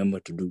 Remember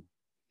to do.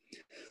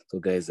 So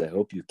guys, I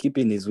hope you keep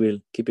in his will,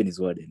 keep in his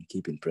word, and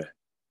keep in prayer.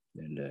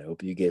 And I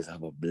hope you guys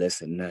have a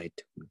blessed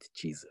night with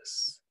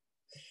Jesus.